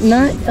 again,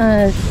 not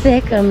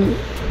thick.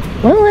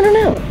 Well, I don't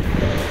know.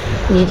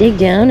 You dig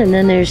down and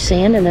then there's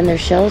sand and then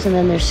there's shells and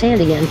then there's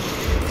sand again.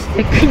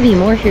 There could be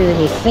more here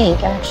than you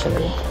think,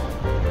 actually.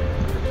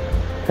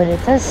 But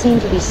it does seem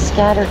to be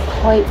scattered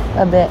quite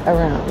a bit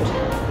around.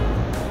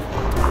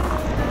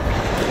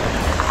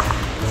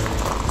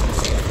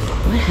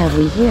 What have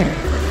we here?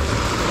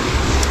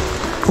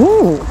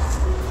 Ooh!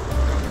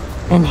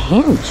 And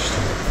hinged.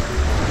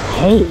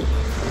 Hey!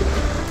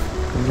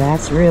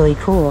 That's really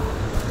cool.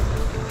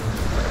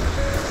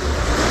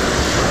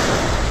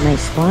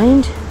 Nice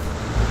find.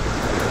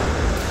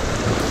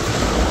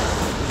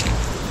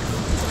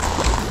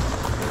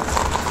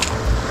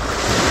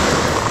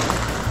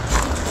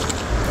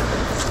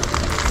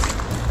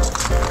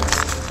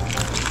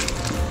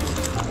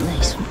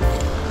 Nice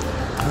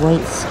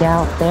white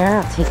scallop there.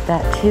 I'll take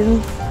that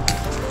too.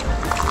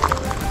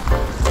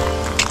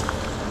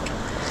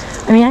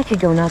 I mean, I could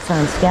go nuts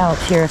on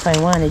scallops here if I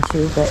wanted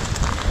to, but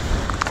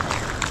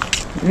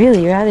I'd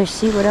really rather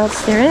see what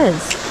else there is.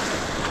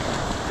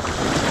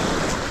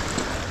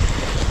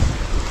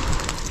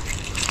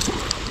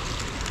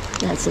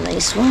 That's a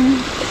nice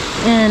one.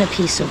 And a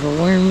piece of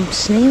a worm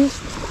snail.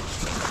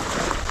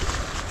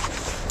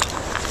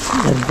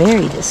 A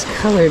very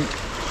discolored.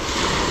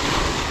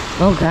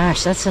 Oh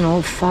gosh, that's an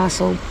old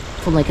fossil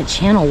from like a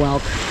channel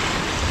whelk.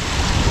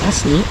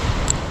 That's neat.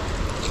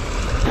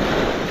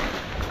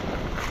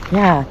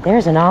 Yeah,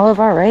 there's an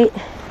olive, all right.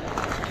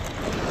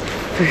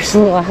 First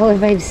little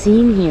olive I've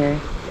seen here.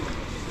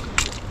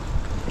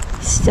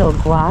 Still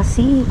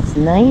glossy, it's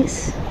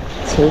nice.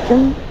 Take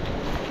them.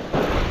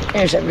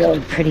 There's a really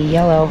pretty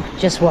yellow,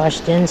 just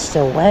washed in,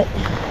 still wet.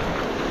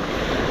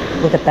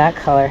 Look at that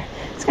color.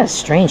 It's got a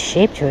strange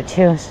shape to it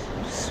too.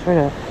 Sort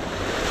of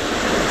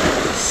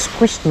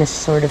squishness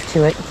sort of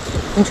to it.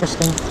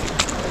 Interesting.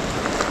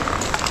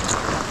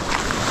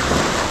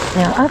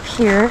 Now up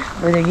here,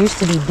 where there used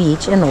to be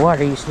beach, and the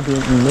water used to be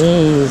an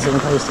amazing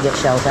place to get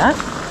shells at.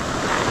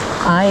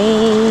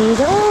 I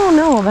don't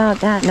know about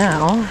that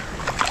now.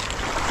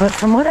 But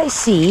from what I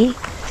see,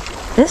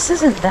 this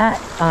isn't that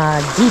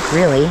deep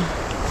really.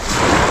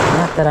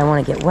 Not that I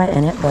want to get wet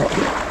in it, but...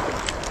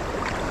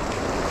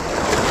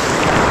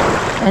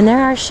 And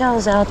there are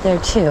shells out there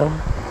too.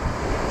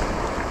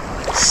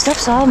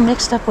 Stuff's all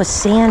mixed up with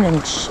sand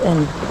and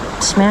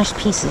smashed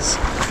pieces.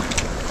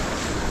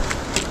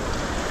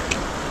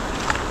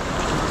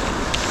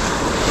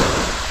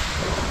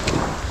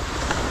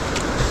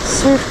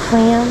 Surf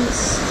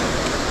clams,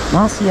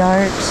 mossy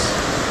arts,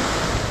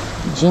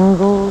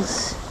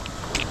 jingles,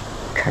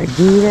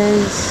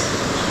 carditas,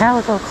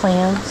 calico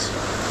clams,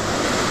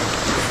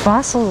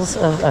 fossils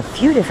of a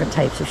few different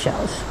types of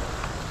shells.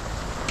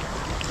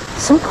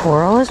 Some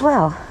coral as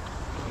well.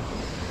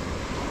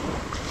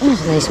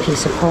 There's a nice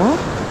piece of coral.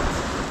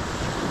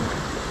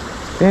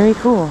 Very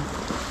cool.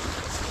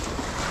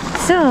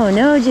 So,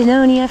 no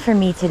Junonia for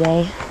me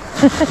today.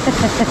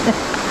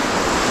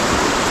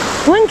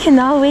 One can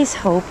always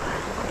hope.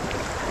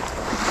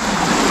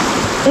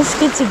 It's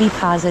good to be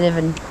positive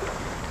and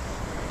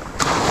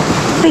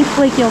think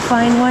like you'll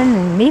find one,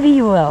 and maybe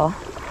you will.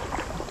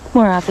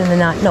 More often than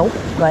not, nope,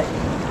 but.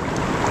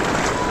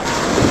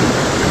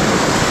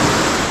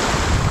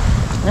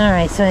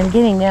 Alright, so I'm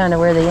getting down to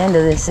where the end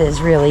of this is,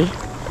 really.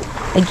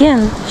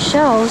 Again,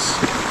 shells.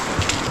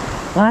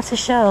 Lots of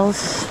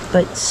shells,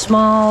 but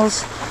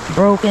smalls,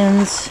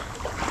 brokens.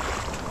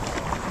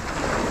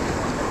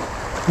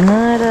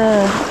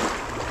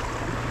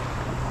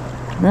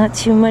 Not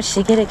too much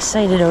to get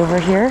excited over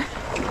here.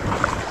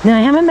 Now,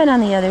 I haven't been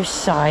on the other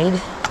side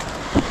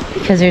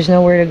because there's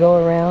nowhere to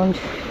go around.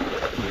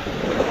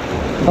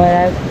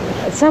 But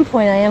at some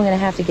point, I am going to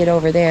have to get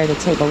over there to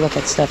take a look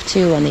at stuff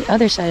too on the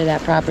other side of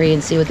that property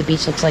and see what the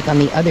beach looks like on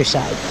the other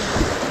side.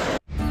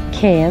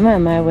 Okay, I'm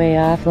on my way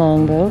off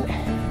Longboat,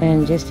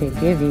 and just to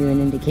give you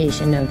an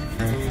indication of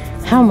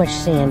how much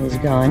sand is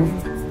gone,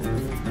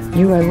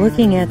 you are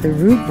looking at the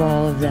root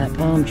ball of that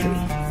palm tree.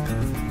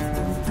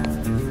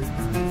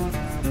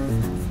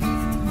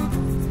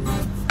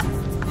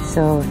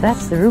 So if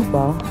that's the root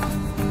ball,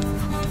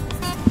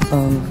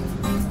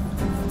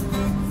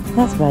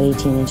 that's about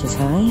 18 inches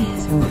high.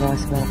 So we've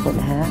lost about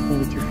 1.5 feet,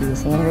 maybe 2 feet of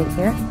sand right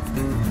here.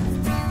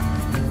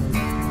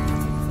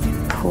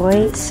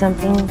 Quite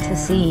something to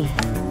see.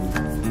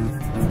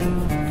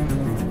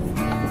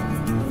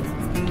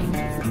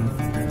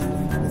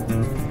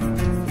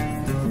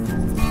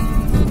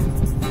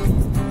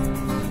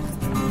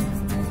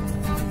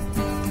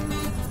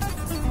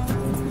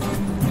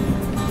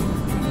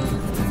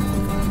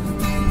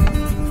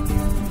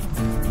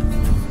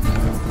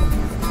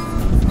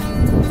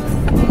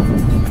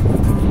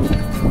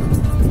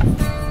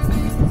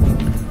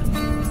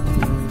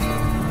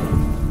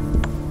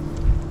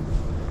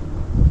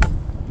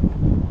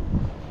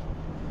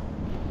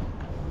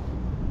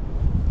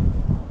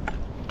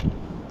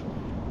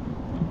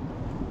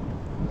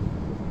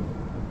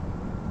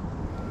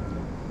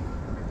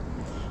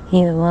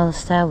 Even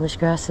well-established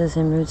grasses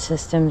and root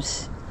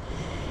systems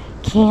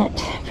can't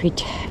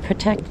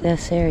protect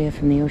this area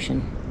from the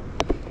ocean.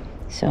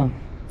 So,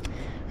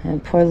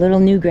 poor little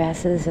new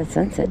grasses at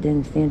sunset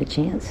didn't stand a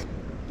chance.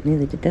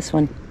 Neither did this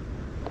one.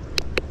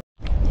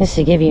 Just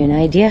to give you an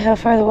idea how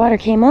far the water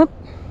came up,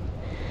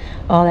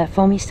 all that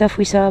foamy stuff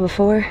we saw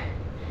before,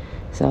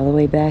 it's all the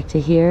way back to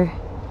here,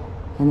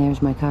 and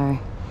there's my car.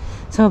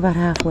 So about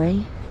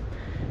halfway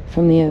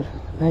from the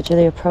edge of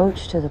the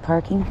approach to the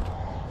parking.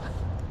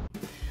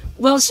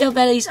 Well, show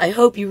buddies, I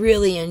hope you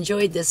really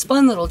enjoyed this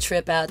fun little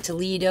trip out to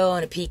Lido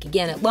and a peek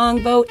again at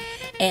Longboat,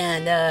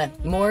 and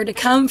more to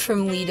come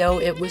from Lido.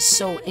 It was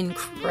so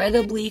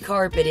incredibly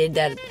carpeted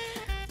that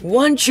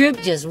one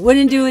trip just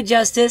wouldn't do it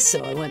justice,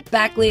 so I went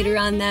back later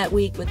on that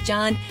week with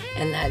John,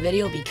 and that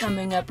video will be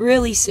coming up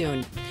really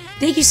soon.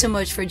 Thank you so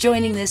much for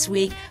joining this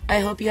week. I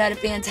hope you had a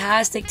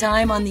fantastic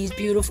time on these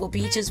beautiful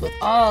beaches with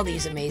all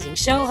these amazing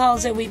shell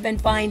hauls that we've been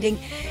finding.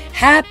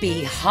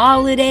 Happy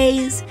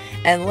holidays,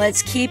 and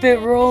let's keep it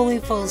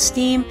rolling full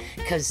steam,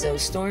 because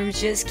those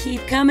storms just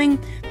keep coming.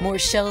 More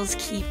shells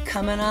keep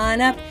coming on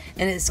up,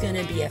 and it's going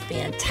to be a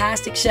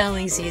fantastic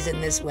shelling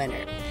season this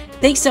winter.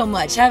 Thanks so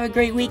much. Have a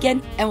great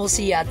weekend, and we'll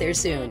see you out there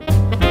soon.